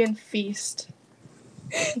vegan feast.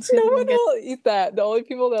 No one will eat that. The only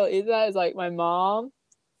people that'll eat that is like my mom,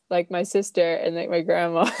 like my sister, and like my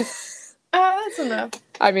grandma. That's enough.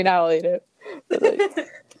 I mean, I'll eat it. But,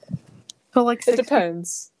 like, so like it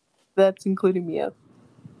depends. That's including Mia.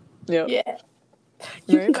 Yep. Yeah.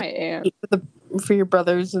 You're my aunt. For your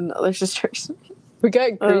brothers and other sisters. We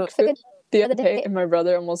got Greek food the other day, and my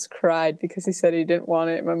brother almost cried because he said he didn't want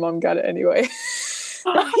it. My mom got it anyway.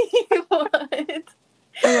 What?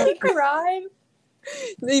 He cried?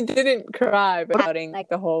 He didn't cry, but outing like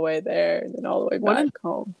the whole way there and then all the way back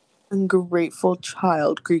home. Ungrateful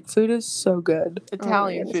child. Greek food is so good.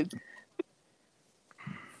 Italian food.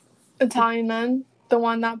 Italian man, the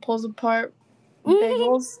one that pulls apart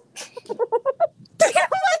bagels. What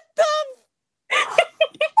the?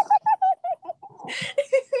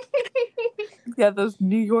 Yeah, those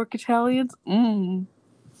New York Italians. Anyways.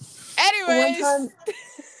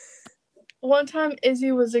 One time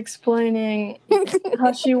Izzy was explaining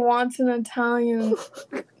how she wants an Italian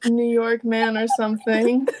New York man or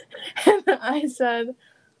something. And I said,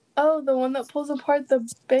 oh, the one that pulls apart the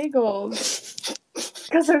bagels.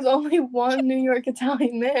 Because there's only one New York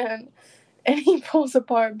Italian man. And he pulls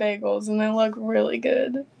apart bagels and they look really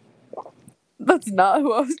good. That's not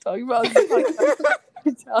who I was talking about. I was talking about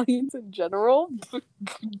Italians in general.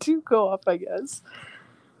 Do go up, I guess.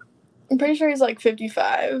 I'm pretty sure he's like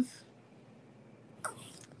 55.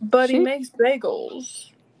 But he makes bagels.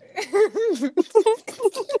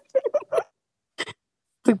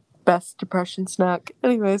 The best depression snack.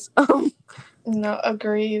 Anyways, No,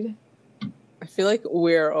 agreed. I feel like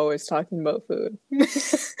we're always talking about food. It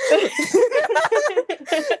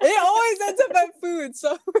always ends up at food,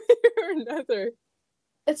 some way or another.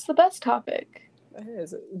 It's the best topic. It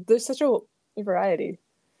is. There's such a variety.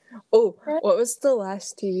 Oh, what was the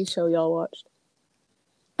last TV show y'all watched?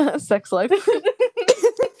 Sex Life.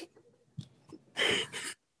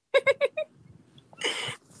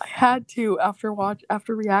 I had to after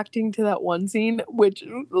reacting to that one scene, which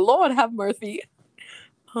Lord have mercy.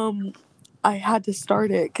 I had to start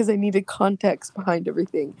it because I needed context behind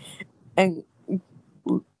everything, and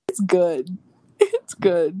it's good. It's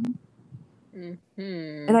good.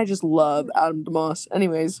 Mm-hmm. And I just love Adam DeMoss.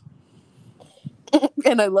 Anyways,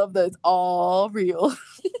 and I love that it's all real.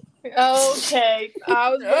 Okay, I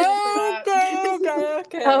was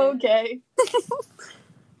okay.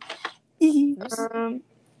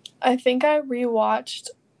 I think I rewatched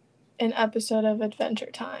an episode of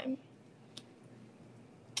Adventure Time.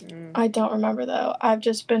 I don't remember though. I've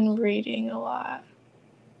just been reading a lot.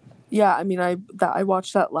 Yeah, I mean, I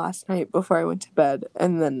watched that last night before I went to bed,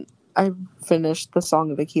 and then I finished the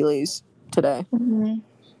Song of Achilles today. Mm-hmm.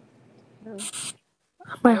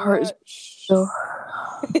 My heart is still.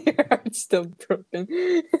 Your heart's still broken.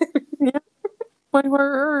 Yeah, my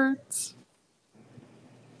heart hurts.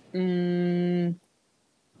 Can't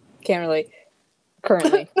relate.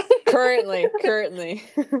 Currently.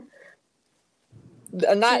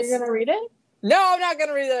 I'm not. So you're gonna read it? No, I'm not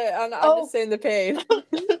gonna read it. I'm just saying the pain.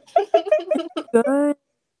 Good.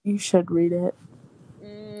 You should read it.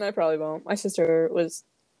 I probably won't. My sister was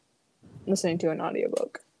listening to an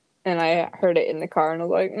audiobook, and I heard it in the car, and I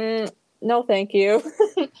was like, no, thank you.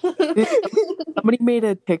 Somebody made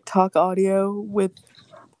a TikTok audio with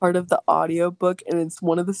part of the audiobook, and it's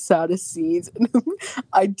one of the saddest scenes. And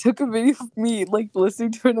I took a video of me like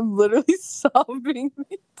listening to it, and I'm literally sobbing the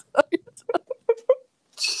entire time.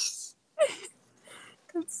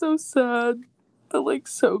 It's so sad, but like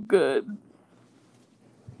so good.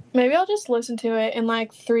 Maybe I'll just listen to it in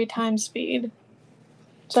like 3 times speed,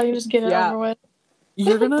 so I can just get it over with.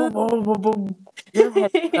 You're gonna your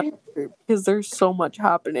head because there's so much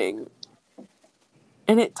happening,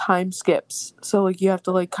 and it time skips. So like you have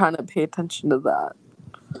to like kind of pay attention to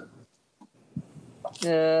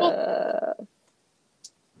that.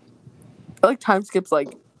 Like time skips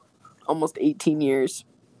like almost 18 years.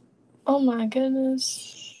 Oh my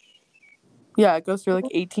goodness. Yeah, it goes through like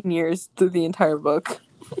 18 years through the entire book.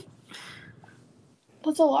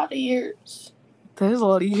 That's a lot of years. That is a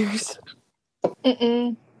lot of years.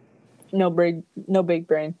 No big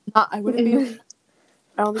brain. I wouldn't be.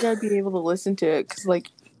 I don't think I'd be able to listen to it because like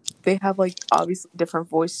they have like obviously different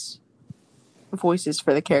voices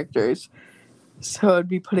for the characters. So I'd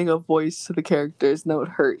be putting a voice to the characters, and that would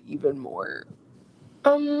hurt even more.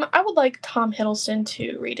 I would like Tom Hiddleston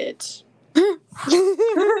to read it.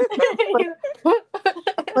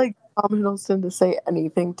 Like Tom Hiddleston to say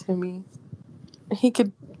anything to me. He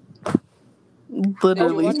could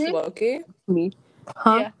literally watch Loki? Me.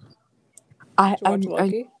 Huh? Yeah. I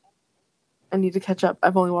Loki? I need to catch up.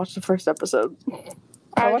 I've only watched the first episode.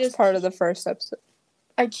 I watched part of the first episode.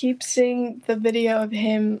 I keep seeing the video of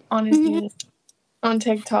him on his knees on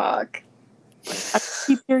TikTok. I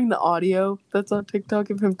keep hearing the audio that's on TikTok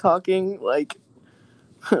of him talking like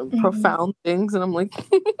profound things, and I'm like,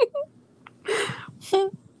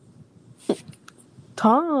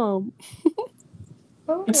 Tom.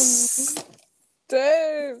 Oh.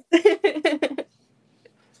 Dave.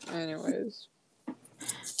 Anyways.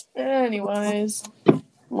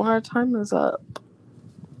 Well, our time is up.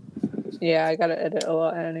 Yeah, I gotta edit a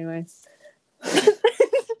lot anyway.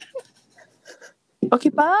 Okay,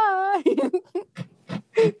 bye.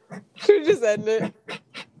 Should we just end it?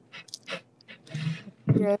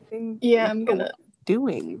 Yeah, I'm gonna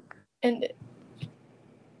doing. end it.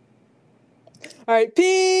 Alright,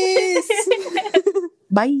 peace!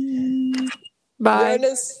 Bye. Bye.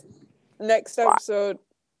 Join us next episode.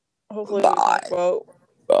 Hopefully we talk about...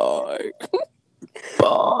 Bye.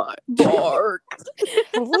 Bye. Bark.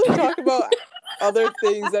 Hopefully we talk about other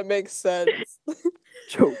things that make sense.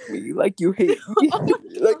 Choke me like you hate me.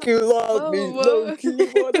 Like you love me. Low-key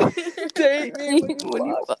wanna date me when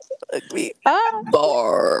you fuck me.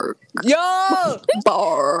 Bark. Yo!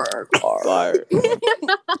 Bark. Bark.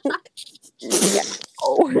 Yeah.